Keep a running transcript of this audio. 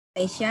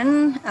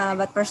presentation,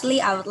 but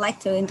firstly, I would like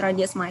to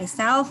introduce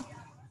myself.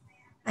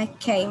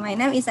 Okay, my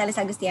name is Alice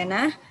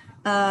Agustiana,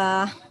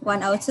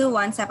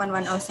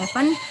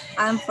 102-17107.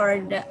 I'm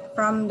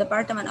from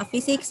Department of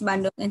Physics,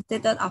 Bandung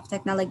Institut of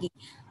Technology.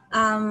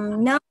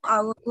 Now,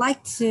 I would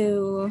like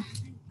to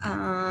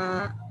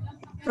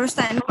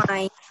present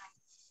my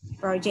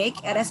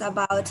project. It is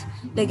about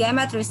the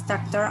geometry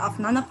structure of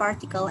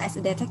nanoparticle as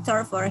a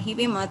detector for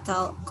heavy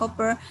metal,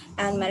 copper,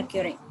 and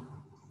mercury.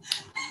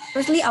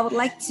 Firstly, I would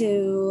like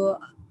to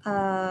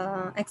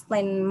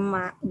explain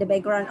the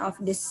background of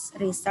this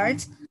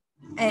research.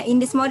 In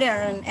this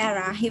modern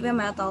era, heavy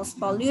metals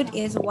pollute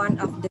is one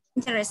of the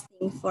dangerous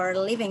things for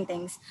living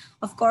things.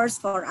 Of course,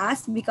 for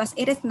us, because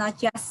it is not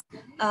just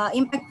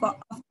impact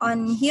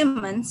on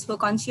humans who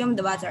consume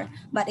the water,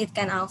 but it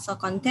can also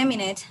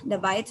contaminate the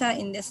beta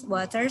in these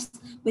waters,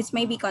 which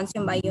may be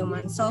consumed by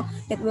humans. So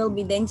it will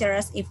be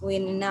dangerous if we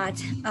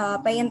not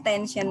pay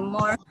attention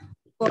more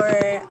for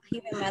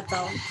heavy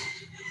metal.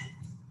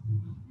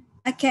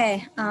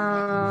 Okay,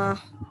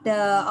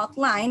 the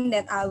outline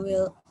that I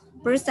will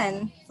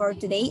present for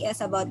today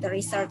is about the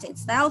research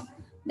itself,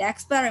 the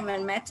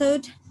experiment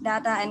method,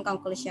 data, and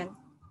conclusion.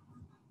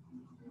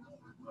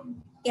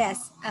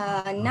 Yes,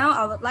 now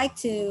I would like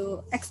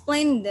to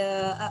explain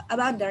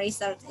about the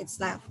research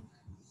itself.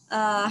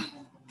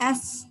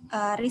 As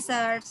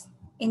research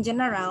in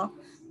general,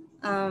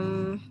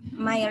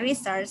 my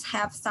research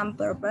have some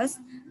purposes.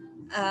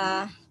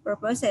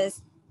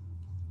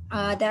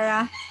 There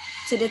are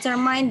to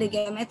determine the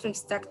geometric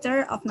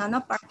structure of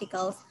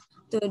nanoparticles,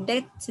 to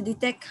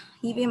detect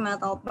heavy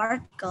metal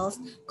particles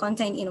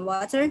contained in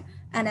water,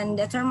 and then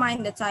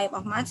determine the type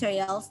of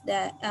materials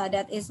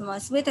that is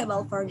most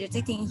suitable for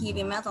detecting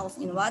heavy metals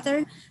in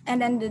water,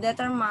 and then to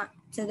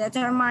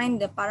determine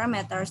the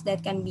parameters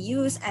that can be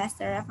used as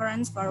the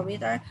reference for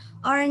whether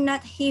or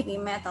not heavy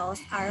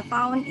metals are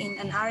found in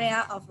an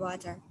area of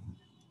water.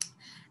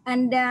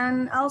 And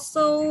then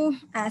also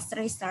as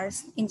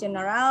research in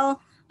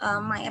general,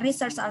 my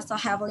research also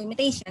have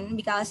limitation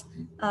because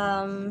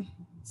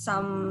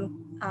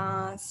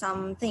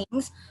some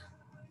things,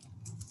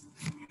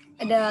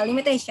 the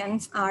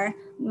limitations are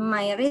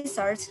my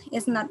research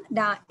is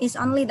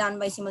only done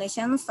by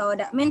simulation. So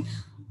that means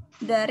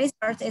the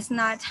research is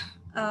not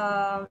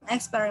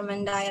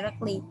experiment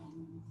directly,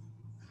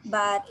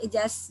 but it's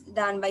just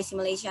done by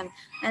simulation.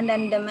 And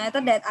then the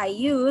method that I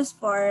use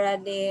for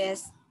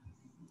this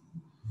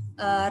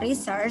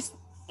research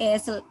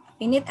is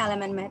finite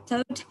element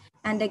method,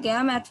 and the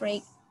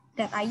geometry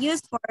that I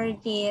use for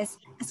this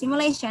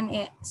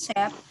simulation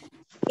shape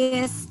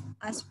is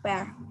a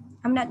square.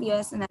 I'm not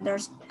using another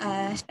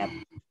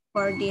shape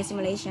for the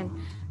simulation.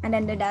 And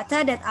then the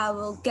data that I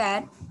will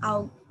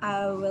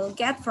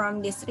get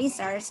from this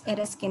research, it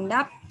is skin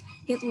depth,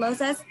 heat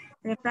losses,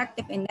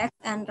 refractive index,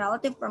 and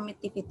relative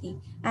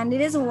permittivity. And it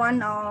is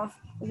one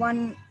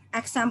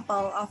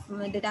example of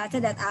the data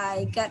that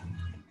I get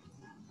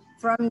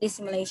from the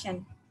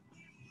simulation.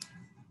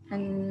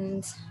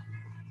 And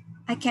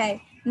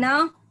okay,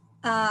 now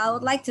I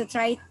would like to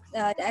try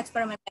the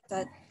experiment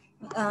method.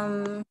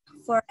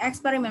 For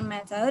experiment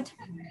method,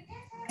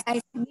 as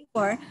I said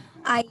before,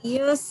 I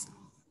use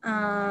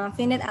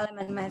finite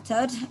element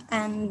method,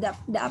 and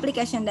the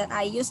application that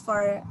I use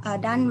for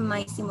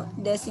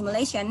the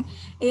simulation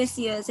is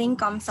using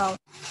COMSOL.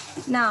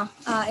 Now,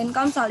 in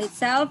COMSOL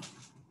itself,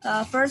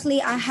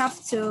 firstly, I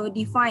have to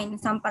define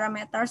some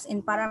parameters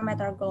in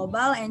parameter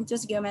global and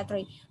choose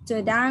geometry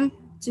to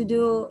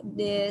do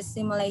the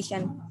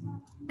simulation.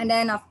 And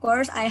then, of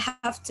course, I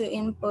have to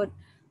input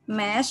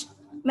mesh.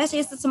 Mesh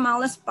is the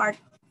smallest part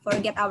for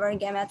get our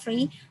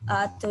geometry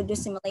to do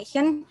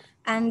simulation.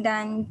 And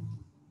then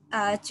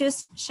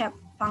choose shape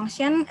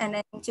function, and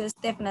then choose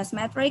stiffness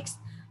matrix,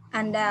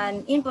 and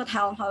then input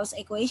Helmholtz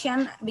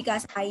equation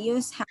because I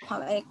use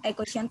Helmholtz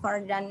equation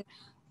for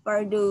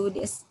do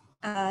this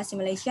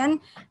simulation.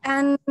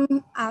 And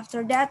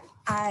after that,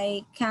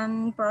 I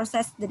can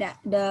process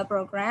the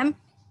program.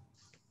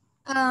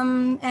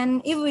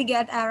 And if we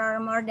get error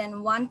more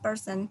than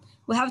 1%,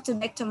 we have to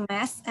back to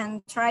mesh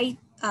and try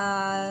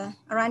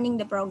running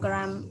the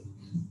program,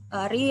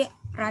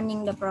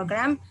 rerunning the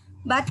program.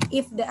 But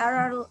if the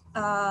error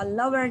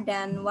lower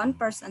than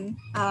 1%,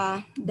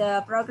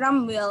 the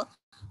program will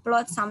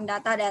plot some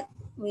data that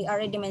we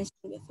already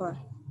mentioned before.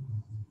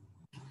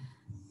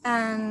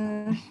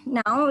 And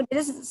now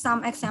this is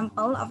some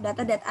example of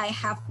data that I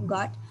have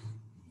got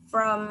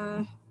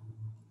from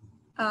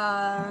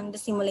the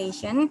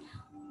simulation,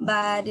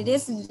 but it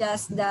is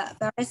just the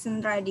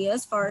variation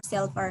radius for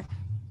silver.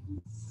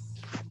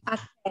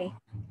 Okay,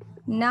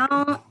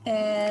 now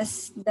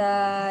is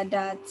the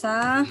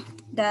data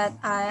that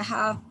I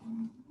have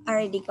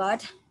already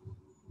got.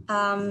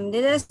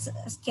 This is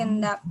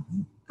skin depth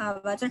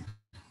water.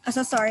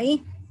 So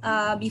sorry,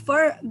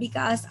 before,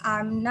 because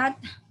I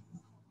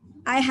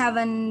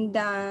haven't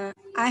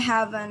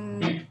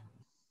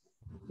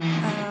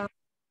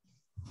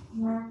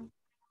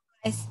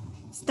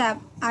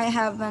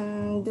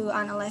do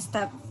analyze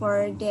step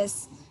for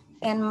this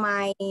in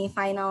my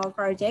final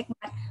project,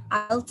 but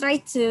I'll try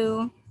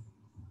to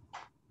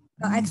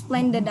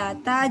explain the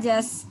data,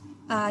 just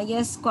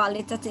use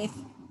qualitative,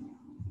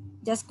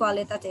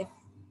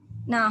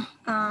 Now,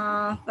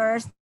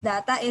 first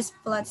data is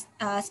blood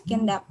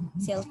skin depth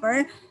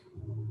silver.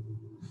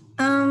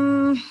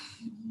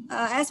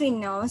 As we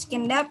know,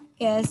 skin depth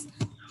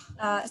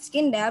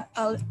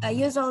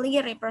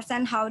usually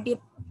represent how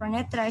deep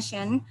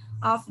penetration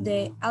of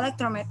the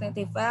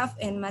electromagnetic wave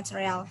in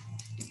material.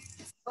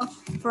 So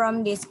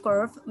from this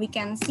curve, we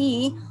can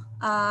see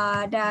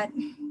that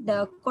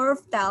the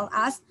curve tells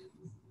us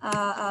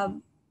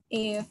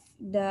if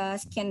the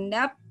skin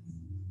depth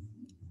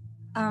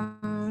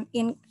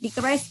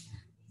decrease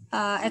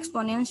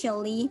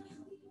exponentially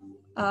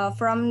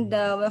from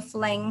the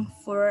wavelength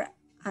for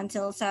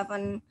until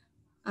 7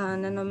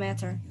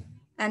 nanometer,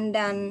 and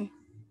then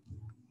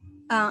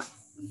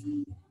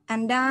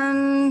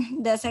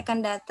the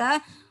second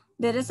data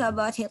that is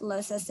about heat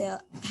losses.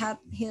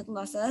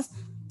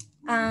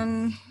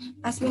 And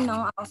as we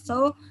know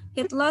also,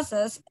 heat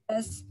losses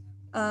is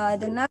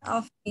the net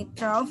of heat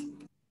trough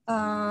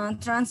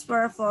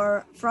transfer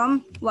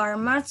from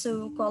warmer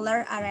to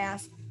cooler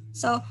areas.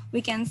 So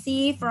we can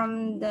see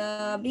from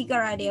the bigger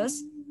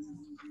radius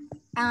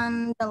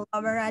and the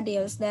lower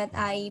radius that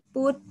I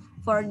put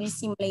for this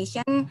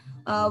simulation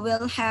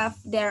will have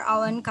their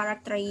own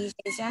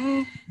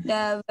characterization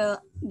that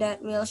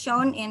will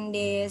shown in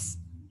this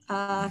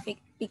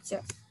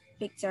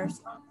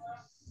pictures.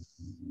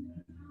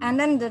 And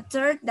then the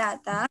third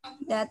data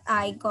that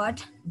I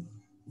got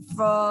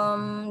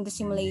from the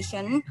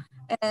simulation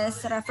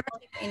is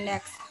refractive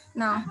index.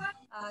 Now,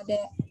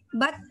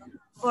 but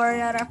for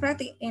the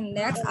refractive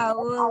index, I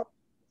will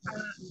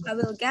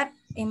get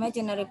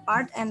imaginary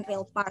part and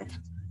real part.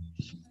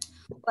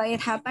 Why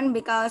it happened?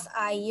 Because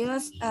I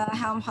used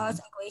Helmholtz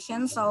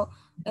equation, so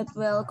it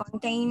will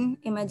contain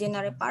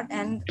imaginary part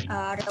and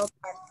real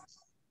part.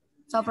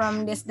 So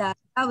from this data,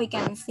 we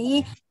can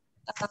see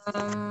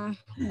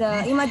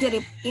the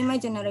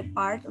imaginary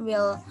part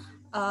will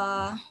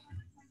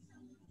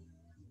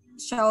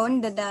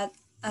shown the data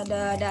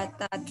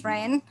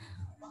trend.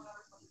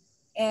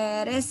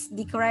 It is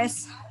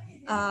decrease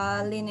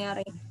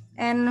linearly,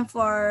 and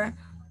for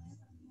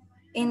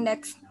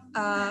index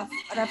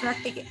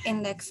refractive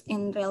index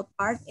in real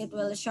part, it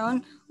will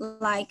shown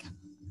like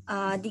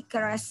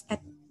decrease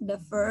at the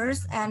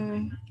first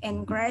and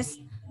increase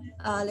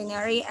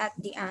linearly at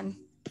the end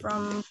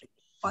from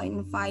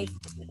 0.5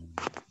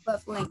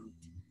 wavelength.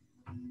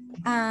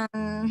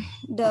 And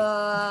the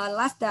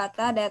last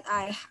data that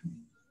I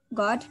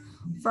got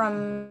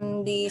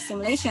from the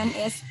simulation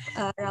is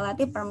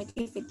relative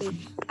permittivity.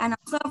 And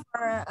also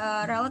for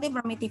relative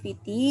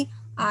permittivity,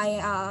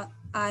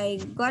 I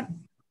got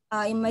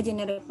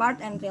imaginary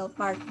part and real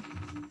part.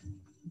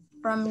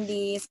 From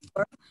this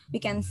curve, we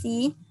can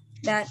see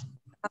that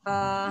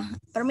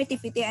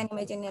permittivity and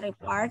imaginary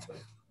part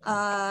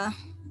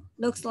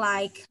looks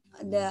like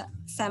the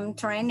same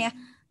trend. Yeah,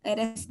 it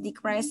is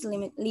decreased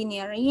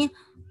linearly,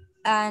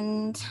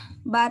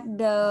 but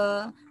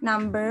the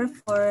number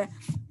for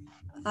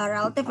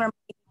relative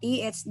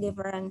permittivity it's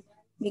different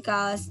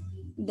because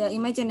the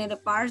imaginary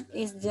part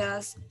is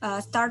just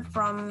start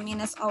from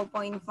minus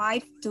 0.5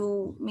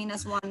 to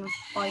minus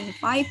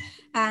 1.5,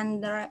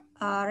 and the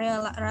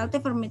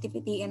relative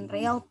permittivity in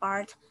real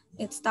part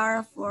it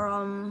start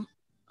from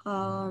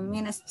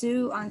minus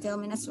 2 until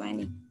minus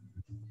 20.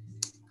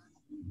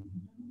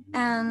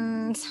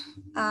 And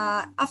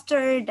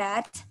after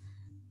that,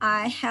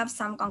 I have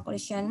some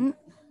conclusion.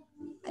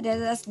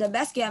 This is the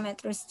best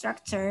geometry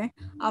structure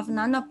of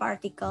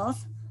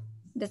nanoparticles,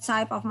 the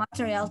type of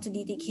material to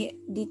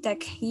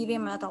detect heavy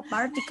metal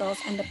particles,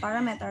 and the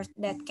parameters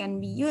that can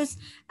be used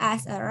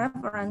as a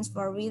reference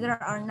for whether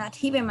or not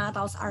heavy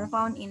metals are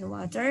found in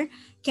water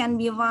can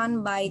be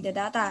found by the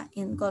data,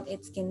 include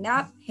its skin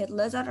depth, heat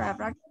loss,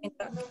 refractive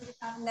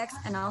index,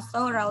 and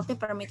also relative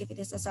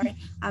permittivity. So sorry,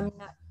 I'm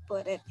not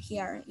put it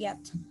here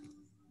yet.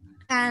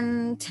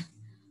 And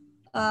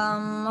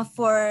and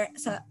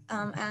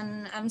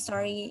I'm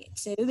sorry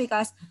too,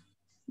 because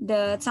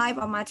the type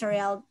of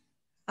material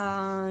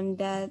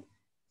that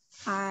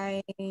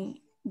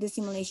the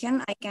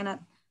simulation, I cannot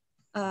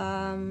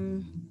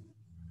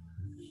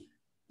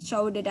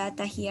show the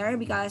data here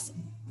because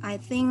I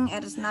think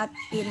it is not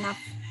enough.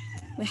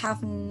 We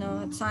have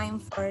no time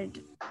for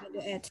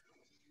it.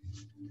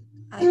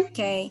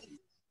 Okay,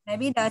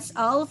 maybe that's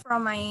all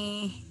from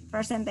my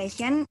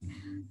presentation.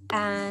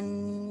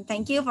 And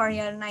thank you for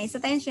your nice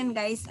attention,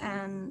 guys.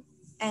 And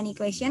any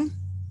question?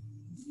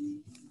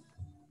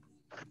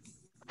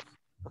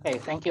 Okay,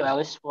 thank you,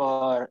 Alice,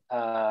 for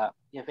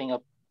giving a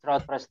thorough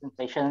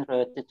presentation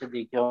related to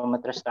the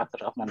geometry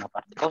structure of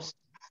nanoparticles.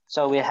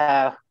 So we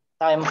have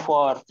time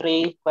for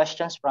 3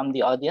 questions from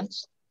the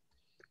audience.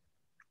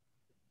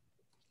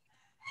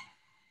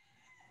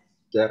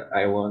 Sir,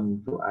 I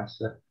want to ask,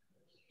 sir.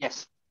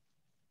 Yes.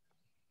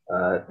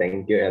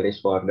 Thank you, Alice,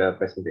 for the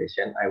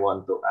presentation. I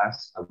want to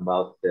ask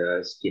about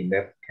the skin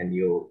depth. Can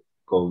you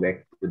go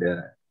back to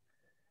the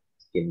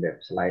skin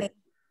depth slide?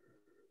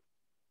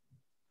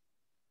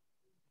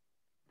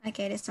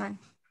 Okay, this one.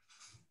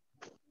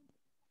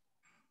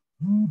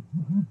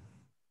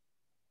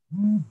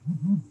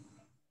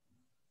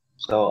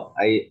 So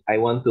I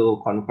want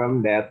to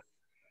confirm that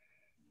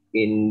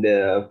in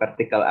the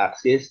vertical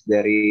axis,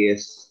 there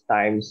is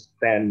times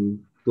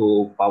 10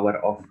 to power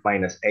of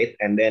 -8,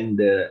 and then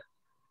the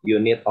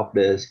unit of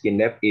the skin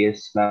depth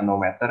is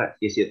nanometer.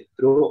 Is it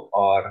true,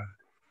 or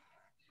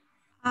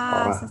So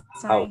how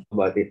sorry.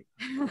 about it?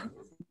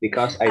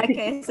 Because I think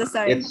Okay, so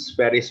sorry. it's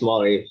very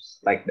small if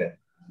like that.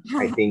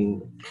 I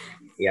think,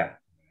 yeah,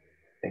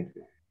 thank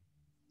you.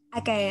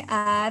 Okay,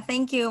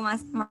 thank you,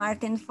 Mas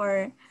Martin,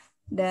 for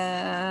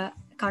the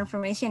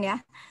confirmation.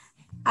 Yeah,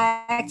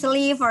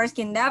 actually for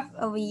skin depth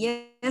we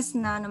use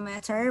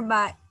nanometer,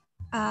 but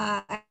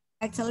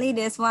actually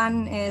this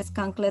one is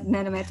conclude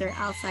nanometer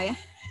also. Yeah,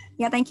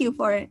 yeah. Thank you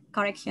for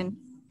correction,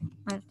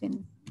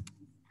 Martin.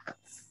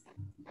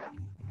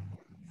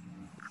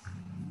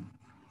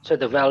 So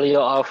the value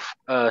of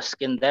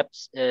skin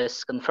depth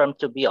is confirmed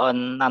to be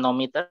on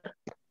nanometer.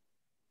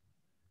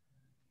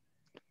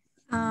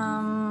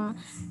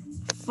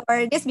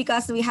 For this,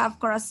 because we have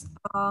cross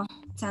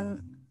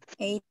 10,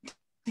 8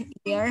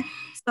 here,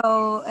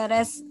 so it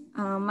is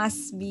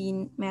must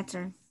be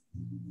meter,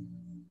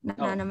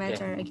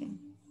 nanometer Okay. again.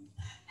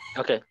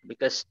 Okay,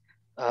 because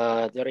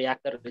the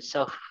reactor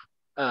itself,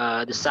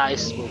 the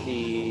size will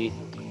be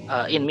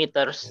in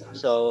meters,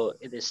 so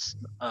it is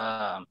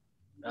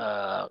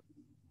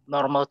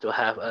normal to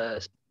have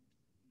a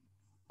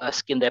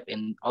skin depth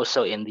in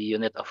also in the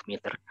unit of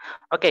meter.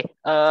 Okay,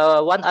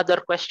 one other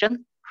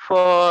question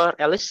for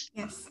Alice.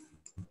 Yes.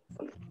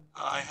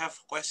 I have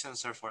questions,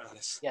 sir, for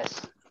Alice.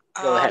 Yes,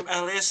 go ahead.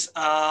 Alice,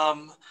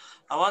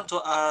 I want to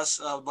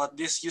ask about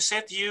this. You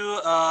said you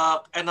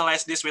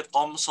analyze this with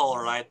COMSOL,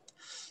 right?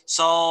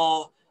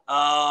 So,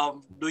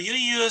 do you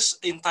use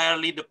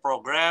entirely the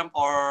program,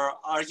 or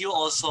are you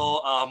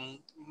also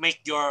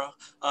make your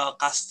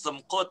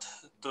custom code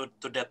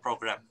to that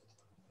program?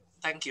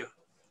 Thank you.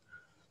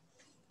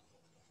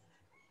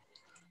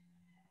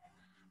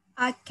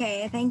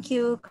 Okay, thank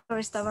you,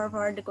 Christopher,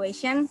 for the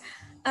question.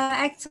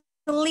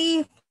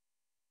 Actually,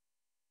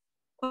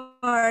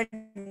 for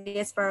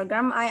this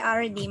program, I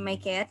already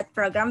make it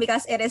program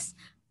because it is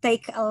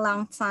take a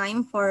long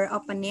time for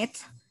open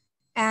it.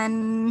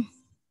 And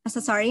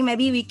so sorry,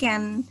 maybe we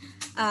can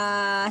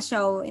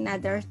show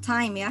another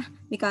time, yeah,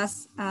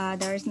 because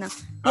there is no.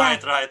 Yeah.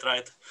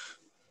 Right.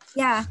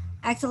 Yeah,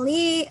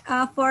 actually,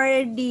 for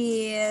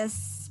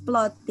this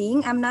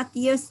plotting, I'm not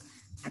use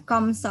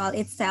COMSOL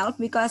itself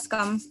because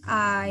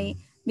I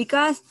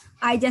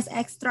just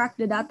extract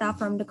the data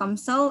from the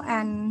COMSOL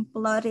and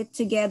plot it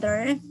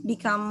together,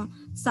 become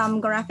some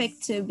graphic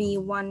to be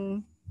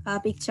one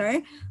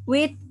picture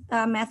with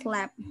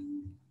MATLAB.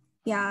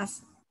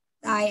 Yes,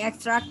 I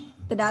extract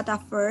the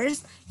data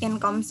first in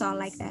COMSOL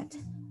like that.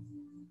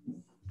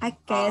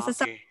 Okay, so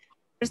Okay.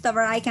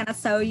 Christopher, I cannot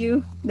show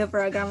you the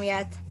program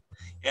yet.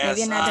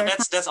 Maybe Yes, another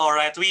time. that's all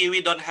right. We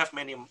don't have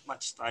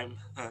much time.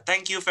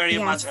 Thank you very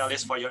much, Yes.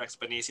 Alice, for your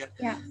explanation.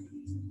 Yeah.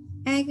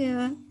 Thank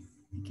you.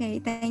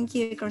 Okay, thank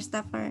you,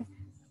 Christopher.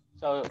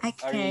 So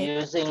are Okay. you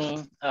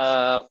using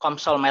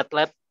COMSOL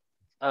MATLAB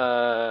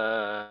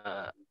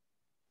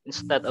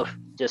instead of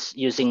just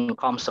using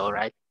COMSOL,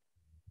 right?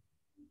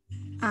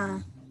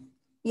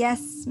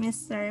 Yes,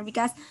 Mister.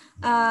 Because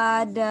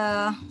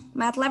the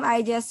MATLAB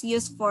I just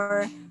use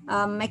for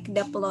make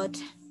the plot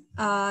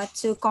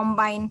to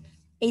combine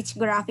each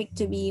graphic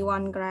to be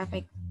one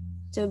graphic,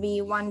 to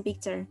be one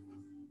picture.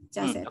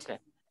 Just it.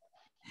 Okay.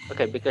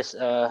 Okay, because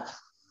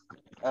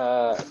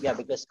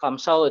because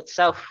COMSOL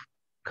itself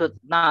could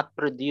not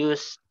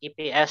produce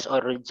EPS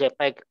or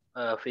JPEG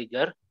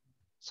figure,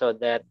 so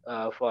that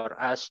for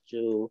us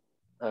to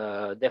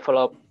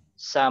develop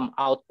some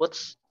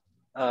outputs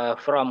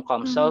from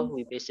COMSOL,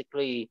 we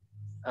basically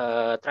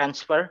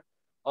transfer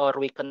or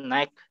we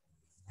connect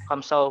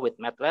COMSOL with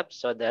MATLAB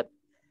so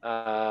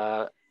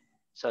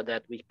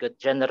that we could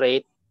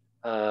generate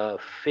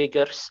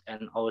figures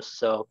and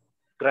also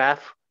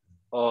graph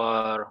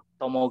or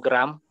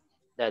tomogram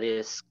that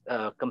is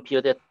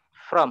computed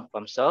from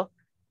COMSOL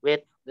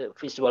with the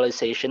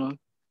visualization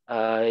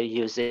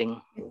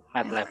using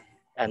MATLAB.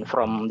 And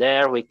from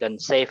there, we can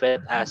save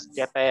it as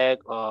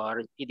JPEG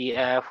or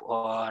PDF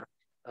or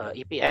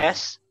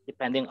EPS,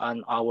 depending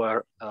on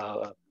our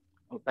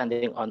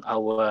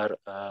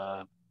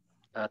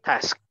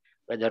task,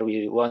 whether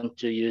we want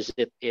to use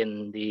it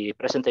in the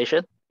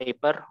presentation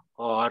paper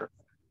or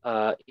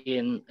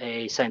in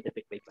a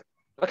scientific paper.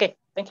 Okay,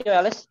 thank you,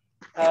 Alice.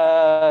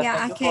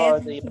 Thank you for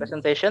the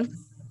presentation.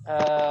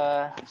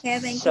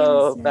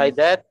 So by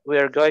that,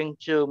 we're going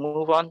to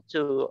move on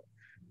to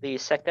the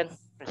second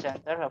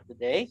presenter of the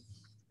day,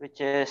 which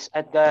is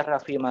Edgar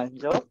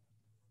Rafimanzo.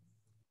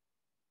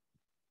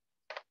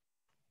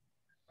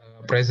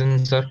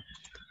 Present, sir.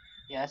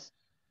 Yes.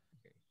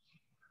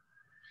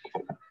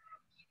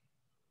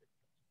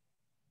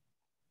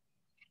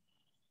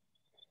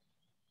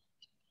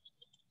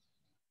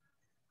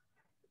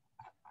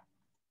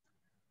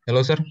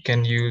 Hello, sir.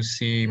 Can you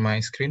see my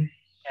screen?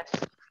 Yes.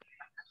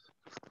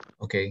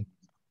 Okay.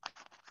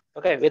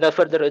 Okay, without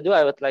further ado,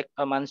 I would like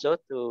Manzo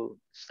to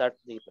start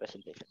the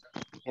presentation,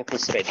 if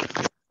he's ready.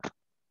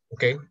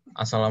 Okay,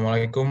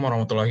 Assalamualaikum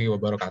warahmatullahi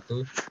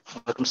wabarakatuh.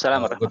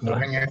 Waalaikumsalam Good warahmatullahi.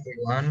 morning,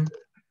 everyone.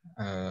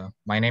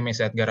 My name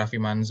is Edgar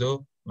Raffi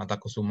Manzo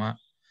Natakusuma.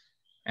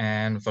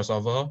 And first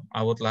of all,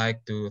 I would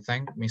like to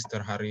thank Mr.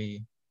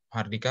 Hari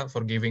Hardika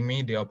for giving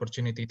me the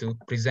opportunity to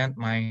present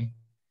my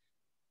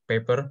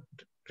paper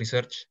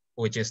research,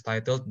 which is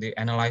titled The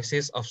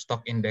Analysis of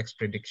Stock Index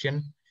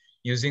Prediction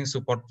Using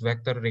Support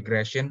Vector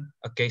Regression,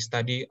 a Case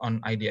Study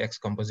on IDX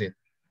Composite.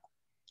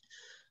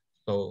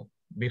 So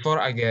before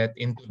I get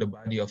into the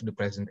body of the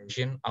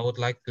presentation, I would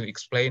like to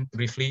explain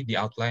briefly the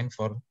outline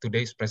for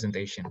today's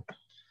presentation.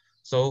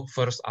 So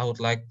first, I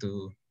would like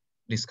to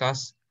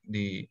discuss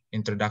the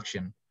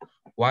introduction,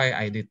 why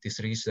I did this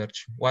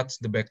research,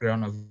 what's the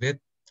background of it,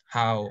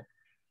 how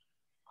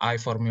I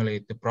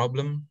formulate the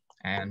problem,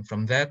 and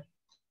from that,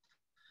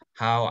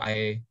 how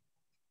I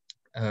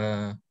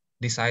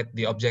decide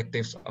the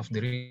objectives of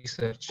the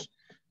research,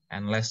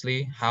 and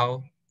lastly,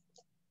 how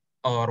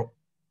or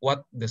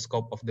what the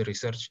scope of the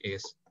research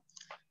is.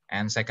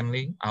 And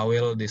secondly, I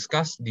will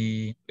discuss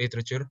the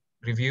literature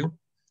review,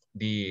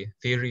 the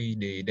theory,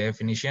 the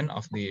definition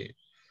of the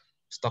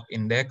stock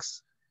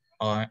index,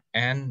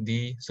 and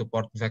the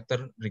support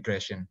vector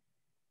regression.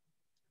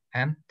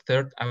 And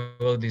third, I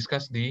will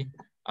discuss the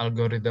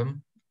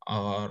algorithm,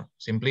 or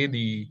simply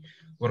the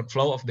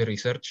workflow of the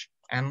research.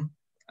 And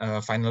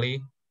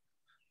finally,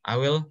 I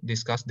will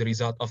discuss the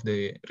result of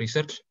the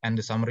research and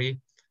the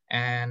summary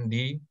and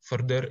the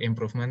further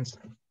improvements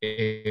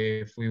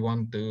if we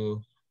want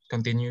to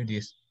continue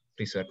this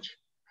research.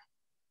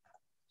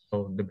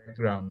 So the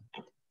background,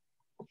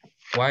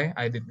 why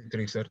I did this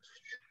research.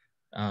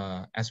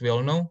 As we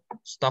all know,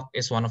 stock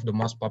is one of the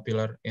most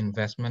popular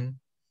instrument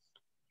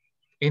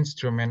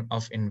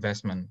of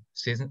investment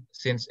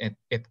since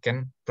it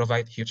can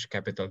provide huge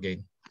capital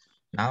gain.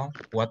 Now,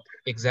 what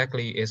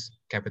exactly is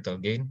capital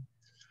gain?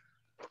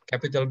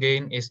 Capital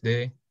gain is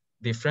the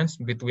difference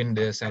between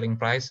the selling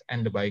price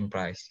and the buying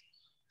price.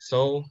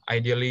 So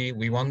ideally,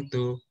 we want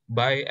to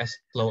buy as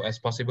low as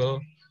possible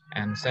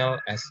and sell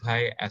as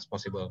high as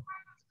possible.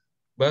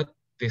 But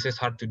this is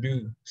hard to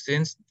do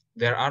since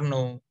there are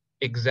no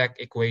exact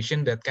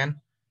equation that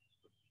can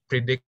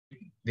predict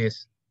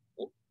this.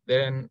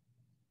 Then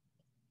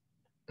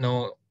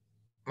no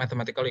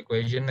mathematical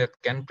equation that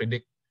can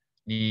predict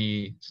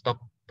the stock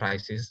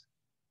prices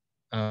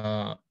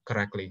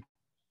correctly.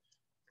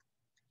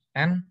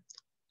 And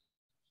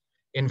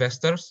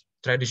investors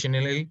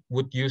traditionally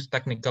would use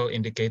technical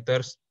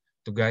indicators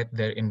to guide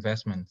their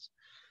investments.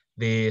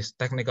 These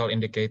technical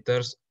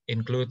indicators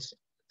includes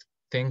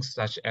things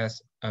such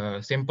as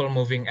simple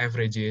moving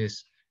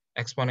averages,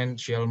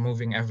 exponential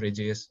moving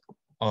averages,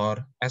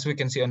 or as we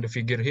can see on the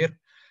figure here,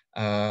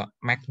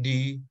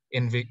 MACD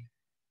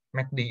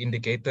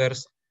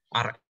indicators,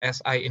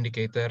 RSI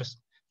indicators,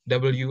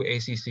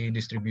 WACC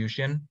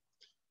distribution.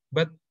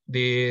 But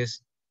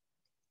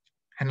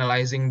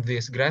analyzing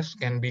these graphs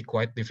can be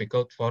quite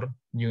difficult for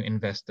new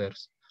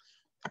investors.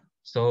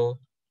 So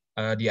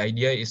the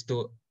idea is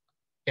to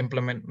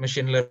implement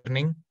machine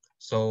learning.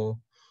 So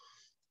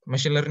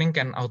machine learning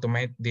can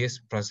automate this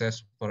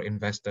process for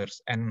investors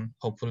and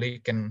hopefully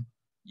can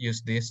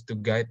use this to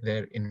guide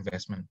their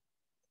investment.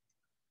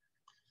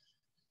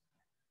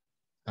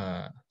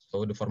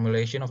 So the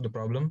formulation of the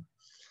problem,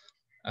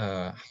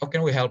 how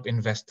can we help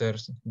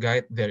investors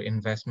guide their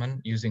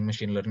investment using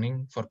machine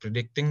learning for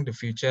predicting the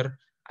future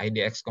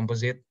IDX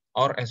composite,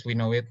 or as we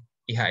know it,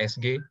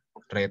 IHSG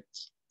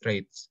rates?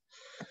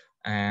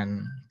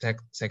 And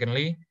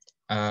secondly,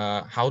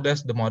 how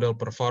does the model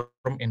perform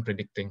in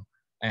predicting?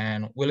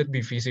 And will it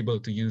be feasible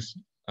to use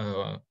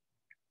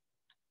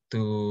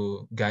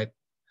to guide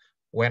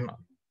when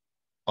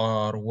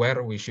or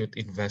where we should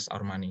invest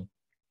our money?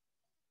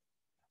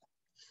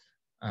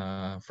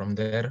 From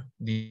there,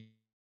 the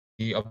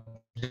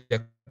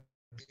objective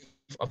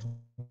of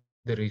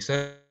the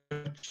research,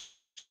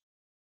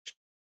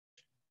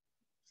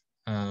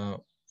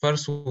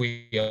 first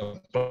we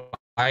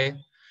apply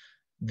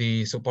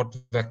the support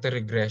vector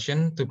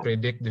regression to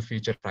predict the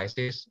future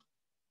prices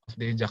of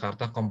the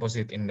Jakarta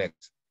Composite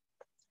Index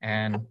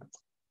and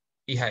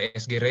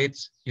IHSG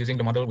rates using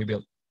the model we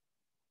built.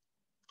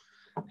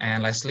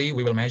 And lastly,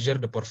 we will measure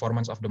the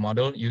performance of the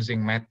model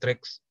using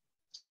metrics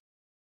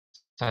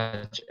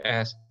such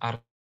as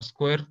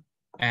R-squared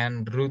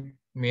and root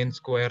mean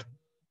squared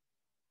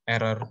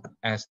error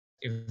as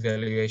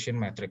evaluation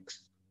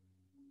metrics.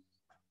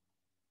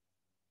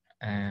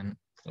 And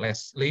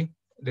lastly,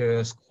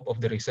 the scope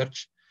of the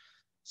research.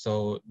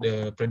 So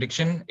the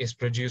prediction is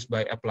produced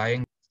by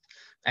applying,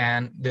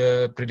 and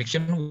the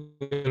prediction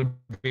will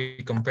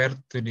be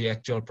compared to the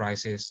actual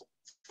prices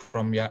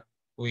from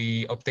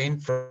we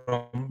obtained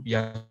from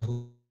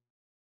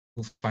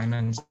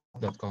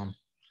yahoofinance.com.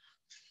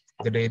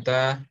 The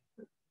data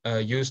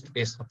used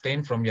is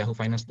obtained from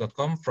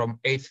yahoofinance.com from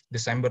 8th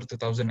December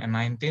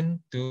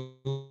 2019 to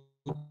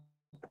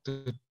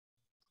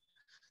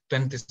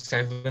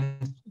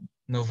 27th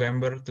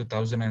November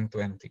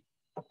 2020.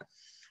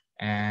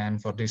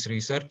 And for this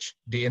research,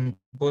 the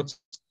inputs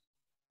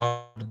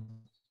or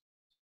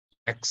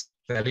X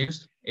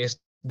values is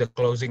the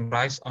closing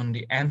price on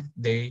the nth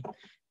day,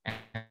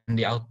 and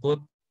the output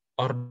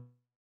or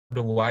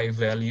the Y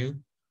value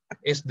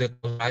is the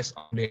price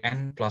on the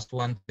n plus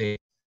 1 day.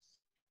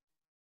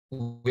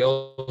 We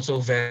also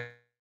vary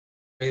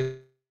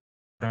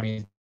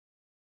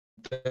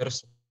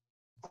parameters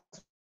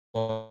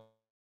for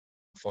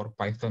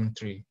Python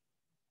 3.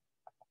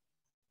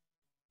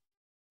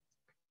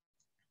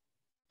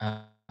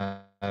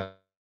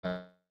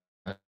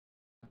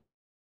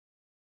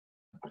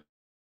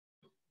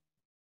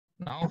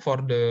 Now for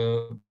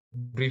the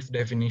brief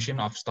definition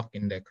of stock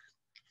index.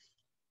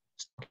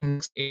 Stock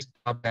index is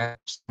a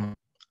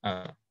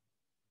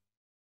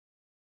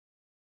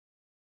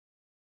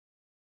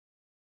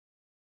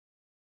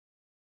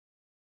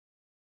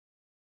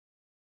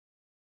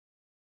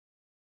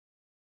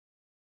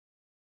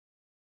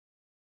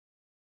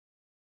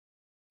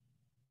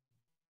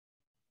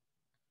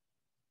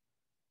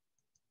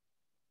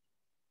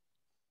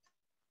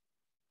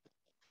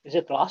Is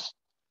it lost?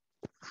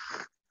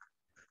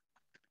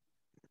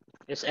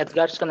 Is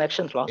Edgar's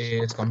connection lost?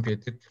 Is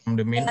computed from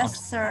the mean of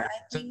sir. I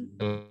think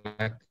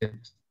selected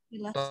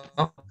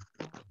stock.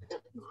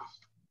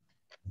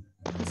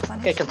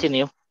 Okay,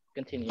 continue.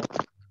 Continue.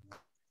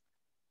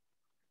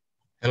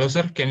 Hello,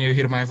 sir. Can you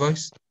hear my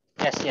voice?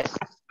 Yes, yes.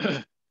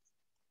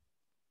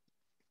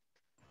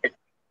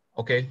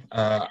 Okay.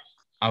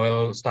 I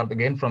will start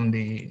again from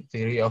the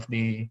theory of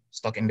the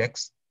stock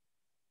index.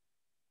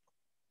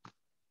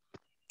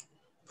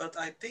 But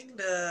I think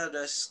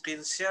the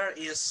screen share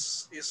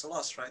is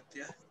lost, right?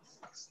 Yeah.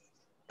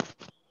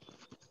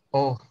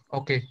 Oh,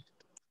 okay.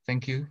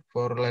 Thank you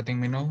for letting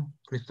me know,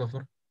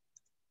 Christopher.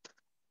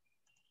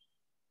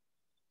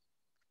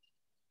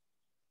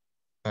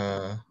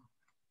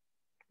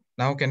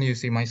 Now can you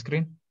see my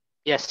screen?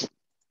 Yes.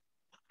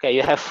 Okay,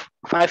 you have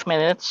 5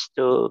 minutes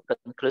to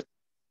conclude.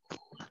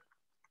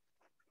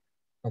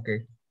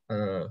 Okay.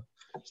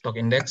 Stock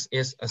index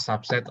is a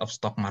subset of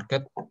stock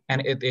market, and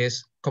it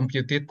is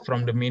computed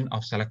from the mean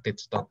of selected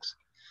stocks.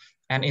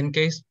 And in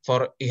case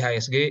for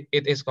IHSG,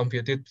 it is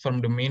computed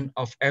from the mean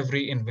of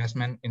every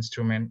investment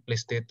instrument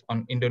listed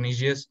on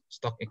Indonesia's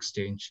stock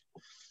exchange.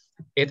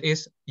 It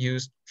is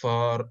used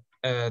for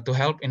to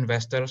help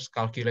investors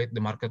calculate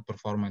the market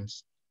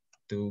performance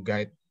to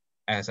guide,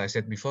 as I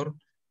said before,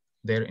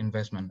 their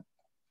investment.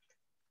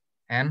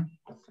 And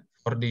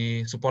for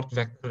the support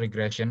vector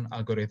regression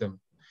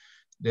algorithm,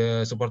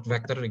 the support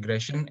vector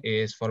regression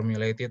is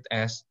formulated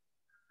as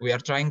we are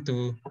trying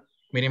to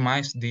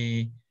minimize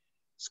the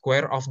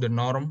square of the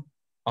norm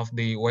of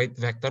the weight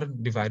vector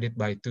divided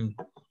by 2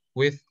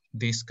 with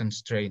these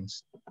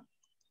constraints,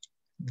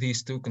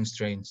 these two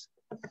constraints.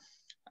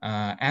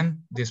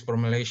 And this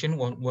formulation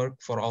won't work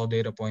for all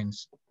data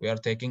points. We are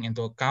taking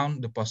into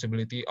account the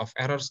possibility of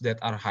errors that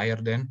are higher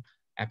than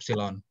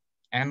epsilon.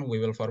 And we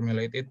will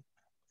formulate it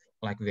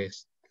like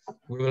this.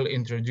 We will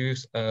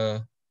introduce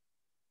a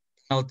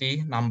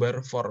penalty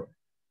number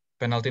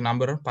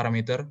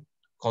parameter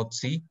called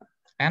C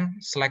and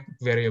slack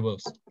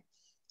variables.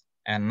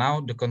 And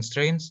now the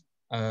constraints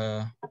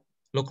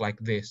look like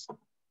this.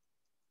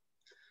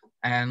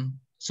 And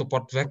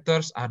support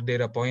vectors are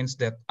data points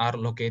that are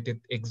located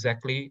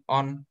exactly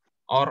on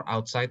or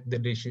outside the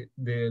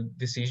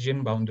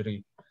decision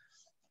boundary.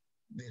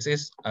 This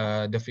is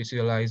the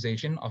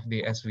visualization of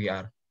the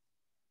SVR.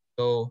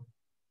 So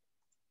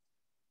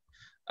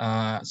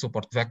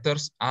support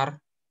vectors are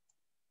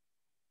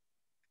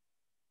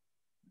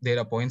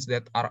data points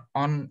that are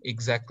on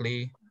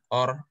exactly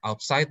or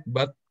outside,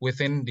 but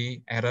within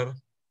the error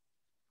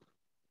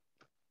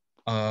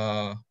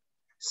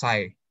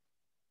psi.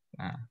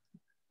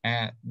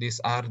 And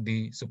these are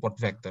the support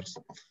vectors.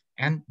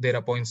 And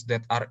data points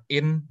that are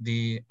in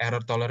the error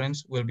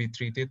tolerance will be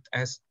treated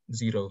as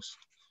zeros.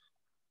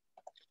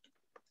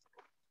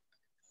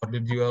 For the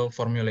dual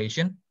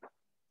formulation,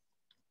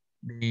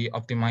 the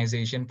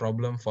optimization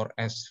problem for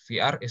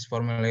SVR is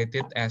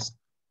formulated as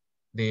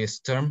this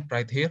term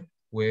right here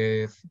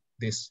with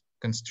these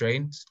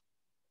constraints.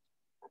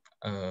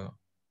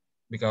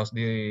 Because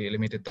the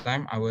limited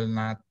time, I will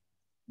not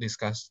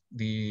discuss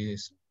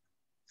this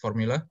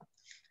formula.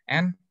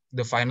 And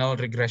the final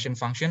regression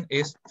function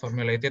is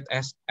formulated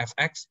as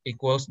fx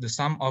equals the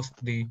sum of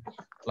the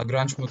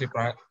Lagrange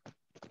multiplier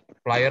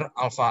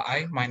alpha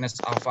I minus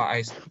alpha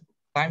I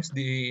times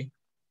the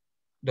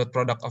dot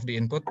product of the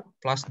input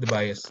plus the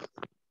bias.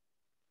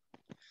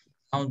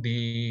 Now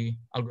the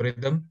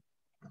algorithm.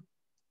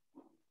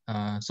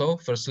 So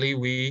firstly,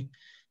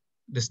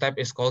 the step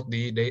is called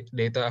the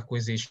data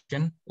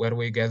acquisition, where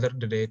we gather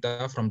the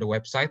data from the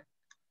website,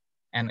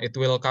 and it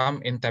will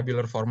come in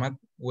tabular format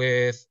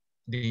with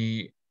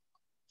the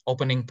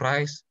opening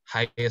price,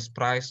 highest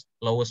price,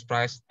 lowest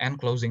price, and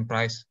closing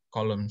price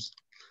columns.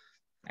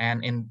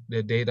 And in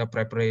the data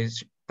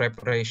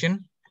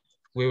preparation,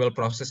 we will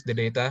process the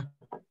data.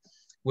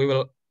 We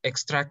will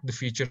extract the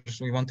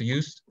features we want to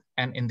use.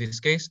 And in this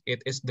case,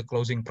 it is the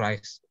closing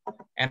price.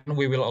 And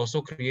we will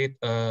also create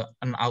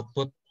an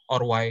output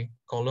or Y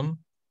column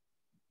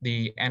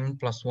the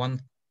n+1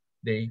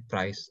 day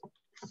price.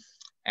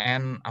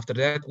 And after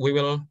that, we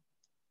will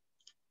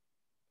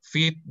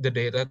feed the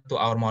data to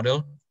our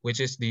model, which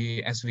is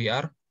the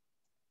SVR,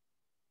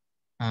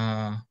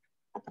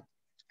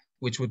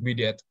 which would be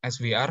the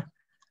SVR.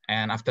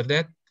 And after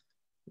that,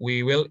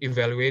 we will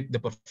evaluate the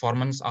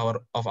performance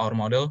of our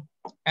model.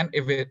 And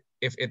if it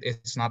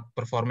is not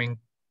performing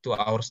to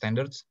our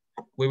standards,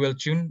 we will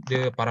tune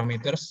the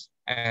parameters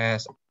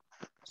as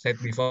said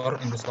before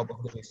in the scope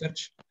of the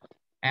research.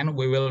 And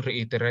we will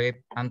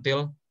reiterate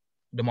until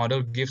the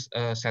model gives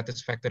a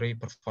satisfactory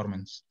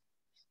performance.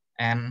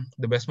 And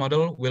the best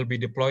model will be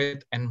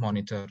deployed and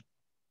monitored.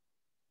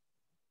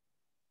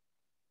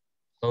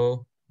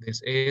 So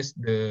this is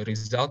the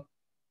result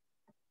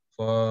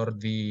for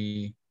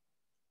the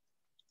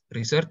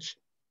research.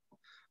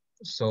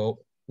 So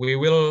we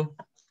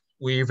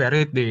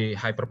varied the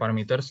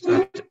hyperparameters,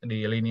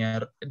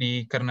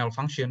 the kernel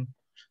function,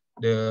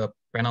 the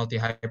penalty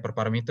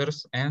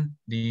hyperparameters, and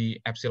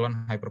the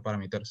epsilon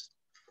hyperparameters.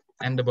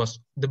 And the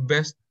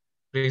best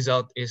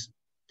result is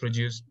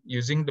produced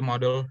using the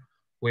model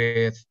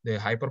with the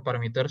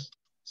hyperparameters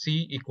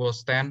C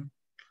equals 10,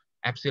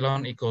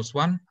 epsilon equals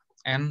 1,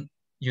 and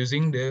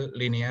using the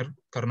linear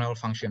kernel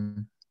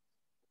function.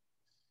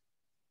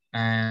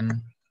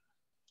 And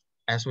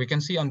as we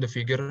can see on the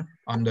figure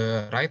on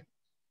the right,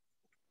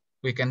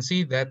 we can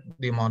see that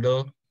the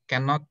model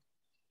cannot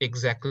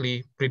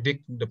exactly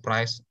predict the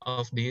price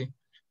of the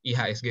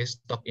IHSG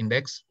stock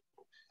index,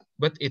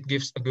 but it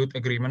gives a good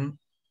agreement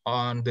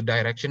on the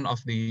direction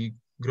of the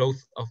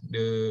growth of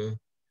the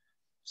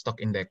stock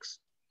index.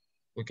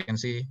 We can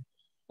see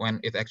when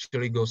it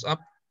actually goes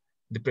up,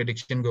 the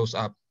prediction goes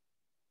up.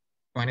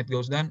 When it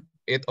goes down,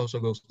 it also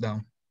goes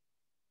down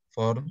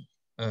for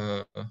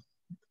 5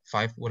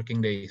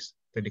 working days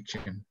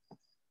prediction.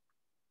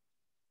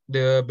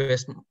 The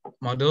best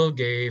model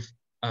gave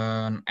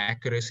an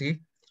accuracy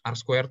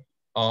R-squared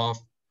of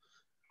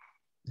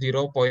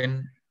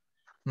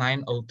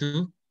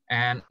 0.902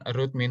 and a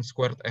root mean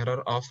squared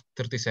error of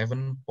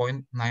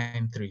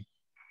 37.93.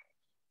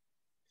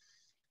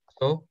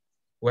 So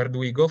where do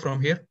we go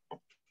from here?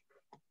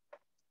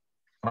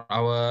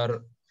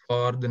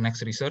 For the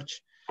next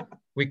research,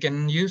 we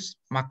can use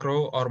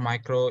macro or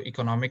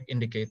microeconomic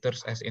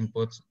indicators as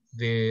inputs.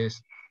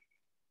 These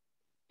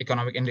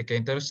economic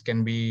indicators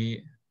can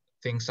be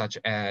things such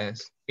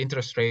as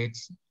interest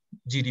rates,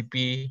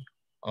 GDP,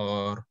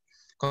 or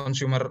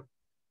consumer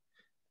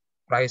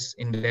price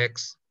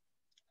index.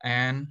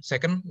 And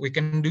second, we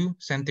can do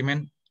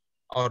sentiment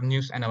or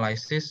news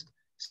analysis,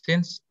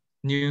 since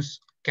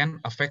news can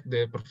affect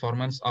the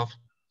performance of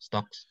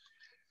stocks.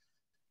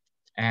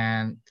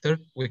 And third,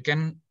 we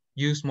can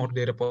use more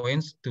data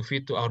points to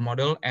feed to our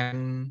model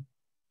and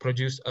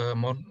produce a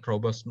more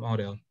robust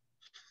model.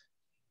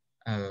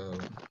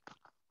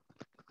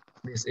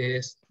 This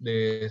is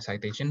the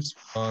citations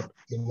for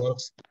the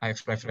works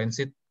I've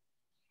referenced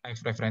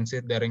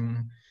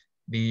during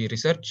the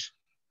research.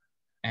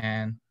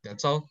 And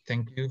that's all.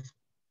 Thank you.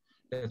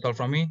 That's all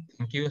from me.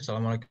 Thank you.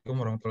 Assalamualaikum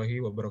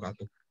warahmatullahi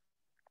wabarakatuh.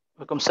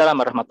 Waalaikumsalam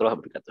warahmatullahi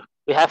wabarakatuh.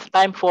 We have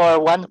time for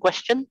one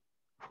question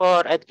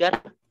for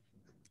Edgar.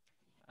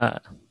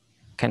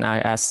 Can I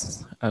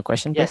ask a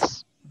question,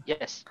 please?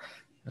 Yes.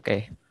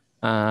 Okay.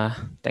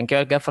 Thank you,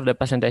 Edgar, for the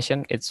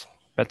presentation. It's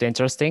pretty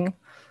interesting.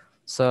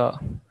 So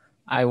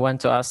I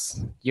want to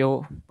ask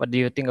you, what do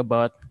you think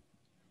about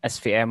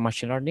SVM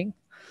machine learning?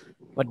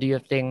 What do you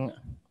think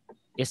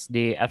is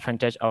the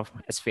advantage of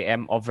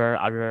SVM over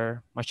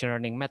other machine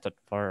learning method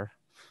for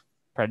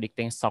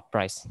predicting stock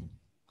price?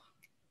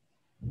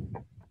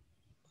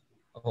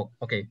 Oh,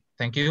 okay.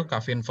 Thank you,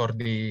 Kavin, for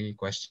the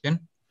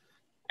question.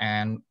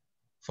 And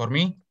for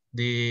me,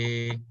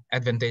 the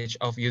advantage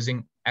of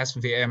using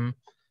SVM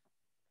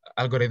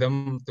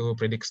algorithm to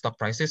predict stock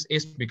prices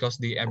is because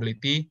the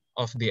ability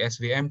of the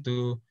SVM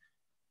to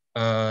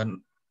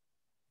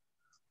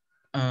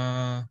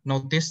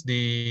notice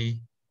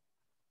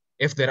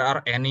if there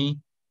are any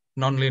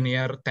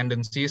nonlinear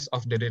tendencies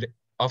of the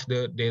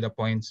data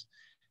points.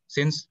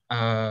 Since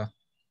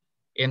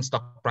in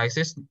stock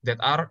prices there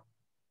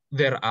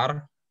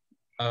are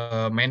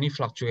many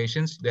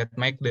fluctuations that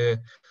make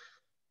the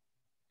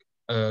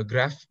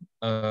graph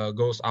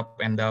goes up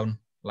and down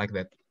like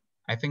that.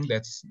 I think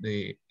that's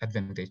the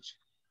advantage.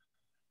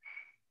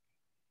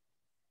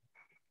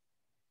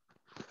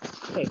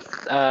 Okay.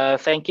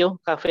 Thank you,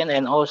 Kavin,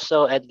 and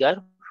also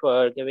Edgar,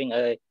 for giving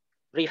a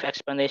brief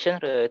explanation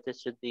related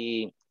to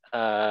the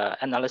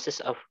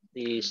analysis of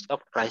the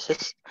stock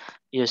prices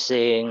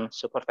using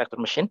supervector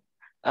machine.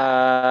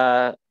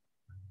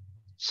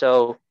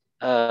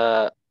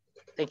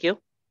 Thank you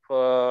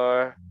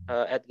for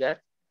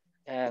Edgar,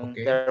 and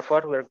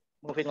therefore we're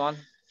moving on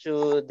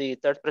to the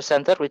third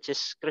presenter, which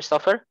is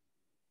Christopher.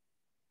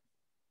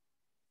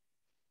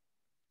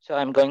 So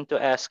I'm going to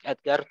ask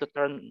Edgar to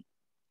turn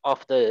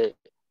off the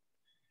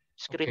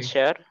screen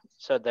share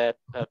so that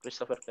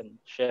Christopher can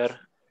share.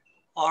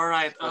 All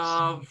right.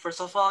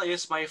 First of all,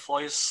 is my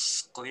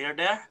voice clear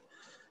there?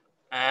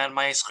 And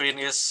my screen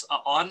is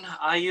on.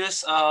 I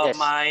use Yes.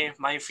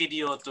 my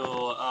video to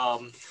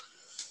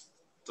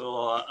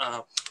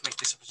make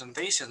this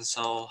presentation.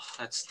 So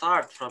let's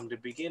start from the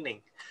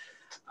beginning.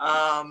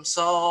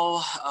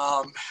 Hello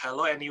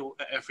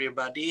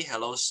everybody.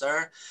 Hello,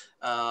 sir.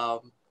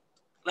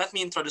 Let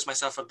me introduce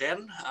myself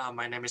again.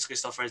 My name is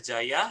Christopher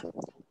Jaya,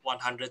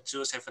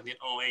 102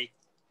 1708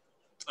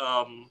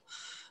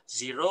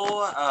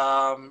 0,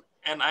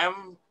 and I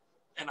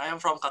am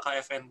from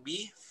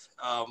KKFNB,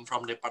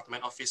 from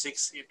Department of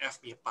Physics in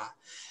FMIPA.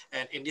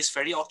 And in this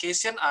very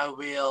occasion, I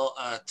will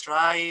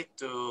try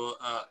to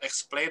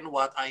explain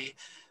what I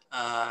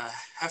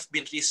have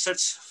been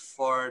researched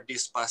for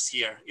this past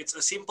year. It's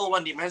a simple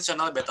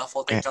one-dimensional beta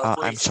voltage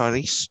calculation. I'm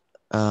sorry,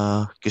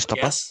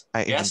 Christopher. Yes.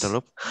 I Yes.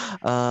 interrupt.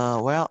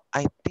 Well,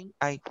 I think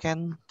I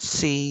can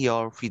see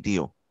your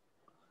video.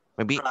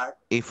 Maybe Right.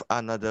 if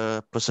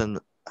another person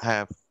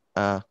have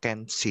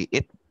can see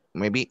it,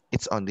 maybe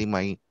it's only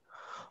my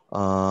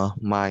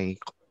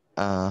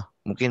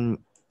mungkin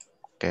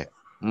kayak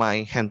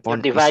my Your handphone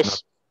is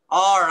device. not.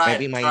 All right.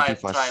 Maybe my Right.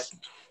 device.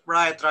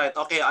 Right.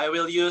 Okay, I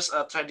will use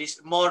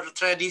more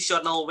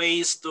traditional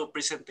ways to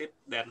present it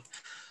then.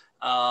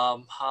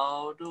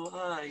 How do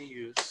I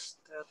use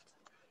that?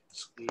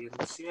 Screen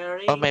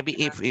sharing. Or maybe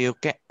if you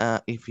can,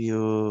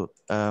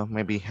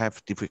 maybe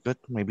have difficult,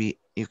 maybe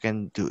you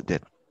can do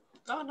that.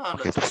 No,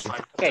 Okay, that's thank you.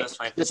 fine. Okay, That's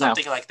fine. good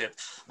Something now. like that.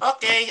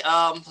 Okay.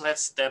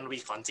 We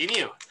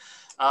continue.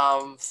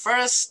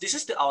 First, this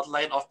is the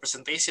outline of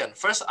presentation.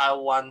 First, I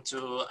want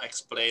to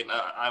explain.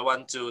 I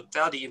want to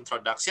tell the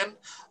introduction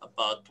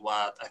about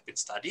what I've been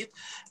studied,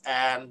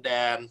 and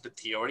then the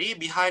theory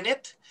behind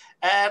it,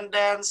 and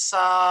then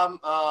some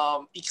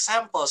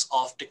examples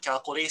of the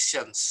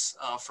calculations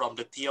from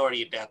the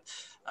theory that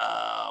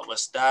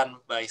was done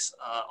by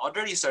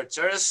other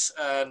researchers.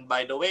 And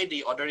by the way,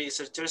 the other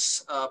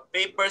researchers'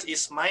 papers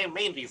is my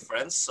main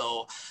reference,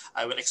 so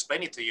I will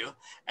explain it to you.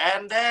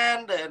 And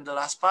then in the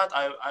last part,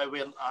 I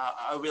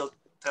will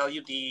tell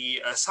you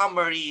the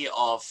summary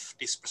of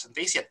this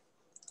presentation.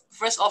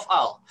 First of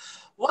all,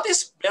 what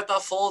is beta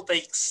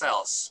voltaic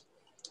cells?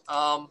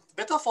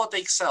 Beta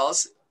voltaic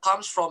cells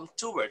comes from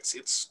two words.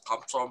 It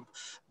comes from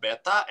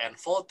beta and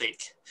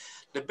voltaic.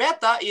 The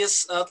beta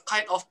is a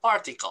kind of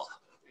particle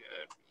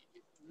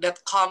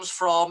that comes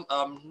from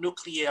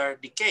nuclear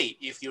decay.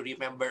 If you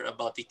remember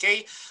about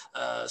decay,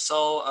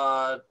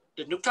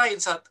 the nuclei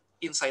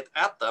inside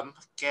atom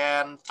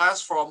can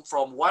transform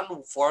from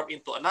one form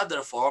into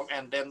another form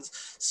and then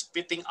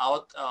spitting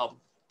out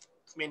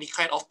many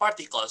kind of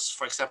particles.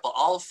 For example,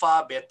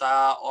 alpha,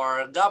 beta,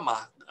 or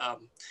gamma.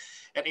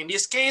 And in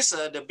this case,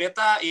 the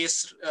beta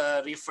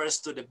refers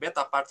to the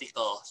beta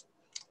particle,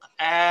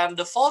 and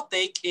the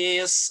voltaic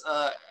is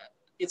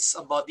it's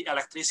about the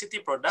electricity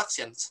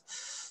production.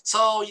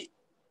 So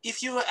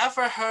if you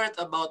ever heard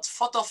about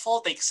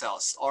photovoltaic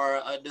cells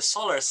or the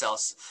solar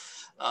cells,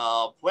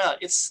 well,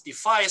 it's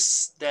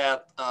device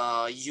that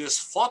use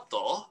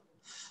photo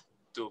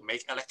to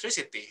make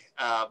electricity.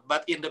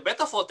 But in the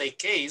beta voltaic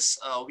case,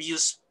 we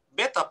use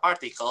beta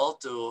particle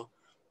to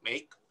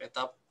make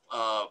beta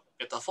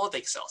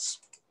voltaic cells.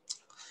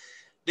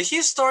 The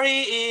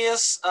history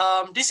is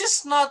this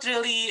is not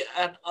really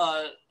an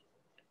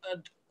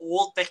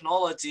old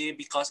technology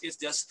because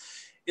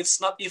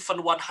it's not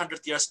even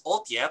 100 years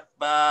old yet,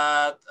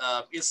 but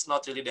it's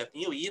not really that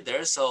new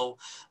either. So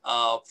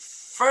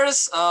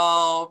first,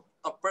 a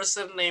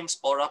person named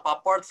Paul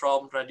Rappaport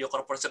from Radio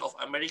Corporation of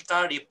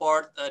America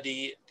report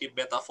the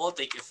beta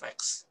voltaic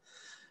effects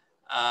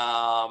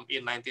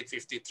in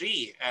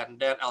 1953, and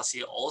then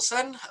L.C.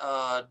 Olsen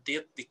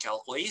did the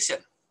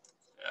calculation.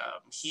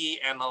 He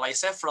analyzed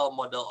several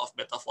models of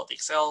beta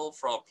voltaic cell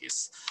from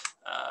his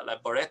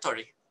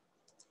laboratory.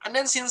 And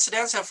then since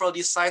then, several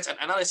designs and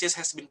analysis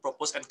has been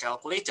proposed and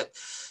calculated.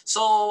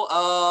 So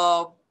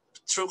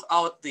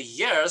throughout the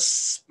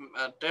years,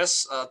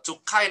 there's two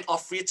kind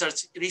of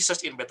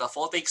research in beta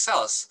voltaic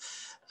cells.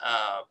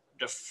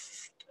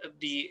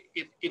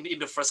 In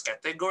the first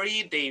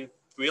category, they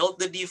build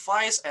the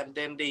device and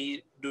then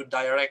they do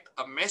direct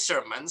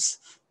measurements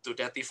to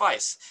that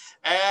device.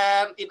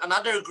 And in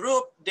another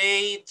group,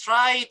 they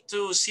try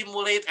to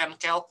simulate and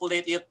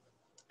calculate it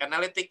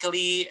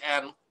analytically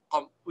and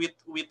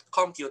with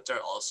computer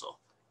also.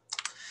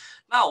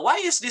 Now, why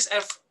is this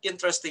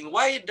interesting?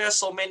 Why there's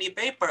so many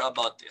paper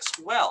about this?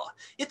 Well,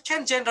 it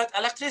can generate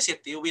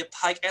electricity with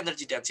high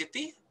energy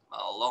density,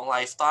 a long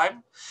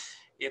lifetime.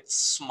 It's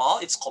small,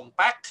 it's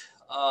compact.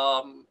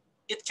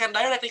 It can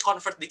directly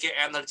convert decay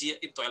energy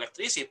into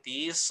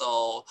electricity.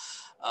 So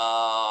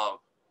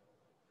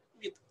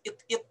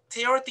it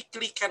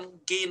theoretically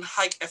can gain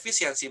high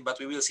efficiency, but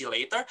we will see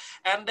later.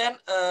 And then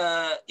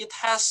it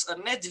has a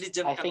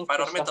negligent I think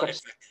environmental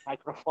Christopher's effect.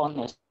 microphone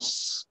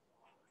is.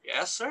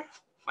 Yes, sir.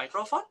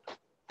 Microphone?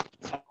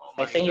 Oh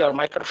I think your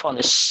microphone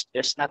is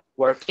not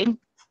working.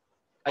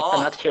 I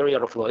cannot hear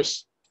your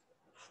voice.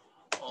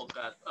 Oh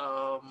God.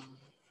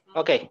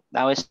 Okay,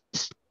 now it's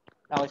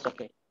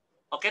okay.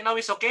 Okay, now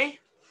it's okay.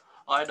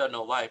 I don't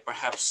know why.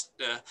 Perhaps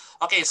the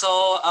okay.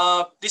 So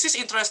this is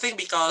interesting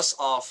because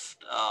of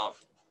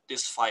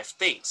these 5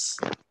 things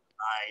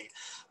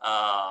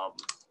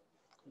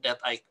that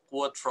I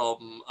quote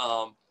from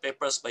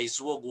papers by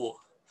Zuoguo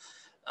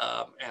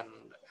and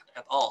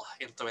et al.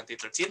 In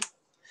 2013.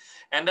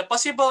 And the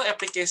possible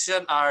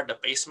application are the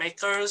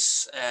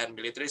pacemakers and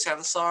military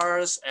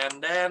sensors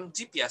and then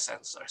GPS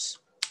sensors.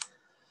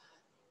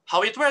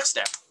 How it works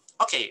then?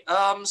 Okay,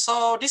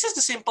 so this is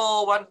the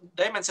simple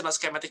one-dimensional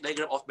schematic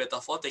diagram of beta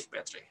voltaic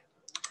battery.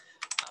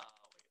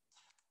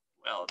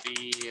 Well,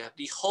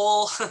 the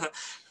whole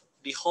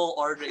the whole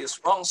order is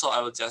wrong, so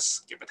I will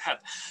just skip ahead.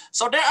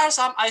 So there are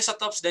some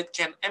isotopes that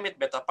can emit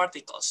beta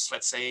particles.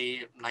 Let's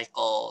say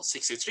nickel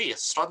 63,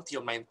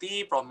 strontium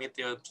 90,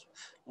 promethium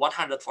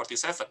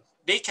 147.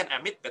 They can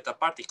emit beta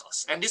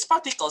particles, and these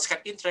particles can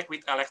interact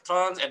with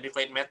electrons and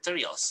different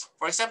materials.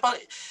 For example,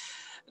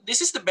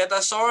 this is the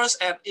beta source,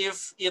 and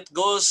if it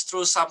goes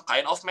through some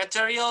kind of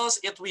materials,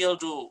 it will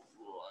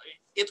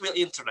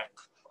interact.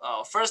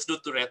 First, due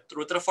to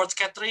Rutherford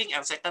scattering,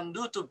 and second,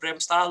 due to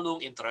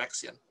Bremsstrahlung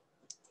interaction.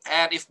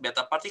 And if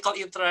beta particle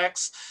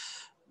interacts,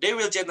 they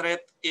will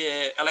generate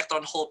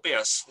electron hole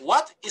pairs.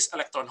 What is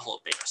electron hole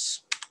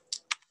pairs?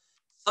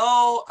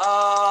 So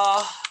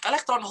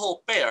electron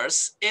hole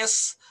pairs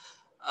is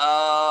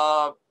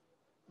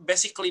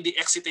basically the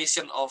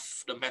excitation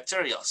of the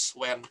materials.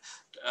 When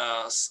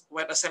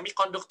a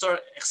semiconductor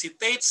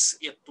excitates,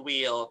 it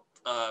will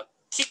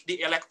kick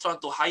the electron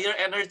to higher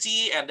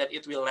energy, and then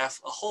it will leave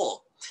a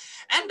hole.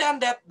 And then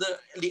that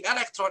the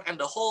electron and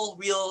the hole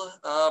will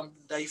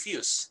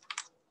diffuse.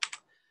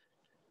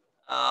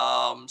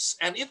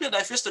 And it will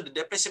diffuse to the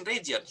depletion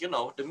region, you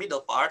know, the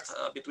middle part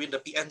between the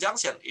p-n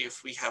junction.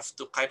 If we have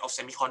two kind of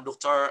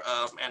semiconductor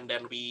and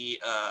then we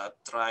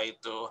try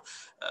to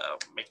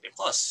make them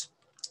close.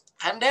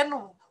 And then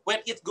when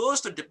it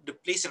goes to the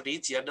depletion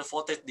region, the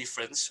voltage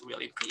difference will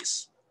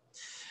increase.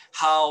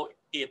 How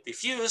it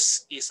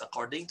diffuses is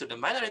according to the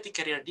minority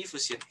carrier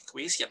diffusion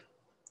equation.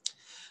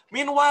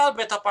 Meanwhile,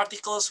 beta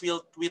particles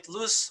will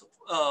lose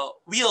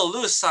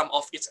some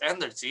of its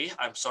energy.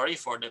 I'm sorry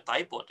for the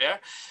typo there.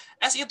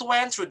 As it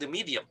went through the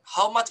medium,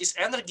 how much is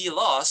energy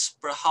lost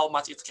per how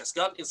much it has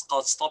gone is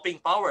called stopping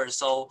power.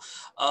 So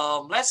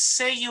let's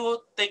say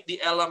you take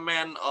the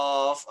element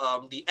of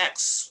the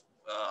x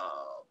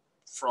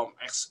from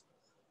x.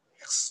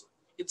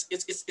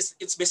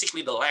 It's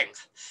basically the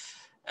length.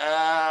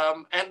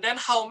 And then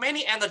how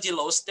many energy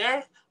lost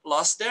there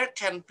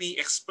can be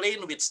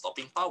explained with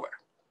stopping power.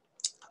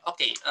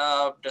 Okay,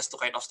 there's two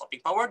kind of stopping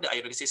power, the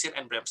ionization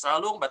and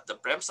Bremsstrahlung, but the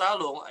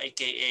Bremsstrahlung,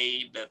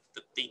 aka the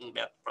thing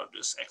that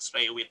produces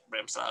X-ray with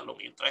Bremsstrahlung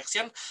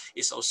interaction,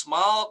 is so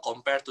small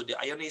compared to the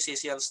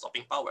ionization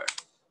stopping power.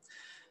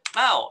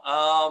 Now,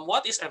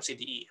 what is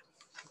MCDE?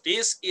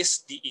 This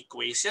is the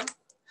equation.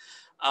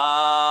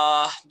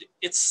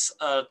 It's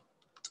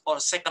or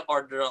second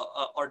order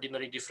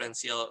ordinary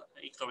differential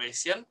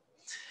equation,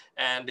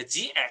 and the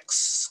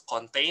Gx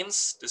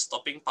contains the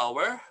stopping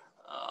power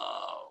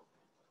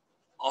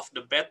of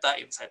the beta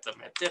inside the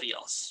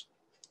materials.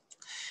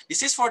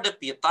 This is for the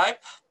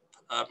p-type,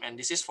 and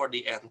this is for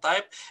the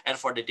n-type, and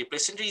for the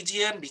depletion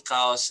region,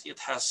 because it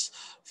has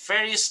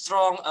very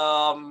strong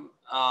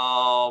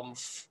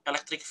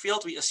electric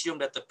field, we assume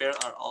that the pair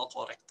are all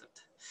corrected.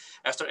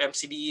 After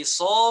MCDE is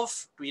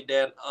solved, we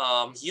then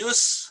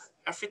use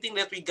everything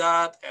that we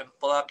got and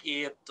plug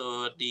it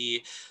to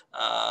the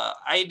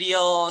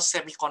ideal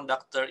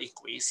semiconductor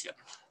equation.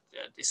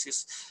 This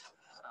is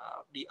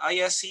the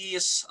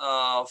ISCs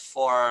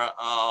for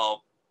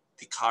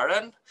the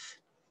current,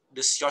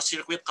 the short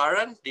circuit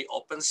current, the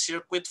open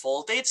circuit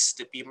voltage,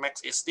 the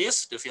Pmax is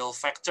this, the fill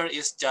factor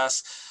is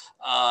just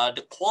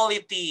the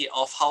quality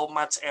of how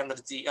much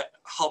energy,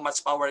 how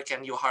much power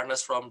can you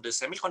harness from the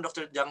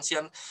semiconductor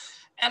junction.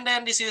 And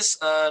then this is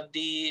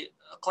the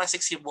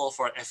classic symbol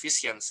for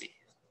efficiency.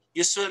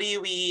 Usually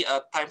we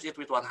times it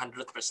with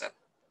 100%.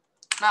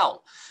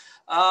 Now,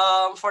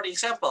 for the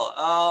example,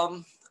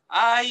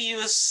 I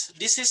use,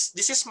 this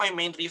is my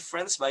main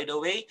reference, by the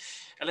way,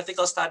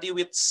 electrical study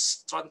with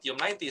strontium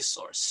 90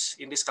 source.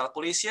 In this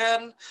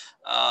calculation,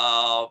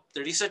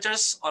 the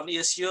researchers only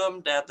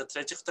assume that the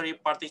trajectory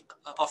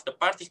of the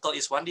particle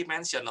is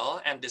one-dimensional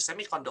and the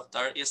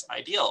semiconductor is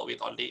ideal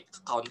with only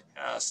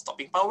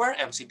stopping power,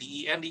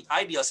 MCDE, and the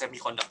ideal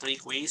semiconductor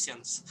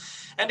equations.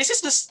 And this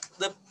is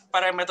the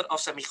parameter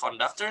of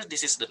semiconductor.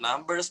 This is the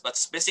numbers, but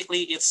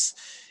basically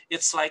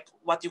it's like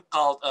what you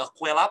call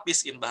kue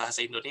lapis in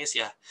bahasa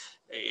Indonesia.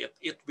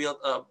 It built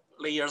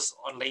layers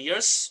on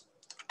layers,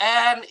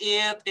 and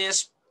it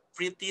is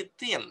pretty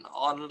thin.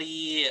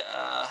 Only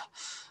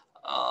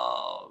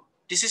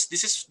this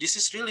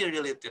is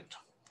really thin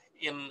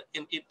in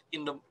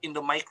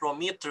the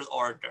micrometer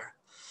order.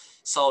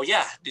 So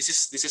yeah, this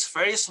is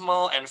very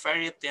small and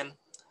very thin,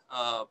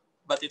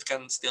 but it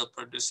can still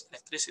produce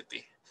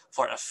electricity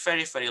for a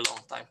very long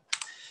time.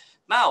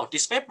 Now,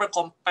 this paper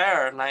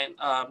compare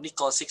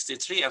nickel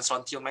 63 and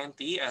strontium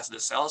 90 as the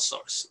cell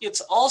source.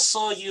 It's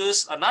also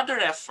used another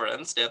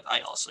reference that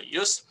I also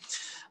use.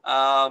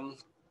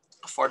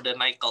 for the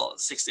nickel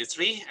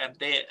 63, and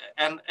they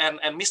and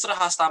Mr.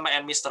 Hastama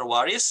and Mr.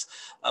 Waris.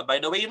 By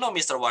the way, you know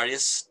Mr.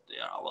 Waris, they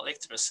are our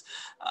lecturers.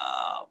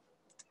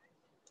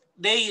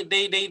 They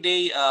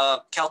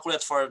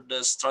calculate for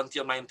the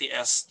strontium 90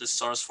 as the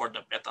source for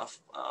the beta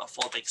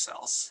voltaic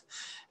cells,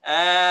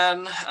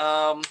 and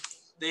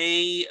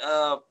they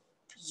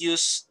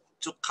use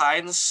two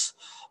kinds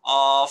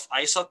of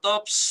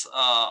isotopes.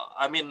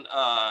 In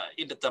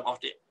the term of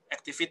the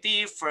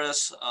activity,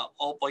 first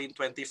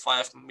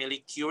 0.25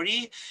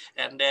 millicurie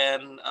and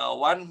then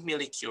 1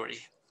 millicurie.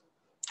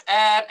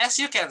 And as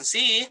you can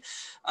see,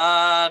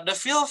 the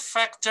fill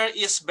factor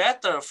is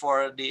better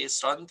for the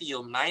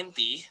strontium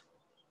 90,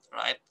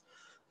 right,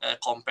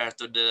 compared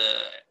to the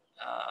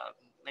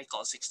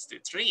nickel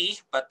 63,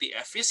 but the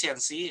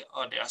efficiency,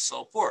 they are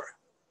so poor.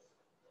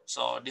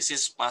 So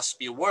this must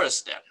be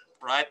worse then,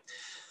 right?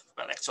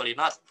 Well, actually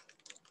not.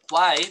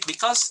 Why?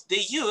 Because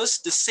they use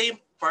the same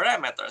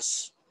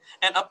parameters,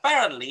 and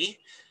apparently,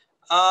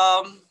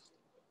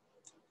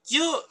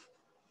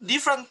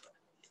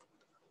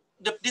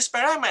 these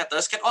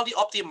parameters can only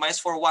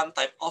optimize for one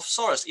type of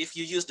source. If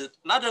you use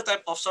another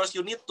type of source,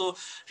 you need to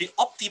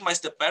re-optimize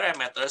the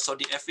parameters so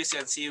the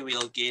efficiency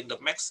will gain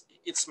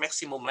its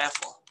maximum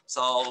level.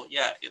 So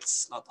yeah,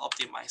 it's not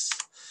optimized.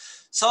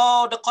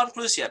 So the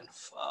conclusion,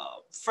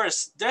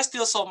 first, there's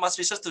still so much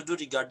research to do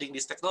regarding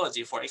this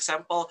technology. For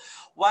example,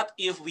 what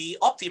if we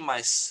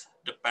optimize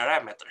the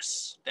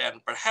parameters?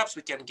 Then perhaps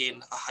we can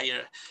gain a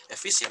higher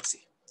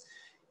efficiency.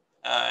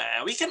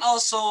 We can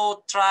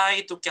also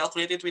try to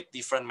calculate it with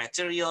different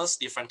materials,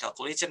 different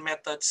calculation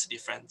methods,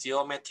 different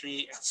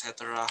geometry,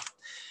 etc.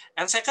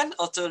 And second,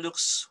 also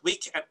looks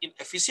weak and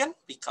inefficient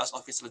because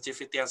of its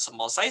longevity and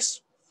small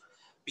size.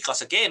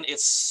 Because again,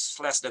 it's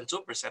less than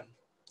 2%.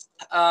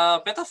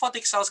 Beta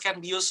voltaic cells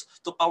can be used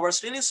to power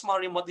really small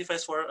remote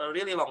device for a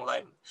really long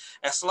time,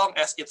 as long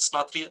as it's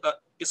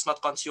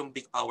not consume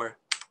big power.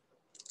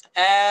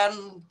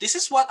 And this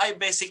is what I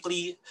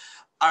basically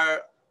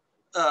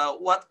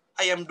what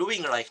I am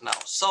doing right now.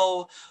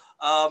 So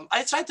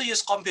I try to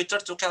use computer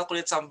to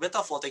calculate some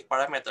beta voltaic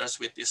parameters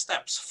with these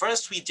steps.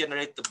 First, we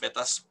generate the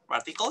beta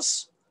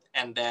particles,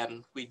 and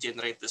then we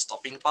generate the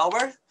stopping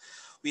power.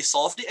 We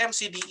solve the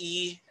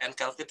MCDE and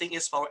calculating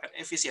its power and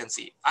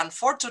efficiency.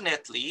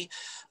 Unfortunately,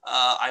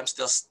 I'm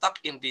still stuck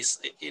in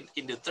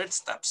the third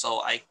step,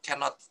 so I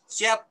cannot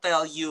yet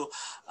tell you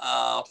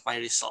my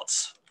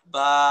results.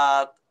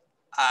 But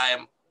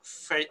I'm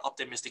very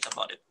optimistic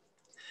about it.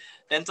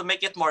 Then to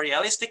make it more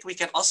realistic, we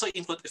can also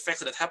include effects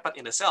that happen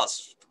in the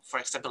cells. For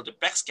example, the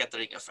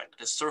backscattering effect,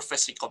 the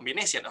surface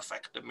recombination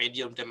effect, the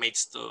medium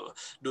damage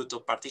due to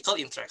particle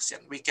interaction.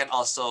 We can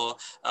also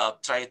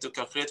try to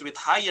calculate with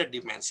higher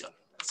dimension,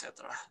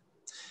 etc.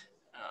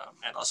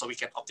 And also we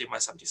can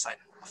optimize some design,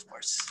 of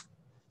course.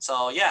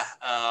 So yeah,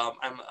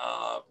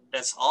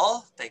 that's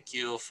all. Thank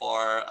you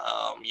for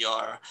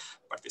your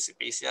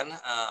participation.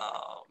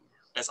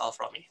 That's all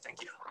from me.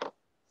 Thank you.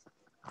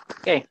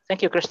 Okay,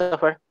 thank you,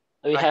 Christopher.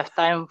 We have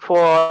time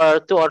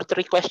for 2 or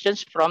 3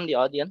 questions from the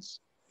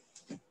audience.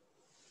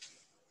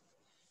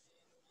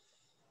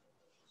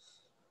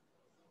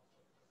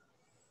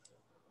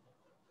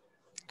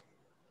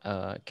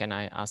 Can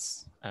I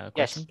ask a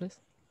question, please?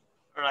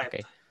 Right.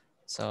 Okay.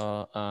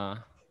 So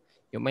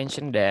you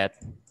mentioned that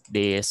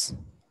this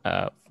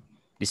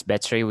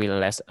battery will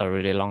last a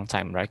really long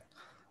time, right?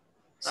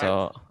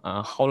 So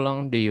how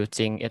long do you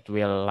think it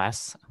will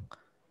last?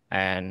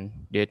 And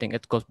do you think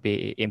it could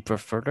be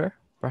improved further,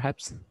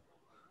 perhaps?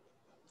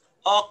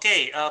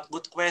 Okay,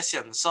 good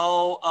question.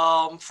 So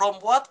from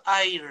what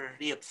I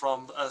read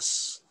from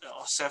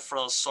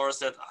several sources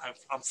that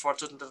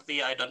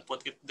unfortunately I don't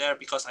put it there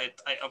because I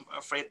am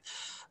afraid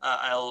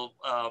I'll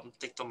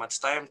take too much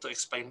time to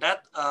explain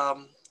that.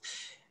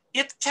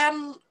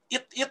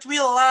 It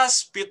will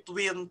last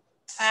between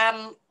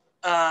 10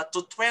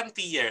 to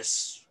 20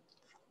 years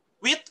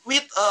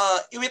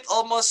with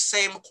almost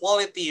same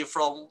quality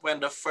from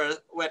when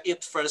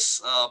it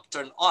first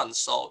turned on.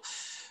 So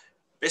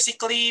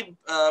basically,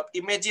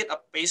 imagine a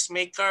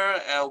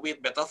pacemaker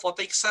with beta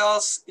voltaic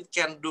cells. It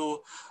can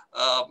do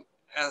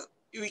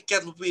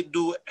we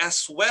do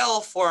as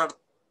well for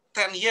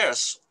 10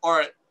 years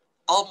or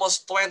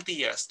almost 20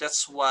 years.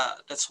 That's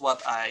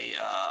what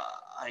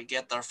I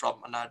get there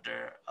from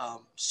another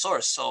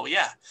source. So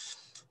yeah,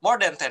 more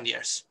than 10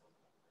 years.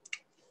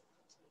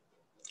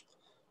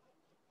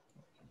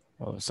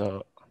 Oh,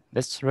 so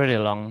that's really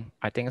long.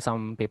 I think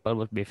some people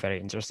would be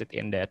very interested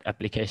in that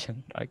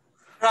application, right?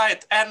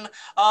 Right, and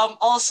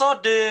also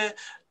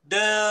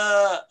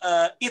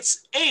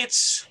its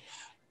age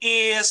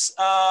is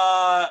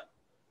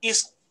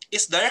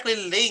directly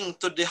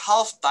linked to the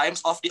half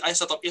times of the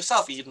isotope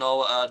itself. You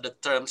know the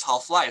terms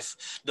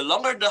half-life. The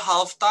longer the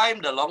half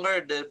time, the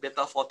longer the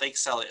beta voltaic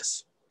cell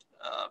is.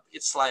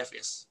 Its life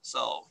is.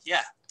 So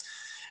yeah,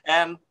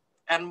 and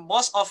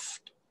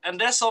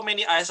there's so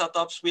many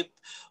isotopes with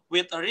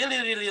a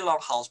really long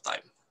half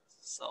time.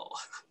 So.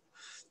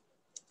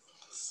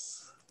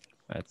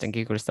 Thank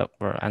you, Christoph,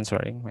 for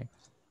answering.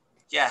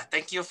 Yeah,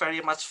 thank you very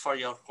much for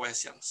your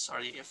question.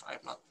 Sorry if I'm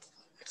not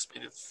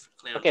explain it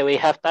clearly. Okay, we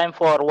have time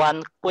for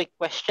one quick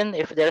question,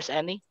 if there's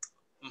any.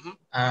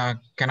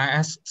 Can I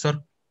ask, sir?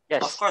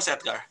 Yes. Of course,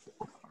 Edgar.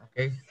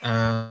 Okay.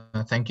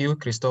 Thank you,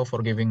 Christo,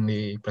 for giving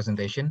the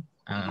presentation.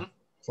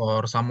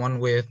 For someone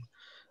with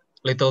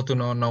little to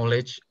no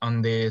knowledge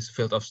on this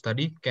field of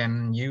study,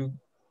 can you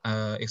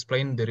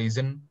explain the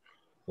reason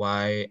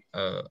why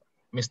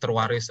Mr.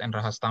 Waris and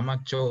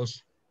Rahastama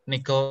chose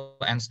nickel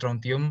and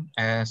strontium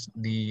as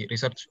the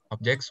research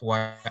objects,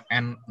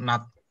 and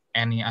not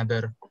any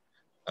other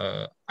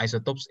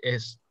isotopes?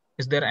 Is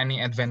there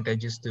any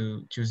advantages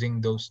to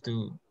choosing those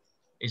two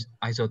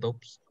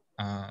isotopes?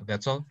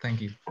 That's all.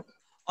 Thank you.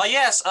 Oh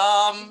yes,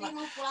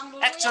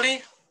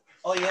 actually,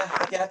 oh yeah,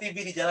 hati-hati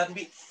Bi di jalan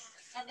Bi.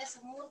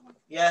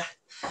 Yeah.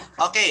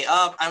 Okay.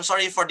 I'm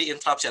sorry for the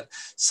interruption.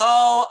 So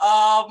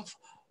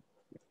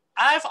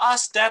I've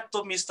asked that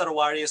to Mr.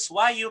 Waris,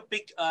 why you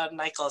pick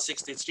nickel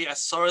 63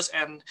 as source,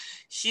 and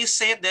he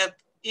said that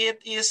it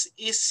is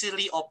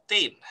easily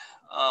obtained.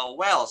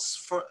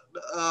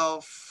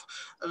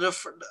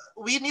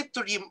 We need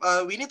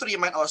to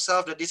remind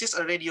ourselves that this is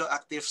a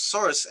radioactive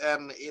source,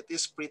 and it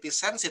is pretty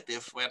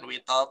sensitive when we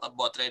talk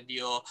about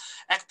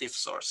radioactive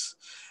source.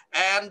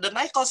 And the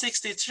nickel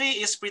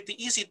 63 is pretty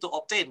easy to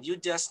obtain. You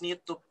just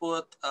need to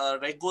put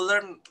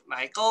regular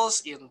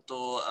nickels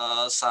into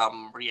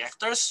some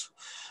reactors.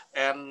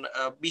 And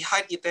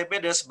behind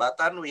ITB, there's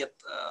button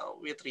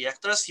with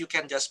reactors. You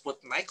can just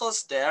put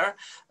nickels there,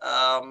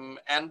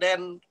 and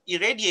then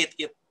irradiate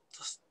it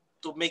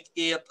to make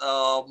it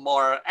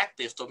more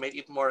active, to make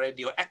it more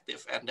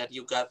radioactive, and then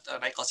you got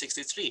nickel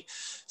 63.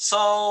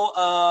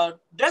 So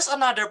there's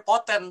another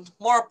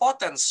more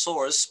potent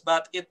source,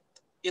 but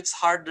it's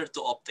harder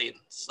to obtain.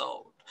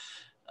 So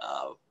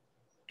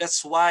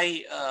that's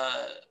why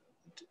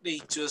they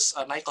choose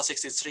nickel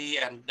 63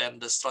 and then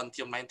the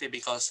strontium 90,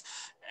 because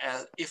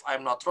if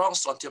I'm not wrong,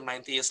 strontium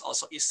 90 is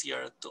also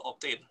easier to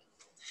obtain.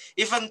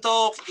 Even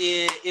though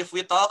if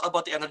we talk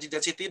about the energy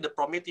density, the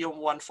promethium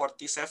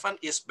 147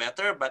 is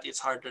better, but it's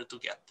harder to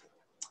get.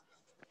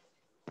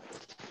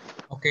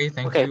 Okay,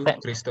 thank you,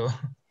 Christo.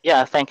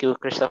 Yeah, thank you,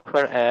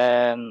 Christopher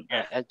and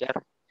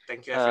Edgar.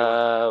 Thank you,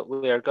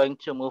 everyone. We are going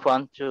to move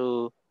on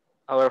to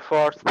our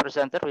fourth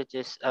presenter, which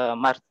is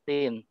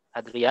Martin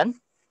Adrian.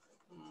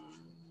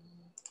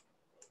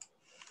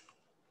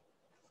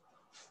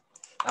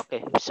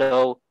 Okay,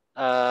 so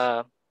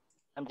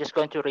I'm just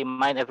going to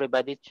remind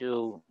everybody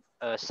to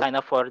sign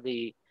up for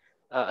the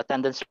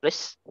attendance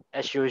list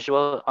as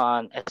usual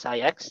on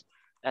SIX.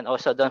 And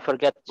also don't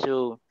forget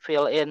to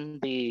fill in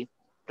the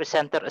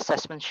presenter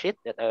assessment sheet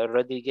that I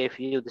already gave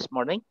you this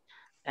morning.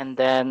 And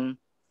then,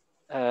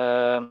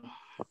 okay,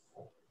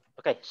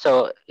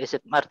 so is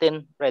it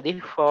Martin ready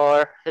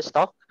for his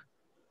talk?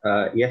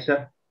 Yes,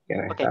 sir.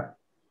 Can I start?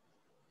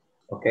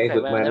 Okay,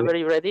 good morning. Whenever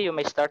you're ready, you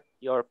may start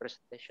your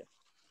presentation.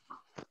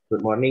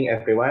 Good morning,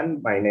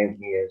 everyone. My name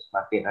is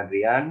Martin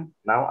Adrian.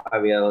 Now I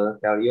will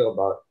tell you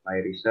about my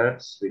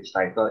research, which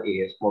title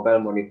is Mobile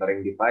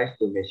Monitoring Device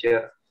to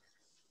Measure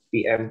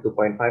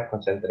PM2.5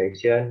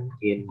 Concentration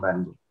in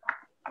Bandung.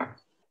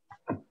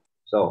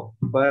 So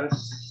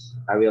first,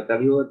 I will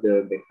tell you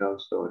the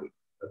background story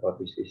about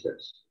this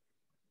research.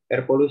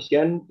 Air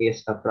pollution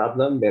is a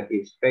problem that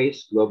is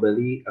faced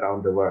globally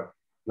around the world.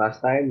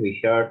 Last time we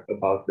heard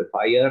about the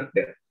fire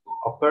that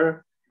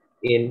occurred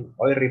in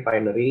oil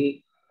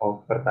refinery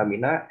of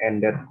Pertamina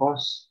and that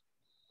caused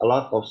a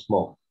lot of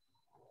smoke.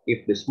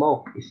 If the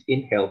smoke is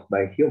inhaled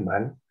by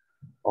human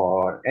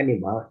or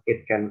animal,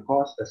 it can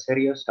cause a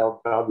serious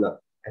health problem,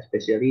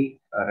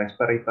 especially a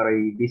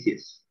respiratory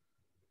disease.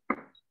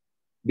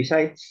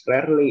 Besides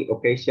rarely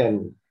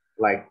occasion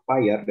like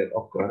fire that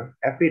occur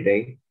every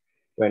day,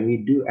 when we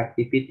do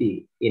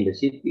activity in the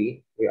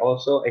city, we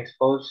also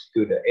exposed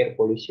to the air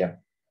pollution.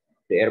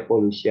 The air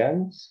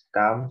pollution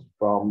comes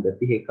from the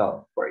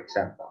vehicle, for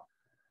example.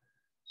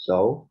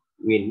 So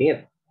we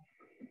need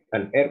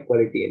an air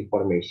quality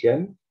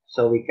information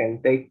so we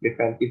can take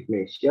preventive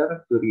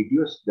measure to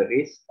reduce the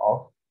risk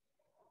of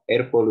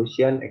air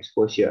pollution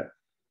exposure.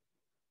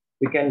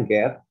 We can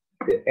get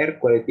the air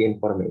quality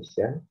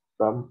information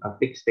from a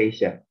fixed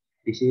station.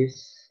 This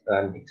is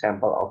an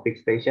example of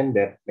fixed station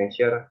that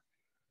measure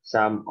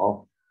some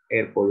of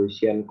air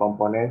pollution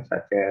components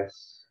such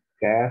as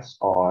gas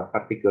or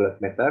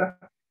particulate matter.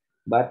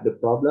 But the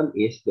problem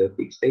is the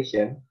fixed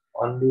station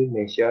only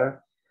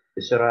measure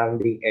the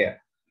surrounding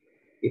air.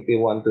 If we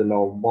want to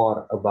know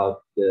more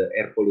about the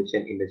air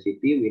pollution in the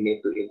city, we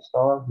need to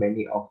install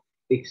many of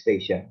fixed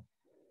stations.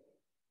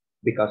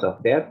 Because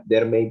of that,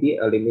 there may be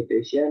a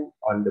limitation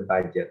on the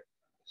budget.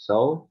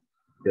 So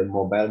the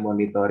mobile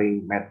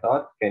monitoring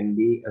method can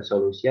be a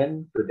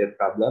solution to that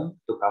problem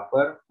to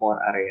cover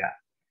more area.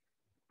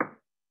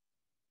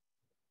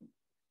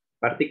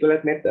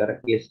 Particulate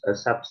matter is a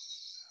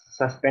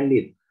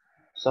suspended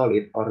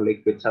solid or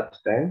liquid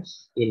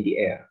substance in the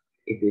air.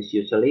 It is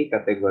usually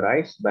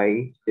categorized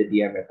by the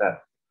diameter.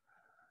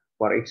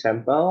 For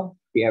example,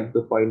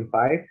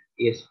 PM2.5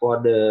 is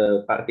for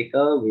the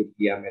particle with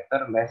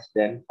diameter less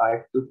than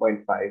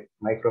 2.5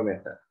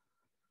 micrometer.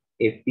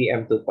 if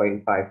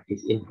PM2.5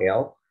 is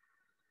inhaled,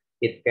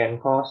 it can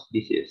cause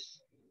disease.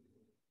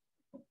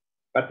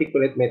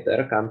 Particulate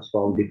matter comes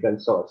from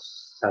different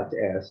sources, such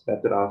as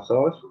natural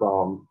source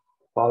from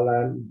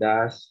pollen,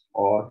 dust,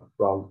 or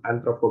from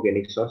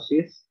anthropogenic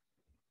sources,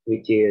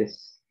 which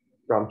is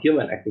from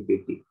human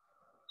activity,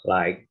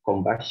 like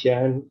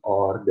combustion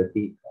or the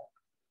vehicle.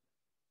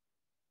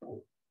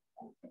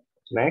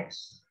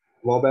 Next,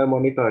 mobile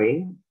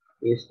monitoring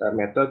is a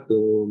method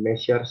to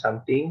measure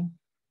something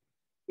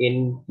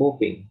in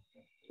moving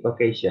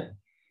location.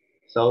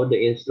 So the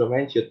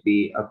instrument should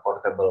be a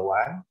portable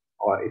one,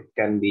 or it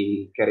can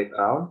be carried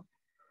around.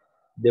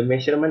 The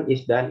measurement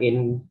is done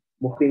in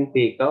moving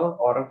vehicle,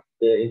 or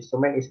the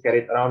instrument is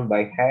carried around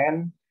by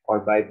hand or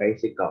by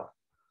bicycle.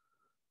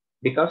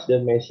 Because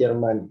the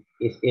measurement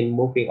is in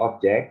moving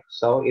object,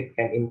 so it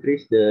can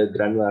increase the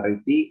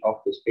granularity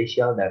of the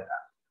spatial data.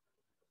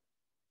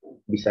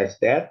 Besides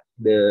that,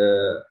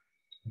 the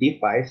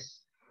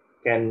device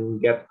can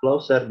get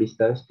closer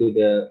distance to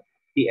the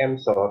PM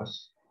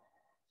source,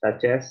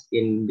 such as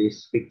in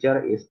this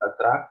picture is a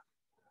truck.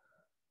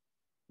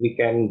 We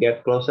can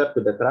get closer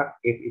to the truck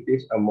if it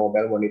is a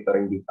mobile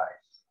monitoring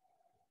device.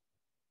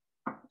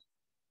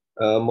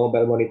 A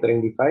mobile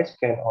monitoring device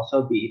can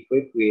also be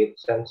equipped with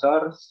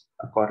sensors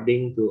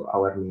according to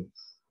our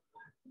needs.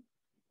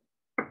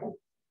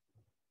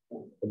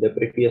 The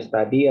previous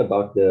study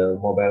about the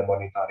mobile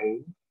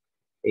monitoring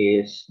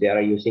is they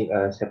are using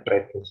a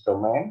separate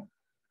instrument.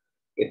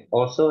 It's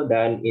also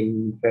done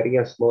in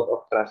various modes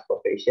of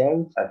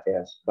transportation, such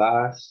as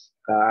bus,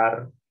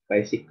 car,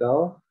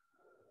 bicycle.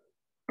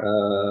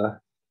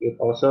 It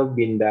also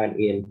been done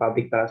in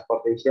public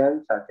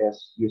transportation, such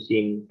as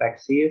using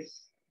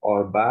taxis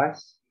or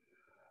bus.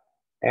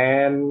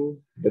 And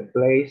the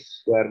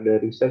place where the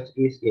research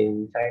is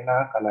in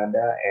China,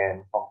 Canada,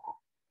 and Hong Kong.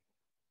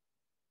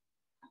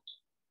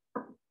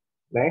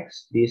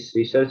 Next, this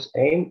research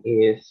aim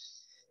is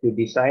to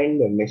design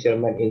the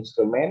measurement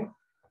instrument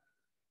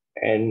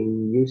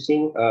and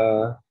using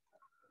a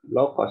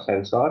low-cost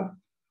sensor,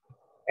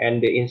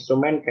 and the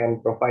instrument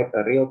can provide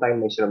a real-time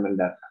measurement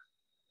data.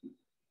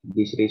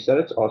 This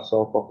research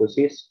also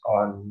focuses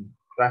on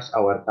rush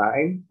hour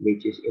time,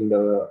 which is in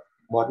the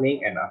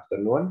morning and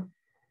afternoon,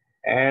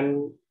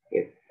 and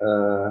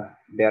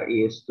there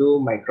is two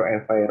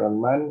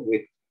microenvironment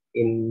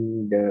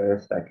within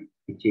the study,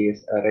 which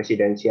is a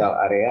residential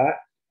area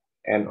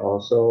and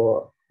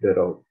also the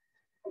road.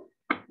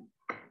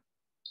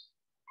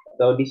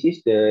 So this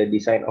is the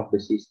design of the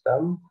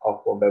system of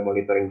mobile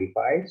monitoring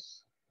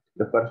device.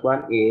 The first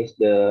one is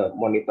the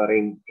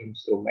monitoring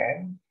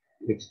instrument,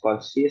 which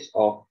consists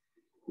of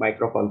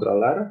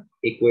microcontroller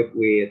equipped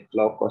with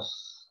low-cost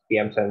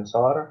PM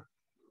sensor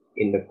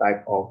in the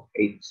type of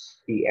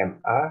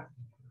HPMA,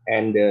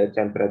 and the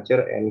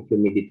temperature and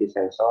humidity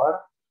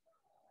sensor.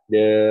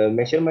 The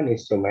measurement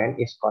instrument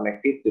is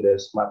connected to the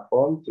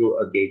smartphone through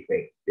a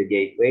gateway. The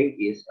gateway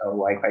is a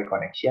Wi-Fi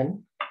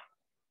connection.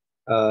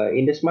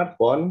 In the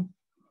smartphone,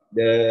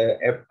 the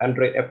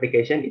Android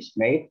application is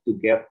made to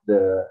get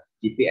the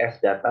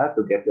GPS data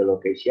to get the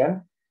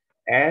location,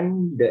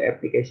 and the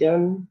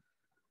application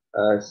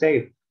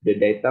save the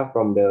data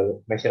from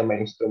the measurement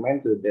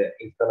instrument to the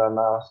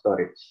internal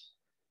storage.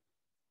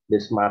 The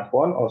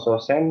smartphone also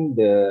sends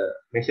the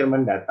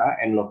measurement data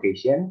and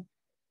location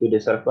to the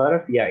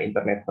server via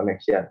internet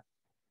connection.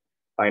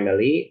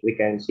 Finally, we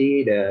can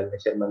see the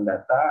measurement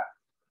data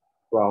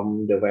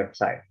from the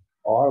website,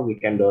 or we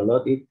can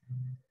download it,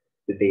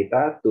 the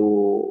data,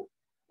 to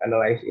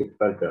analyze it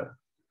further.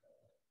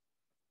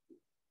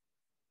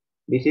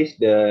 This is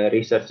the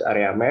research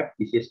area map.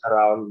 This is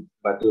around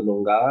Batu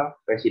Nunggal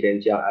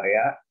residential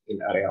area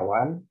in area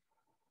 1.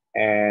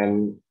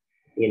 And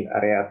in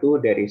area 2,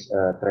 there is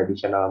a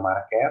traditional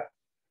market.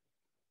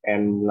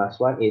 And last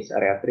one is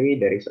area 3,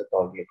 there is a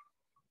toll gate.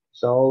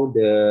 So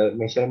the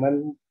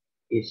measurement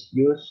is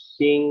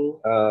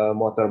using a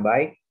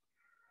motorbike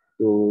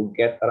to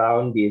get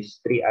around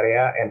these 3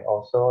 area, and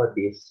also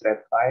this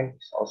red line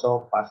is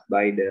also passed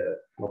by the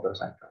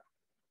motorcycle.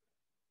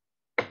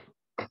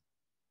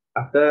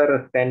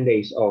 After 10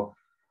 days of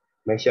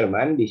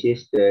measurement, this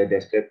is the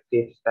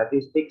descriptive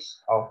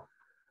statistics of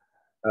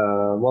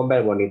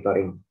mobile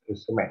monitoring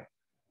instrument.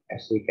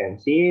 As we can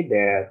see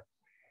that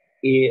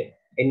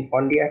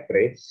on the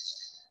average,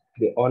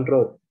 the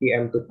on-road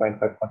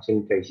PM2.5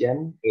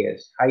 concentration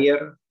is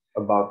higher,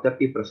 about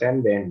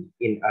 30% than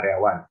in area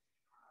 1.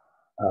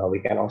 We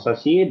can also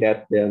see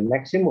that the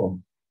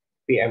maximum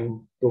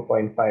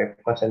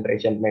PM2.5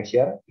 concentration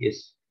measure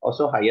is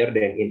also higher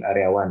than in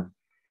area 1.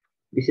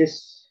 This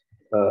is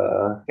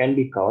can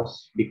be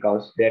caused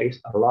because there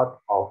is a lot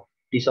of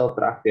diesel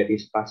truck that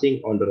is passing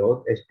on the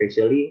road,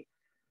 especially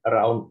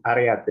around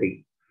area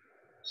 3.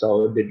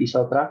 So the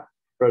diesel truck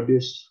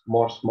produce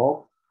more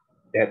smoke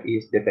that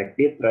is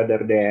detected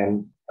rather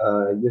than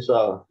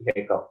usual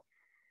vehicle.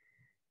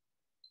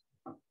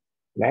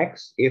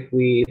 Next, if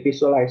we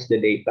visualize the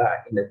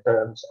data in the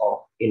terms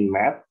of in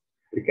map,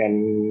 we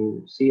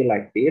can see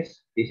like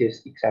this. This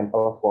is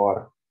example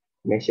for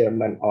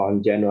measurement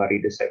on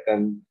January the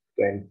 2nd,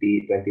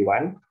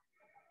 2021,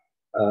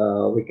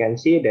 we can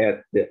see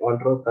that the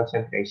on-road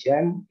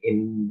concentration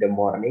in the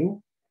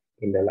morning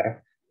in the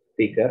left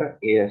figure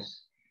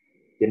is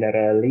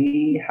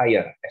generally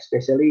higher,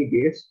 especially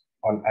this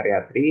on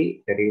area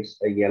 3, there is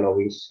a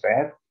yellowish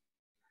red,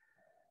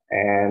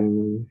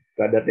 and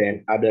rather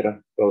than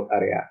other road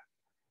area.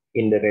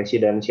 In the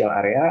residential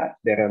area,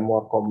 there are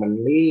more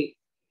commonly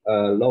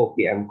low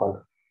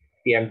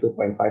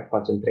PM2.5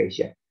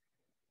 concentration.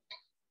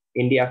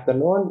 In the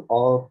afternoon,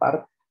 all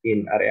part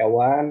in area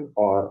 1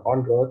 or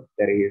on road,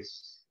 there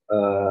is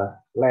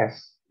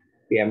less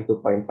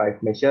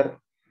PM2.5 measure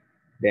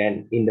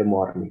than in the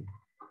morning.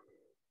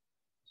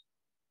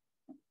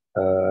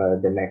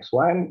 The next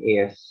one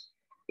is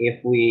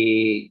if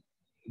we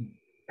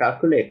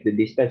calculate the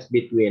distance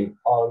between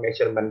all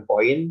measurement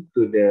point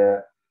to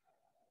the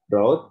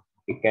road,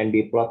 it can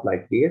be plotted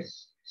like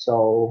this.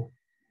 So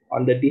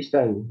on the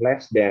distance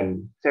less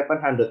than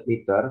 700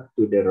 meters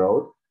to the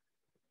road,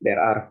 there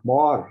are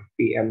more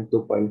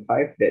PM2.5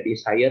 that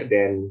is higher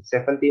than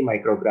 70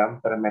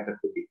 microgram per meter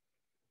cubic.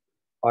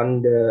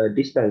 On the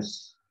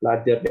distance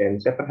larger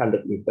than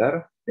 700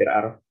 meters, there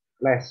are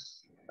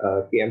less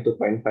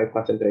PM2.5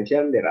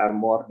 concentration. There are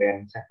more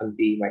than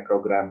 70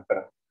 microgram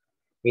per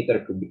meter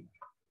cubic.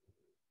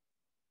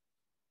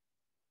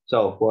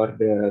 So for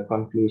the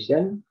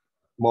conclusion,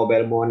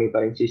 mobile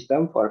monitoring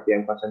system for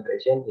PM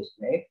concentration is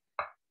made,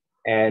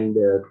 and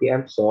the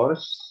PM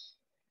source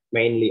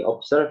mainly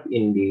observed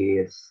in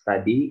this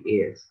study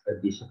is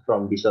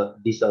from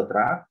diesel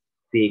truck,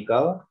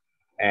 vehicle,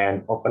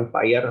 and open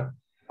fire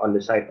on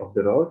the side of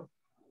the road.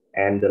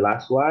 And the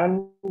last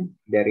one,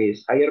 there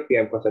is higher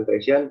PM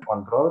concentration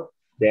on road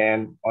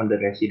than on the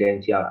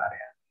residential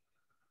area.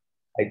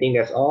 I think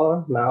that's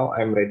all. Now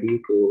I'm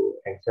ready to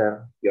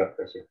answer your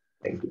question.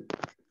 Thank you.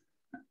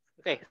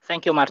 Okay,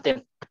 thank you,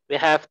 Martin. We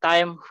have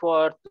time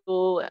for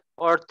 2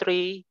 or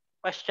 3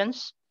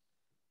 questions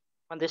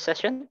on this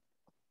session.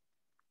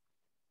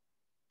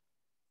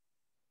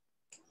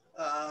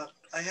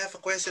 I have a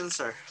question,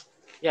 sir.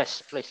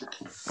 Yes, please.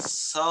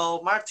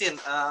 So, Martin,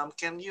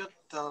 can you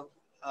tell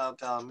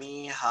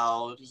me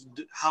how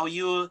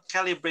you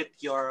calibrate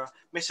your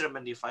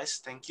measurement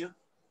device? Thank you.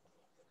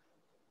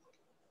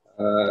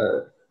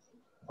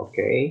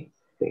 Okay,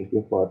 thank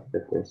you for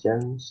the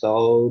question.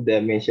 So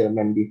the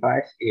measurement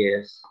device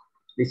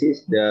this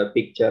is the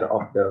picture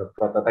of the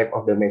prototype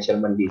of the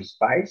measurement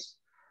device.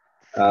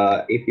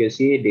 If you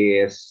see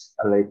this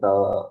a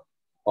little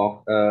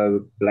of a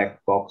black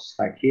box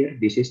like here,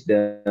 this is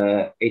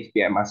the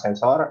HPMR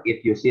sensor.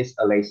 It uses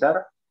a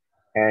laser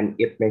and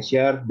it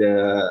measures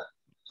the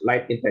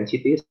light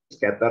intensity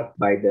scattered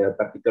by the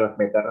particulate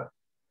matter.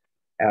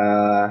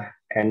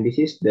 And this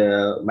is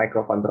the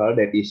microcontroller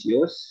that is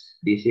used.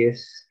 This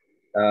is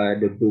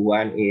the blue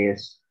one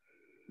is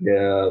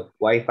the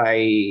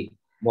Wi-Fi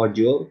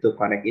module to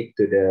connect it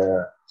to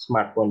the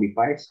smartphone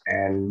device,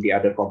 and the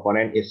other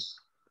component is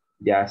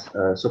just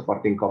a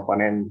supporting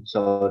component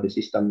so the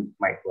system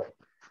might work.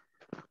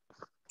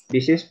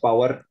 This is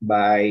powered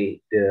by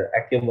the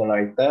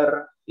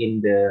accumulator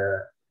in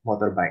the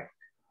motorbike.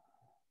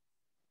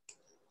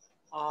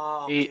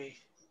 Oh, okay.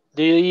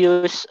 Do you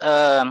use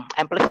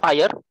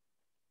amplifier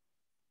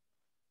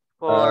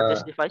for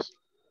this device?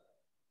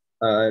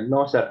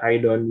 No, sir, I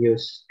don't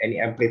use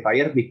any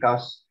amplifier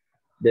because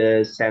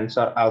the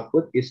sensor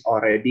output is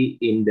already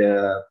in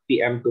the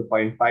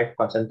PM2.5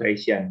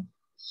 concentration.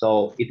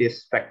 So it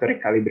is factory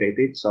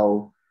calibrated,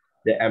 so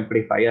the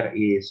amplifier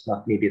is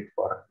not needed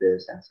for the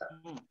sensor.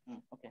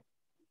 Okay.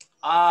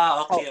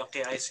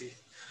 Okay, I see.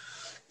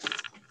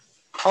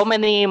 How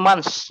many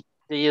months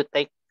do you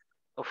take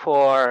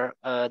for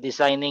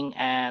designing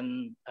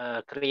and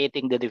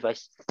creating the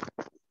device?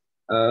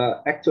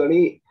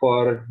 Actually,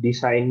 for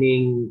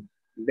designing,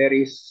 there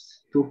is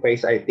 2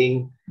 phases, I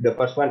think. The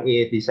first one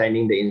is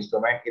designing the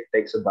instrument. It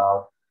takes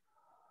about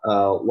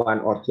 1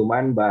 or 2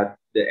 months, but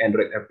the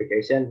Android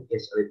application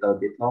is a little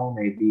bit long,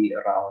 maybe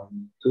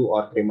around 2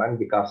 or 3 months,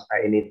 because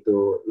I need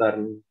to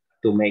learn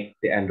to make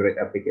the Android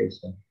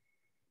application.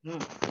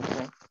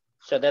 Okay.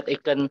 So that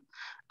it can,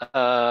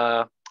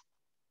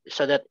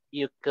 so that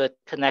you could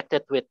connect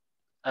it with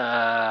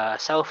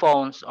cell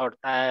phones or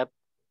tab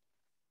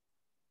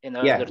in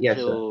order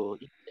to.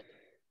 Okay.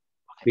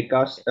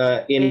 Because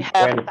we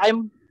have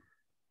time.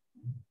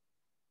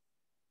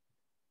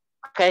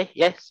 Okay.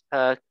 Yes.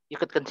 You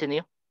could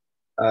continue.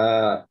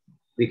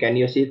 We can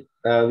use it.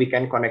 We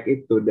can connect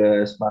it to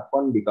the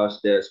smartphone because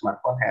the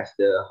smartphone has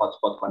the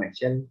hotspot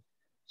connection.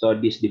 So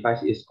this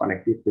device is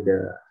connected to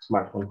the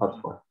smartphone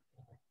hotspot.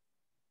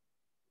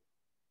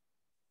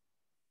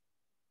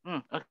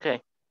 Okay,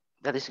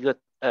 that is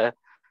good.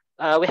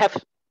 We have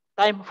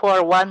time for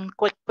 1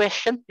 quick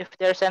question, if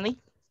there's any.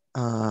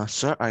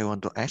 Sir, I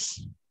want to ask.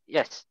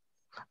 Yes.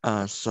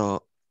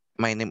 So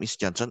my name is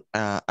Johnson.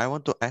 I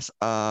want to ask.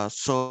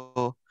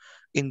 So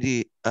in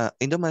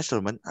the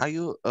measurement, are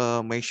you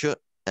measure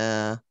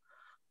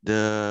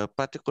the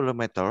particular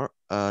matter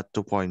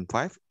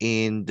 2.5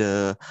 in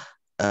the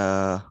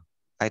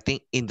I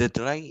think in the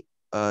dry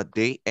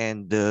day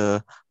and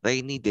the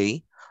rainy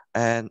day?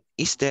 And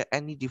is there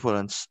any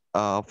difference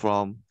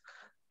from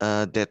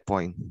that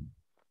point?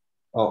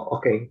 Oh,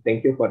 okay.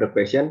 Thank you for the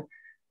question.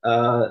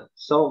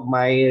 So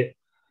my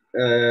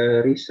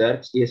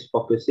research is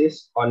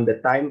focuses on the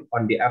time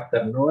on the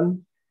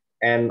afternoon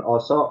and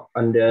also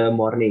on the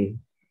morning.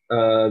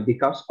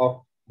 Because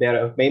of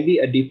there may be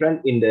a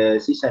difference in the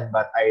season,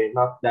 but I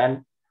not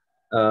done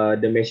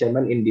the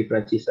measurement in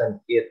different season.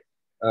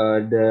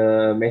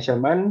 The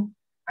measurement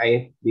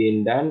I've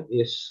been done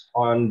is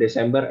on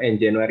December and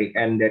January,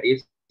 and that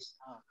is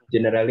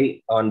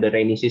generally on the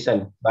rainy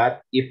season.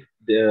 But if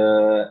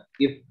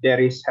there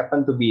is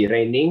happen to be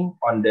raining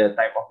on the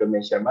time of the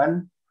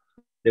measurement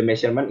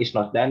is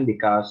not done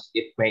because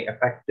it may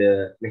affect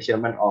the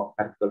measurement of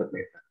particulate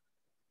matter.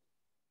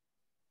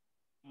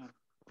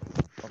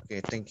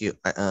 Okay, thank you.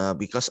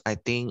 Because I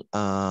think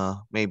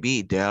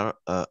maybe there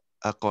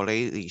a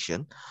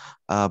correlation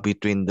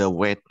between the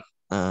wet.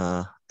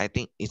 I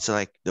think it's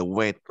like the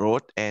wet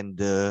road and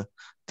the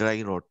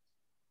dry road.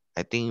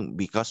 I think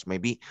because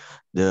maybe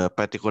the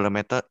particulate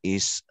matter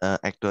is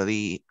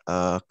actually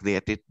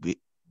created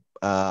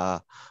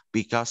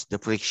because the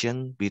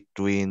friction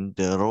between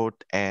the road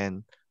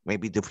and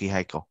maybe the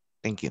vehicle.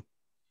 Thank you.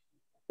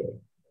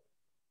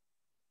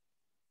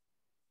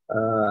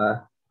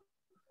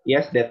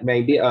 Yes, that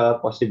may be a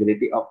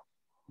possibility of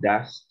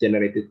dust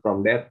generated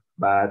from that,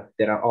 but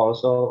there are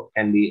also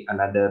can be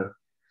another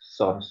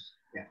source.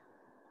 Yeah,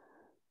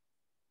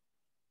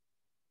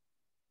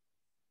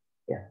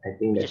 yeah, I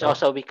think Which that's is all.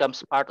 also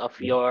becomes part of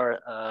your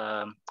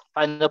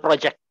final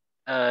project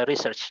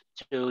research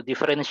to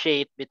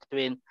differentiate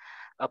between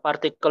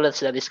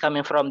particulates that is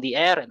coming from the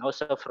air and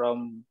also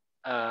from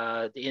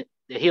the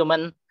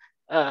human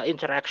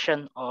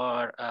interaction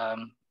or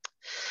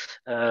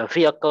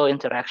vehicle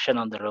interaction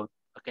on the road.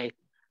 Okay.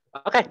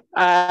 Okay.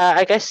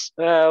 I guess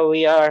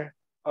we are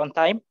on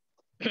time.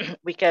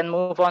 We can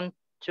move on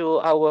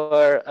to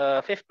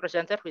our fifth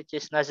presenter, which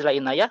is Nazla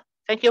Inaya.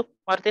 Thank you,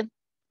 Martin,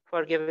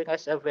 for giving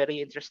us a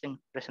very interesting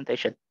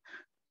presentation.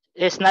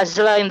 Is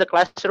Nazla in the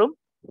classroom?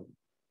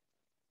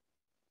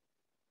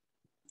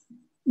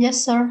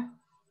 Yes, sir.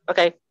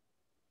 Okay.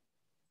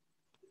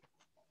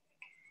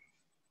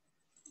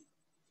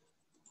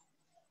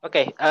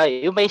 Okay,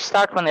 you may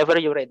start whenever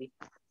you're ready.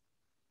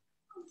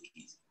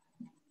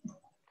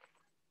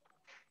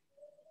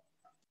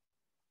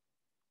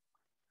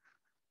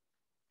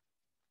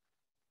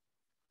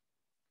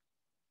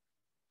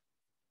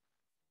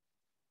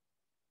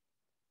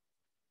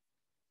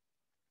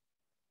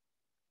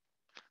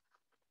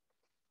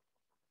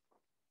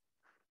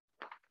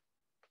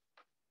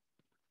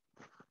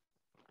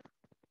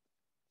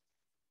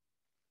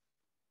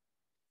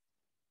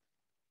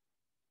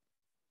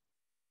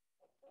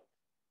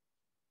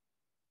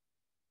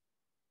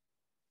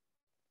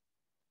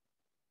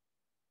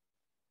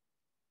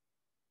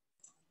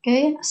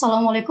 Okay,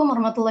 Assalamualaikum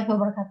warahmatullahi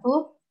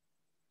wabarakatuh.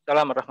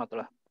 Salam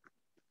warahmatullah.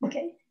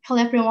 Okay,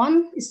 hello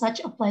everyone. It's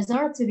such a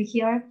pleasure to be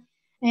here.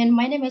 And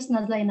my name is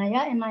Nazla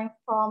Inaya, and I'm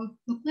from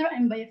Nuclear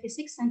and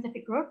Biophysics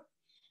Scientific Group.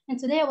 And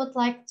today I would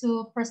like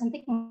to present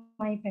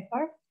my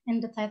paper, and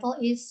the title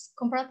is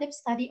Comparative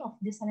Study of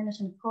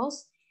Desalination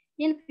Cost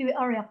in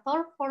PBR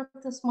Reactor for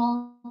the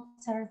Small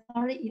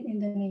Territory in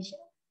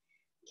Indonesia.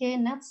 Okay,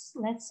 next,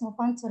 let's move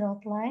on to the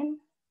outline.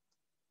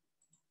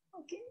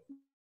 Okay.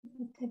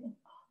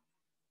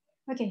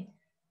 Okay,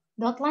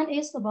 the outline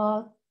is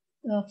about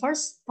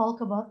first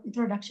talk about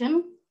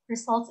introduction,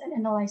 results and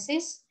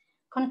analysis,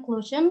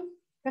 conclusion,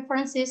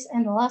 references,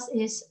 and the last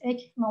is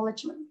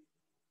acknowledgement.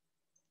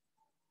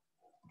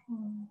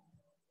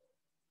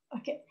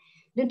 Okay,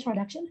 the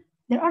introduction.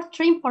 There are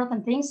three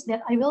important things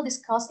that I will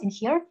discuss in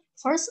here.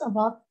 First,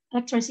 about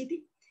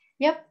electricity.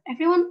 Yep,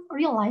 everyone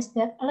realized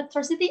that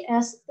electricity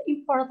is the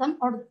important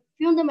or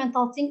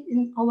fundamental thing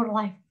in our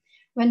life.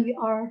 When we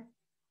are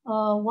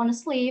want to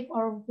sleep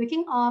or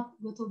waking up,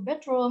 go to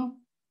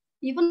bedroom,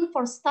 even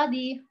for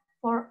study,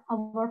 for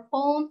our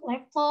phone,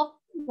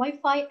 laptop,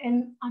 Wi-Fi,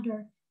 and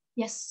other.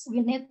 Yes, we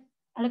need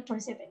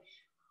electricity.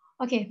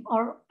 Okay,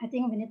 or I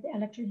think we need the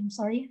electricity, I'm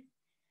sorry.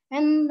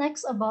 And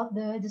next about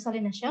the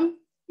desalination.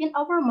 In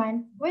our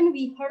mind, when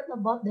we heard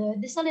about the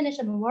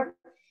desalination word,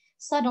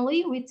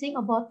 suddenly we think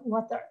about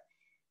water.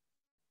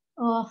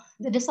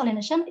 The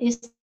desalination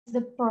is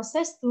the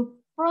process to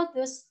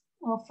produce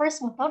fresh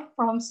water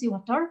from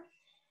seawater,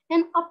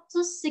 and up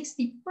to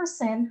 60%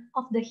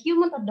 of the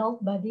human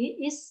adult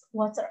body is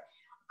water.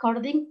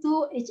 According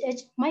to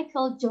H.H.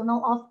 Michael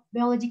Journal of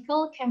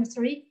Biological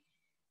Chemistry,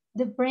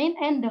 the brain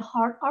and the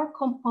heart are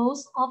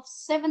composed of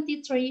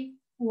 73%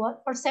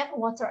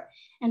 water,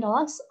 and the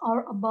lungs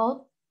are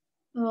about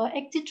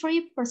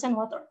 83%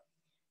 water.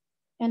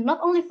 And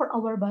not only for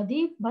our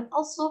body, but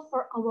also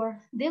for our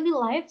daily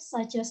life,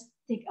 such as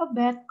take a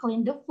bath,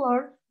 clean the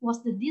floor,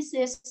 wash the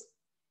dishes,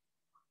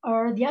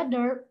 or the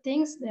other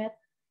things that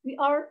we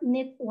are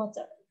need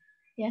water.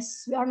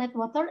 Yes, we are need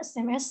water,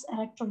 same as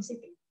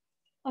electricity.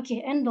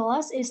 Okay, and the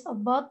last is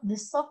about the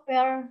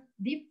software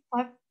Deep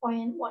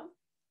 5.1.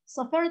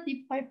 Software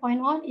Deep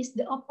 5.1 is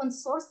the open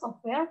source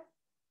software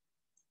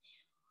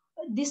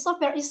This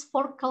software is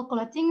for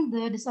calculating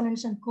the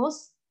desalination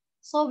cost.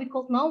 So we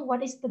could know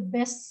what is the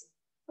best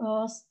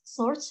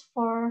source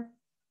for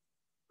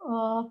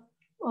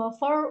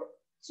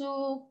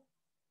to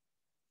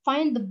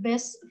find the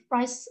best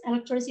price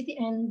electricity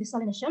and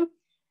desalination,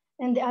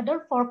 and the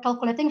other for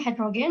calculating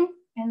hydrogen,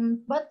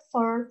 but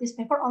for this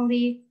paper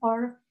only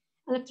for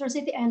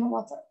electricity and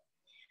water.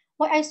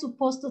 Why I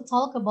supposed to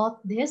talk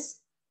about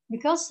this?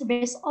 Because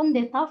based on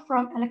data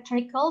from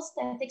electrical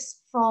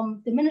statistics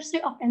from the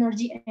Ministry of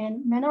Energy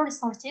and Mineral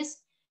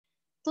Resources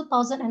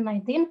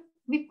 2019,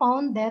 we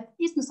found that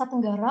East Nusa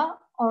Tenggara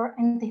or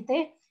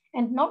NTT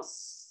and North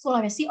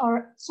Sulawesi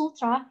or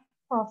Sultra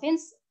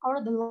province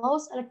are the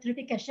lowest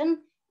electrification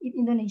in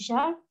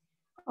Indonesia,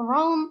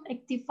 around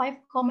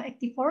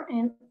 85,84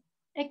 and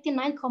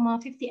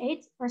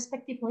 89,58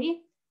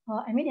 respectively,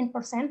 in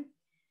percent.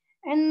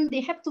 And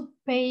they have to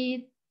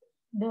pay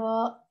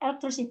the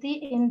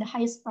electricity in the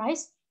highest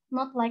price,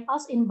 not like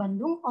us in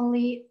Bandung,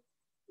 only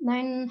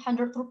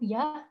 900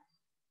 rupiah,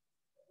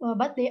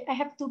 but I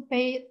have to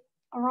pay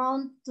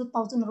around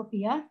 2,000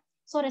 rupiah.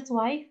 So that's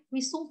why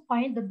we should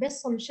find the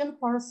best solution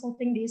for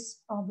solving this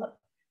problem.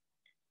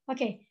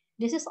 Okay,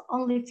 this is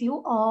only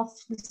view of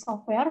the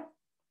software.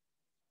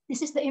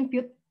 This is the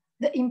input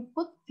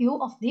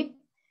view of DIP,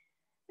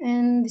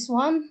 and this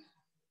one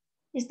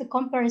is the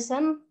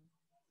comparison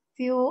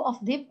view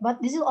of DIP,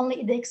 but this is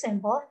only the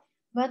example.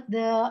 But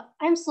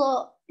I'm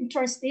so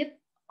interested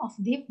of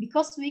DIP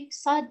because we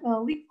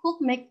could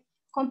make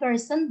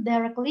comparison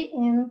directly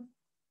in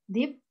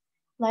DIP,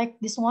 like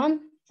this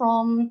one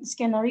from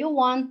scenario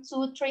 1,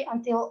 2, 3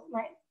 until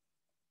 9.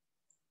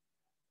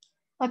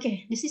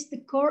 Okay, this is the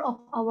core of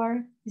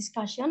our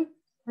discussion,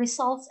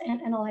 results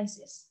and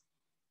analysis.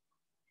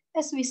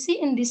 As we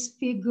see in this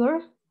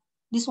figure,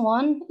 this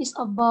one is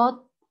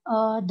about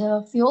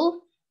the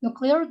fuel,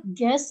 nuclear,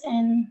 gas,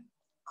 and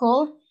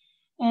coal.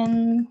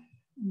 And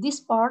this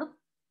part,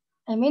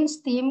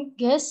 steam,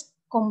 gas,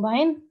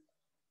 combined,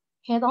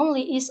 head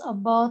only is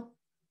about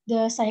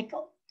the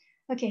cycle.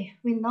 Okay,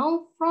 we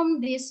know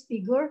from this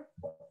figure,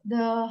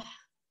 the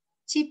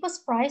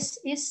cheapest price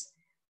is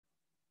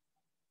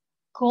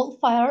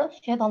coal-fired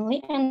head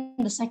only, and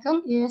the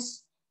second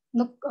is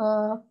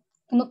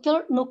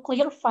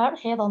nuclear fired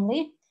head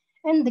only.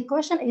 And the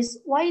question is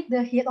why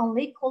the head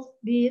only could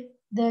be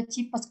the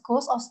cheapest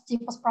cost or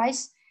cheapest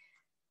price.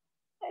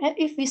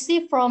 If we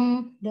see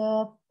from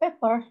the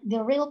paper,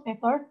 the real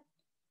paper,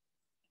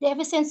 the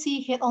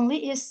efficiency head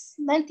only is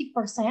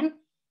 90%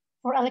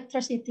 for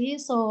electricity.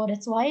 So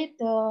that's why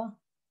the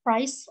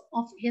price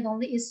of head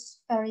only is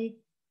very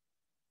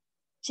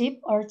cheap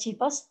or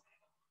cheapest.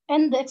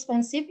 And the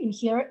expensive in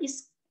here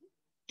is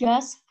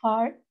gas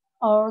fired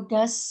or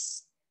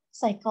gas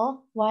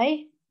cycle.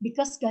 Why?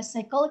 Because gas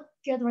cycle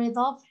get rid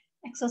of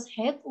excess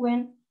heat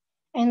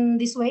and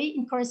this way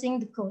increasing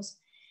the cost.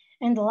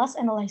 And the last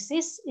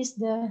analysis is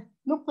the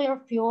nuclear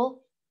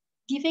fuel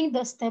giving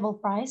the stable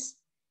price.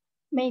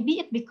 Maybe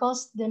it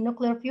because the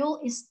nuclear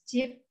fuel is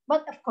cheap,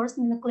 but of course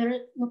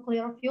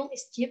nuclear fuel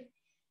is cheap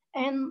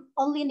and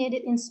only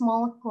needed in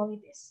small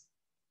quantities.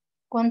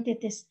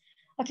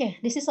 Okay,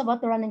 this is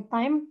about the running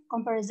time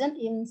comparison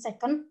in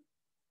second.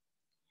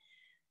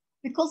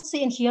 We could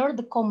see in here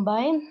the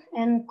combine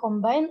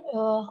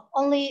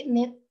only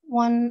need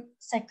 1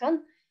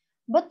 second,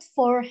 but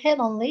for head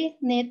only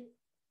need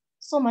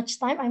so much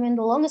time.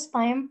 The longest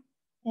time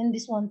in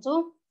this one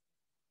too.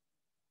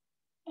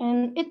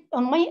 And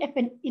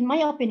in my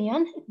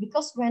opinion,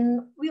 because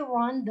when we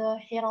run the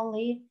head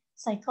only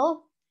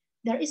cycle,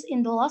 there is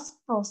in the last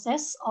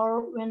process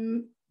or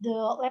when the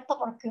laptop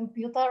or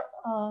computer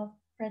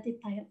pretty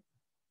tired.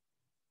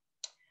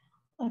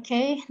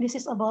 Okay, this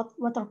is about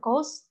water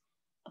cost.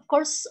 Of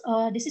course,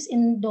 this is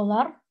in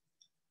dollar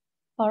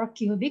per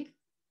cubic,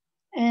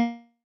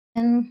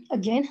 and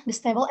again, the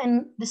stable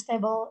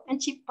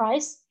and cheap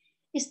price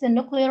is the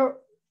nuclear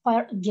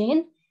fire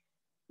again.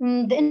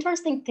 The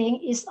interesting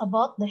thing is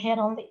about the head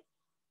only.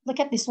 Look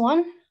at this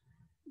one,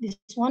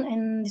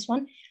 and this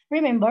one.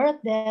 Remember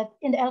that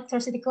in the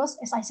electricity cost,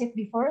 as I said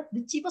before,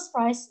 the cheapest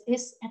price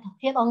is at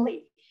head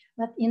only.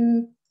 But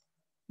in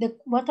the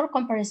water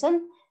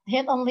comparison, the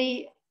head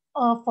only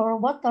for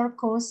water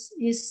cost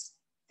is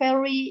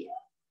very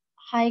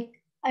high.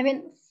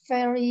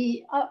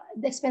 Very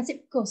the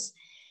expensive cost.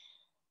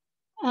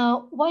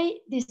 Why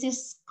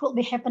this could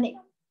be happening?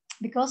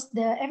 Because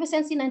the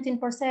efficiency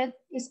 19%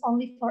 is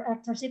only for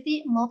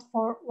electricity, not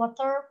for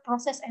water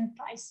process and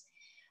price.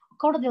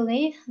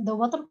 Accordingly, the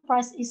water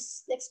price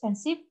is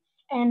expensive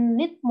and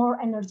need more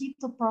energy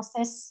to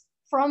process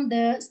from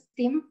the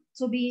steam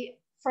to be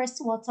fresh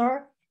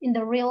water in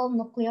the real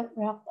nuclear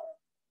reactor.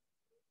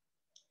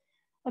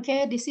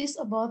 Okay, this is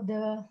about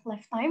the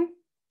lifetime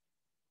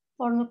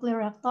for nuclear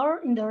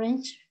reactor in the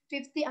range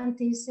 50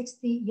 until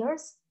 60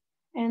 years.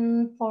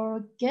 And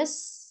for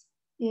gas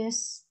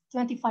is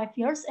 25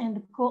 years,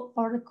 and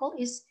for the coal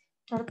is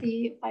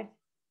 35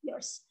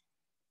 years.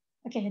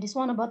 Okay, this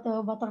one about the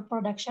water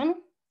production.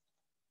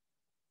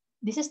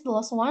 This is the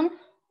last one.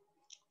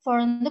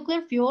 For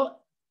nuclear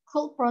fuel,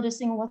 coal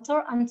producing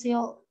water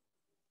until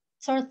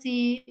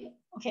 30,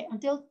 okay,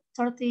 until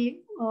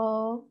 30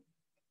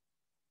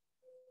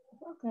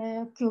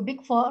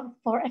 cubic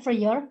for every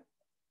year.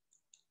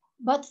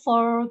 But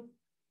for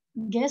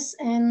gas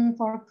and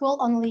for coal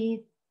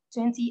only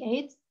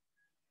 28.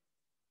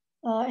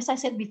 As I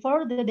said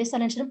before, the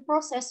desalination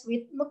process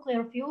with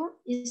nuclear fuel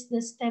is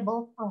the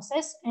stable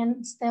process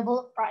and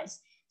stable price.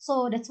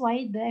 So that's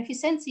why the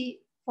efficiency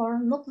for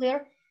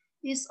nuclear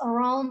is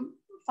around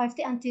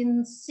 50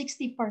 until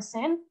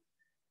 60%.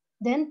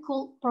 Then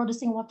coal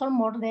producing water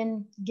more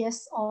than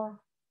gas or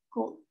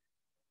coal.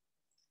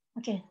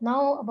 Okay,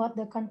 now about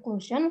the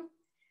conclusion.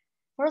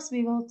 First,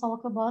 we will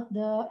talk about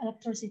the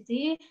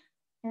electricity,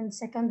 and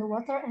second, the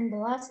water, and the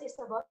last is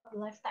about the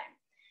lifetime.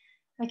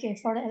 Okay,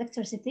 for the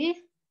electricity,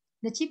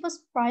 the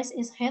cheapest price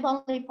is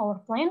head-only power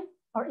plant,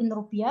 or in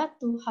rupiah,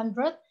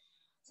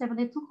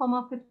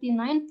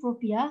 272,59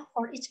 rupiah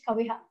for each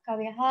kWh.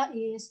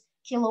 kWh is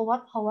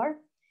kilowatt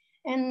hour.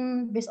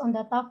 And based on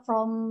data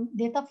from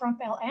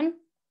PLN,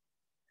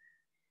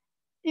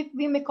 if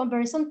we make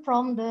comparison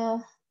from the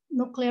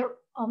nuclear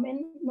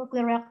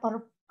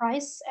reactor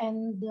price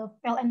and the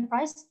PLN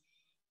price,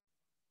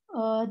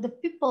 the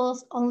people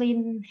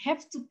only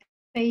have to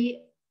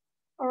pay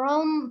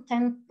around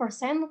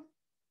 10%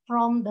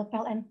 from the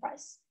PLN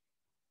price.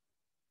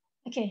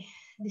 Okay,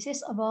 this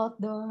is about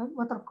the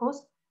water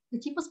cost. The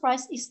cheapest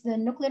price is the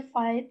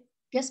nuclear-fired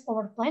gas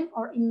power plant,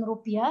 or in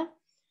rupiah,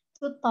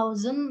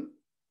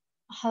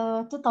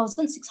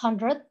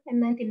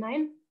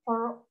 2,699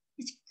 for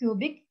each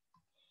cubic.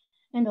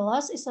 And the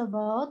last is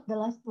about the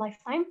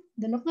lifetime.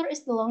 The nuclear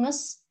is the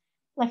longest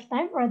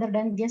lifetime rather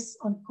than gas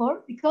on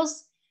core,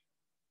 because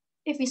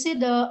if we see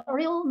the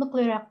real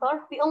nuclear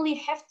reactor, we only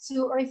have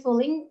to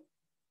refueling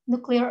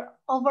nuclear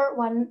over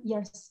 1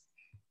 year.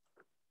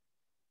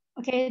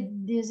 Okay,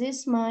 this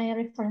is my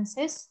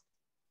references.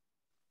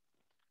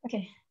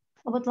 Okay,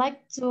 I would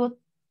like to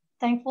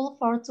thankful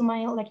to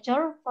my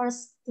lecturer,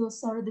 first to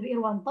Sir Dewi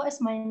Irwanto as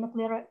my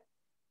nuclear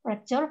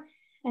lecturer,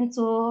 and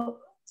to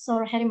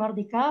Sir Heri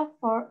Mardika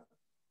for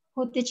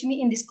who teach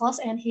me in this class,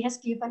 and he has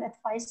given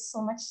advice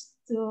so much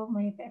to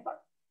my paper.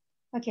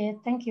 Okay,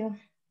 thank you.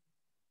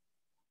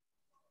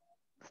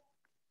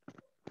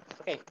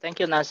 Okay, thank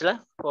you, Nazla,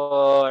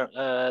 for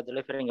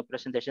delivering a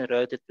presentation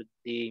related to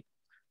the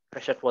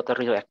pressure water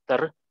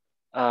reactor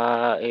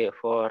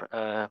for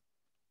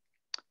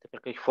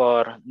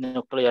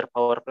nuclear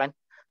power plant.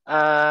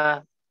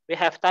 We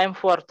have time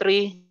for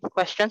 3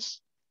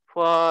 questions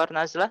for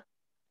Nazla.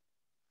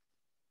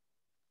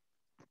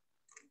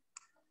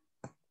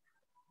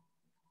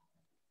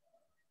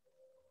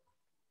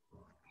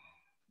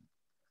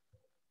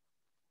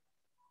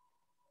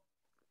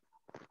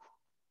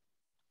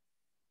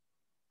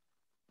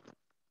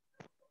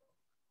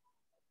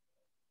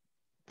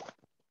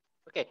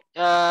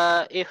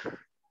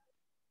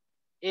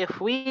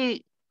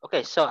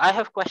 Okay, so I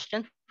have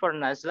question for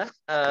Nazla.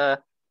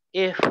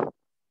 If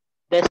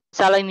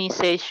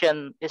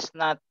desalination is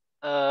not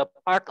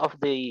part of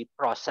the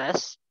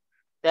process,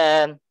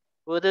 then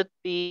would it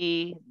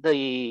be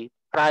the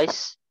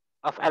price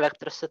of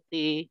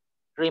electricity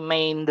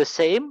remain the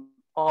same,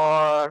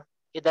 or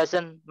it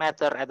doesn't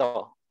matter at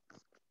all?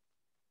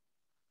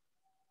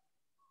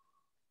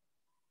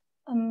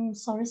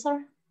 Sorry,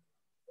 sir.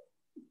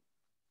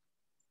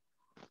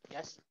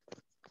 Yes.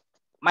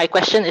 My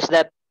question is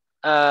that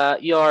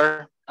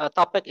your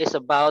topic is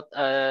about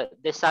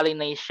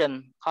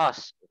desalination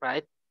cost,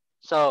 right?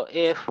 So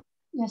if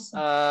yes,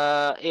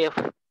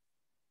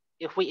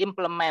 if we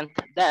implement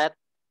that,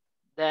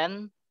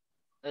 then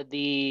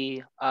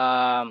the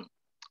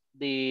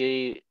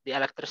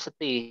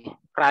electricity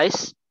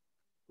price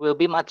will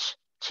be much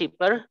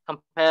cheaper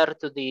compared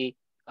to the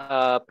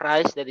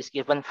price that is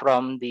given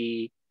from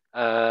the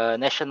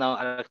national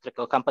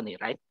electrical company,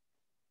 right?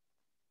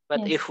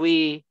 But yes. if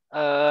we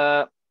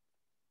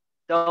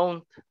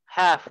don't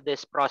have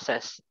this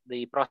process,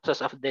 the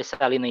process of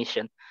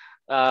desalination,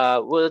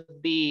 would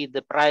be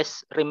the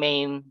price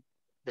remain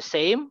the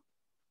same,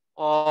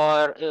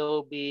 or it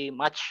will be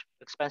much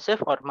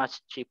expensive or much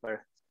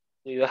cheaper?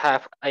 Do you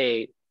have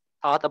a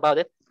thought about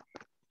it?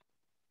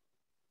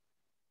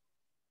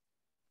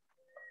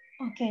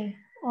 Okay.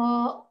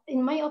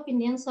 In my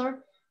opinion,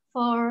 sir,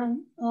 for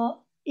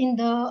in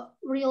the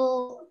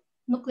real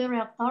nuclear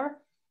reactor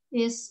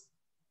is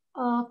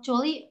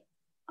actually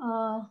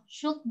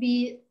should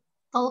be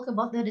talk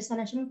about the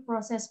desalination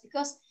process,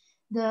 because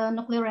the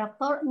nuclear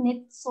reactor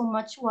needs so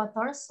much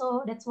water.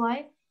 So that's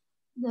why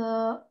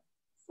the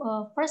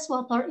fresh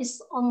water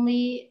is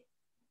only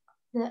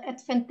the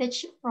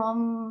advantage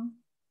from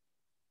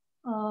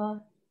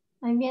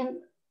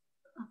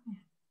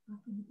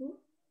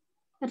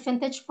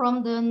advantage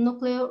from the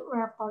nuclear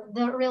reactor.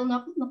 The real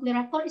nuclear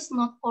reactor is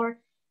not for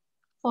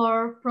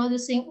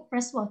producing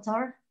fresh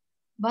water,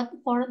 but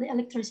for the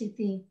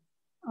electricity.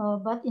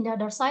 But in the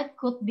other side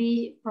could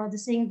be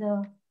producing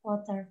the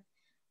water.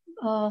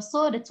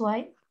 So that's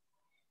why,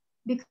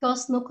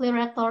 because nuclear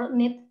reactor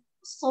need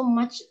so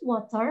much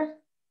water,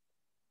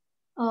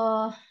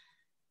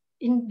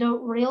 in the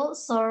real,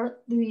 sir,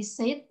 we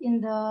said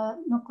in the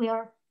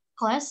nuclear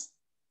class,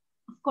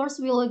 of course,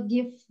 we'll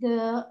give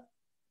the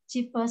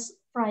cheapest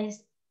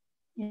price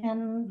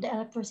and the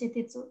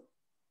electricity too.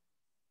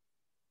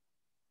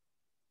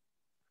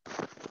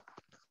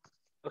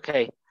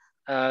 Okay,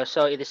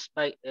 so it is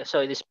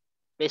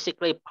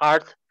basically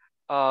part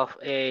of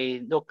a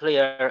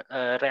nuclear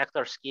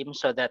reactor scheme,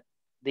 so that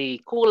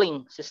the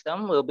cooling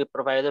system will be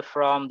provided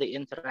from the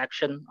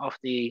interaction of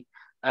the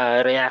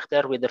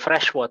reactor with the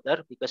fresh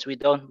water, because we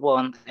don't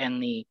want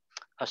any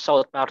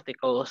salt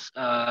particles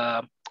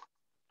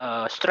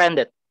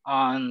stranded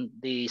on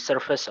the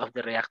surface of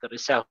the reactor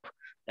itself.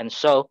 And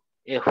so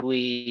if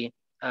we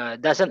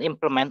doesn't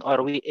implement,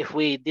 or if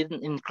we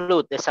didn't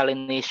include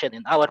desalination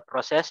in our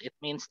process, it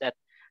means that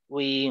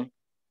we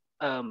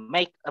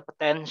make a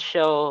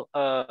potential,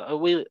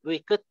 we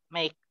could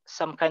make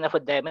some kind of a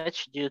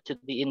damage due to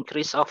the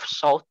increase of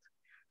salt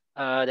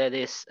that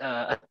is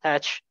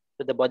attached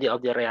to the body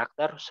of the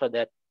reactor, so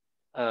that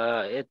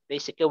it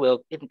basically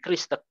will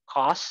increase the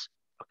cost,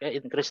 okay,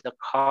 increase the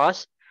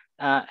cost,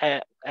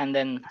 and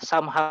then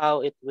somehow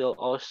it will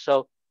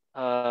also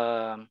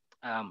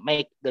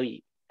make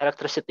the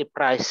electricity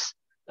price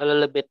a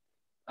little bit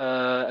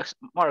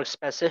more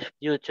expensive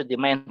due to the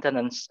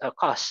maintenance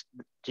cost,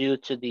 due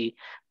to the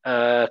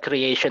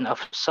creation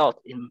of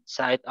salt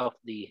inside of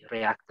the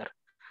reactor.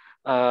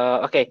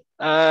 Okay,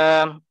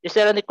 is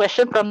there any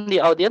question from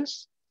the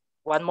audience?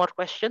 One more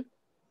question.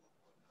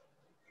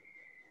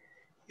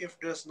 If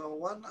there's no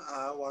one,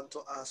 I want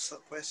to ask a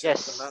question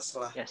to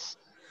Nasla.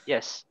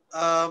 Yes.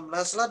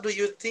 Nasla, do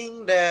you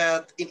think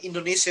that in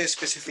Indonesia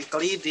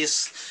specifically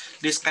this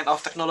kind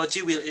of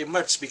technology will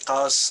emerge?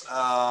 Because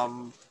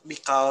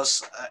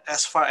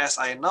as far as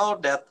I know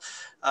that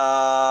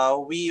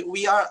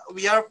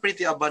we are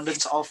pretty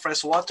abundant of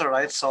fresh water,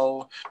 right?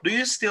 So do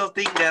you still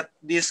think that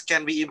this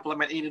can be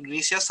implemented in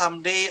Indonesia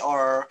someday,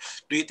 or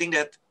do you think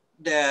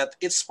that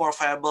it's more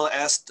viable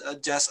as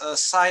just a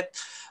side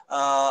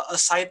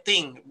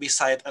thing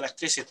beside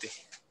electricity?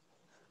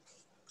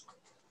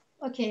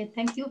 Okay,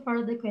 thank you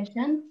for the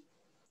question,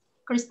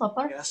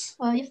 Christopher. Yes.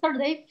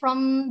 Yesterday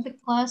from the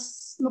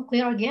class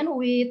nuclear again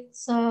with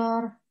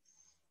Sir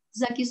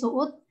Zaki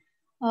Suud,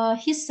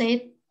 he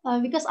said,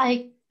 because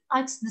I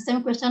asked the same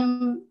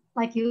question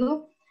like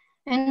you,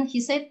 and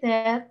he said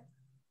that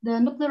the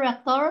nuclear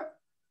reactor,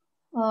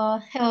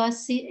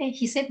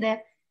 he said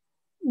that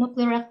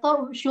nuclear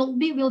reactor will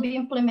be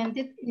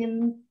implemented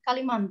in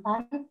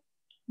Kalimantan,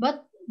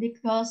 but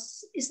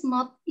because it's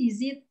not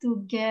easy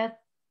to get,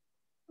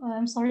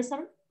 I'm sorry,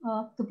 sir,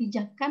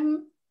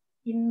 kebijakan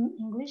in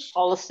English?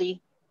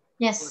 Policy.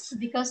 Yes,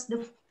 because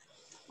the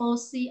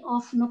policy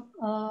of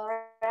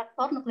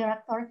nuclear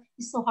reactor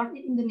is so hard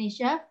in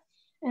Indonesia,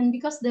 and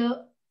because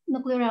the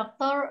nuclear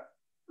reactor,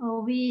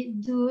 we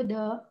do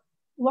the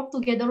work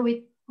together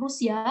with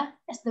Russia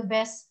as the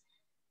best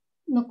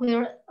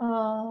nuclear,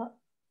 about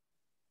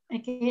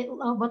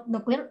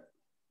nuclear,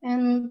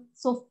 and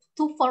so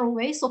far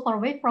away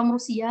from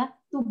Russia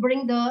to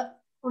bring the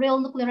real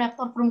nuclear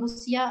reactor from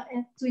Russia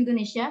to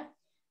Indonesia.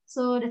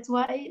 So that's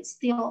why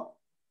still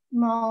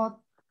not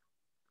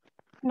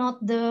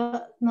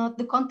the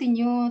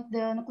continue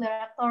the nuclear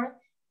reactor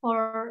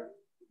for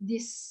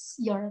this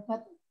year,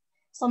 but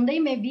someday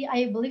maybe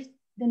I believe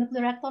the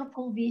nuclear reactor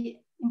could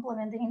be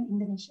implemented in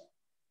Indonesia.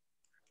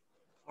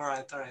 All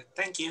right.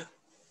 Thank you.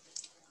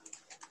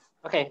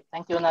 Okay,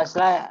 thank you,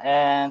 Nasla,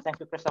 and thank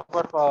you,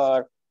 Christopher,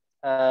 for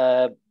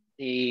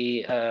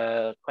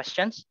the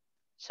questions.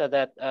 So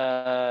that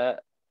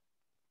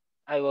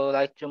I would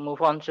like to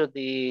move on to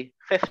the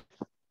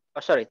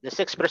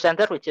sixth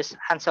presenter, which is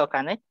Hansel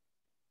Kane.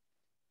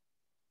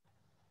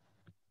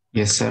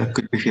 Yes, sir.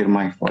 Could you hear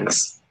my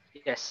voice?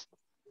 Yes.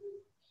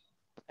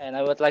 And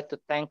I would like to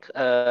thank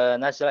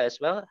Nasla as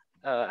well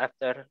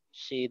after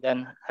she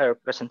done her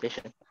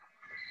presentation.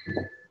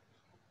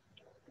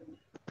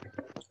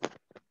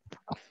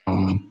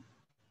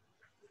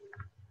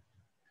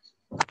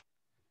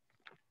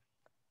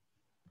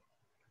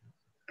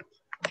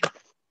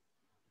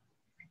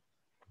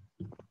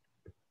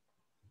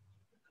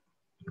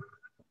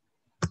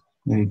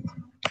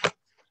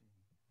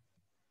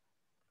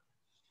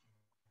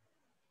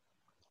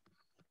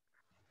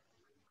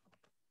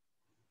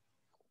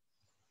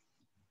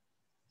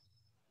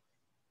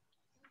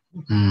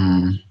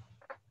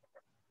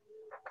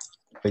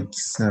 Wait,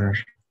 sir.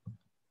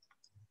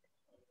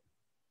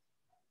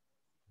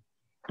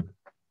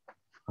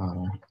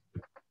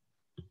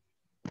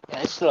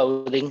 Yeah, it's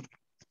loading.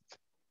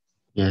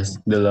 Yes,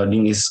 the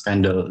loading is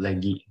kind of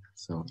laggy.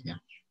 So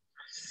yeah.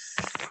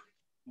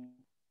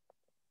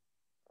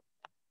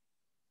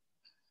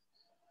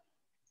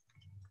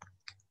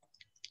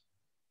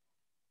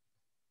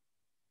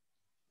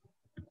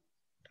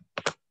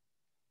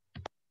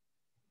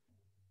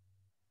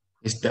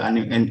 Is the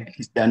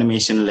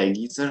animation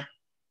laggy, sir?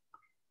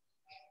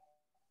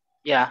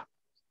 Yeah.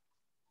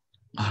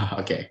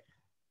 Okay.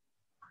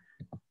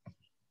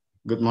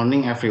 Good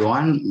morning,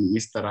 everyone.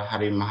 Mr.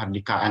 Hari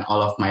Mahardika and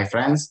all of my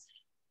friends.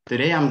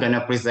 Today, I'm going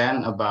to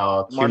present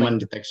about human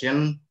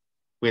detection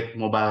with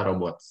mobile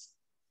robots.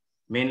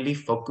 mainly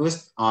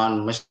focused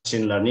on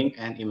machine learning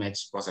and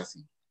image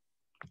processing.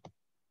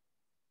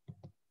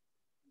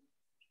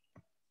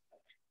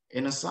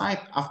 In a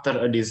site after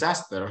a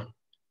disaster,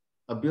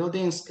 a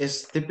building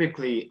is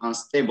typically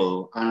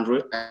unstable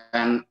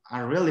and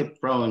are really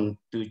prone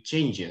to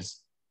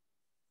changes.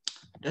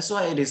 That's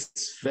why it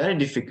is very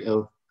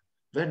difficult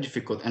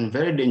and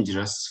very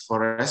dangerous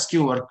for a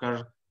rescue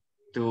worker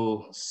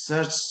to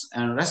search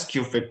and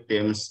rescue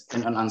victims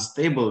in an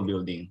unstable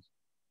building.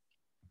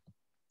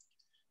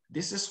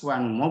 This is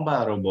when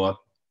mobile robot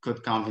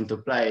could come into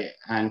play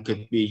and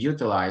could be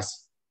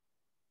utilized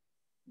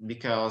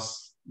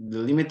because the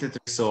limited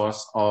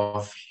resource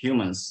of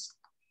humans.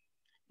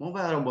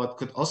 Mobile robot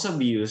could also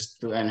be used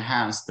to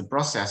enhance the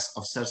process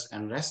of search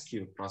and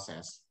rescue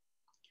process.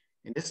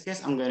 In this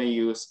case, I'm going to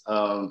use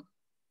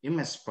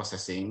image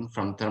processing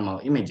from thermal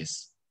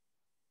images.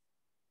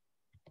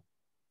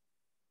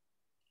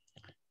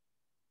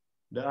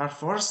 There are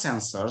 4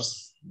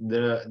 sensors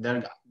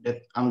that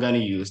I'm going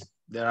to use.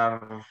 There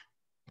are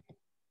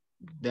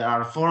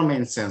 4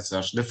 main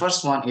sensors. The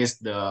first one is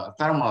the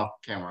thermal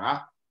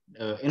camera,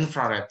 the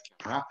infrared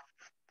camera.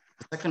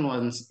 The second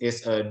one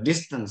is a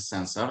distance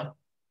sensor.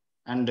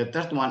 And the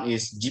third one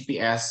is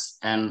GPS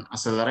and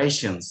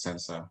acceleration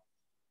sensor.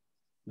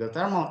 The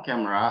thermal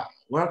camera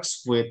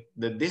works with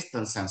the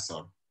distance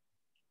sensor.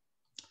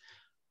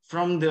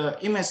 From the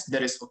image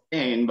that is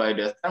obtained by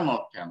the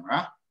thermal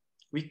camera,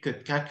 we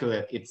could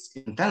calculate its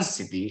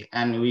intensity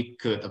and we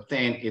could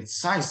obtain its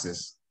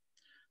sizes.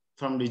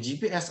 From the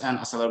GPS and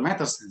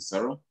accelerometer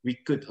sensor, we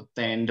could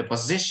obtain the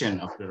position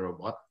of the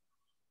robot.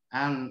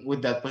 And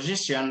with that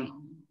position,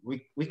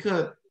 we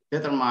could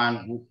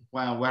determine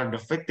where the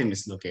victim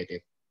is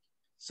located.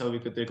 So we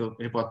could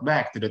report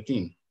back to the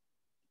team.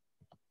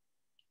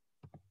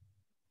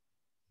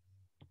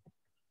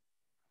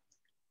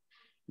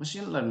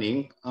 Machine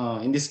learning,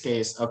 in this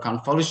case, a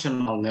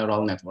convolutional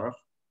neural network,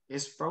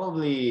 is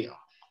probably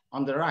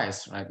on the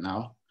rise right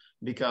now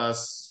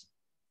because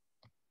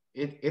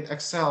it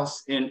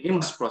excels in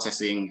image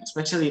processing,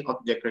 especially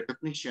object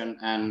recognition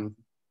and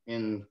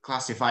in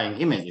classifying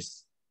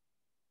images.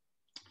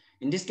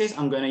 In this case,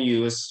 I'm going to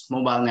use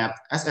MobileNet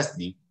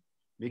SSD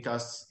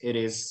because it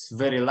is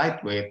very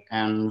lightweight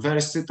and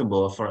very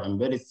suitable for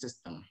embedded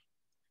system.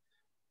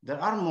 There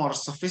are more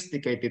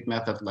sophisticated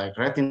methods like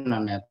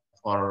RetinaNet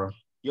or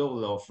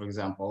YOLO, for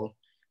example,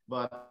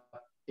 but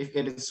if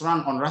it is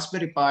run on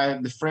Raspberry Pi,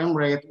 the frame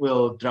rate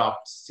will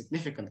drop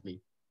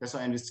significantly. That's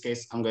why in this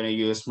case, I'm going to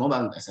use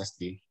mobile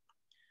SSD.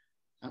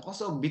 And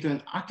also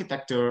between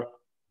architecture,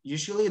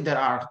 usually there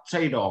are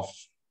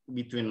trade-offs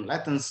between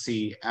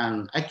latency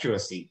and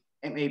accuracy,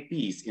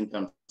 MAPs in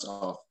terms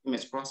of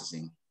image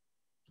processing.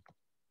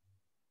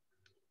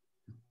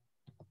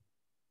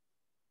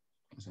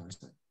 Sorry.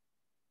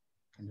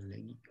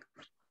 Lagi.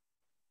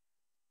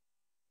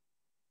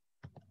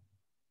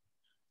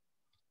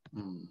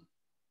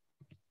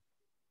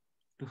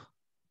 Duh.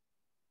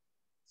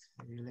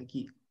 Sekali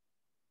lagi.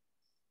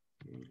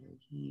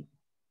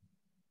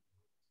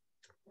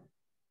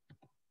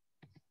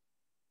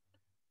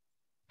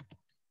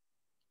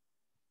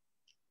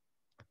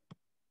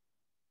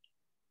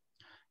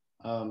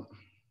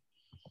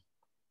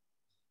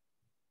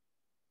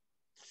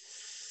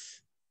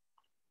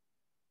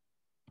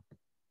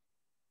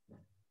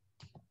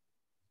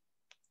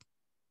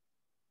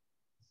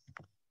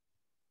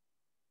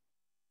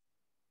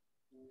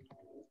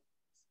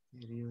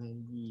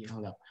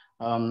 Hold up.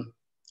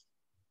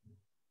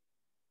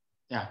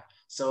 Yeah,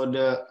 so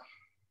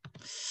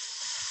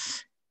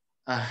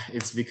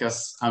it's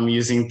because I'm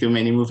using too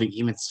many moving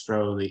images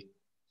probably.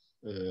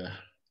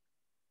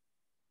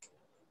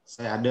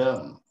 Saya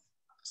ada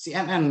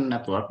CNN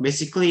network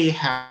basically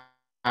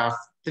have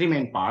 3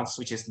 main parts,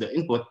 which is the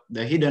input,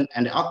 the hidden,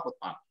 and the output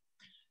part.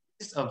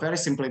 This is a very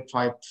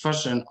simplified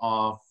version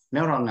of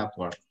neural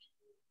network.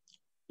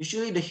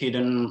 Usually the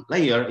hidden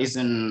layer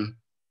isn't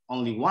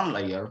only one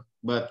layer,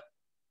 but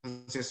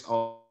consists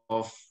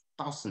of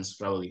thousands,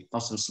 probably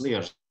thousands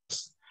layers.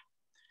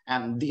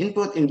 And the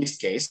input in this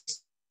case,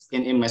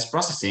 in image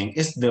processing,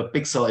 is the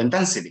pixel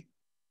intensity.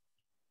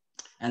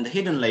 And the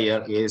hidden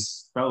layer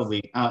is probably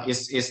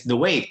is the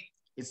weight.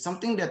 It's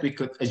something that we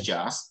could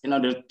adjust in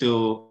order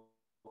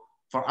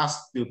for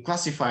us to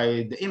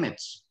classify the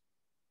image.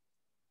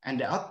 And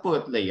the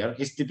output layer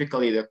is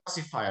typically the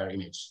classifier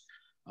image.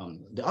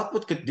 The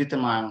output could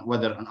determine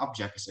whether an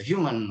object is a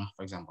human,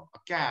 for example, a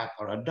cat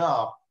or a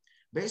dog,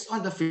 based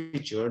on the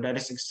feature that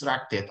is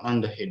extracted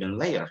on the hidden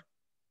layer.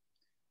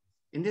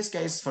 In this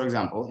case, for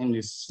example, in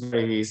this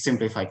very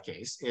simplified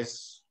case,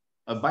 is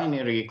a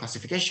binary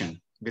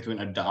classification between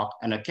a dog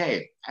and a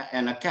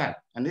cat.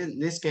 And in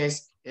this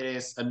case, it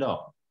is a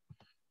dog.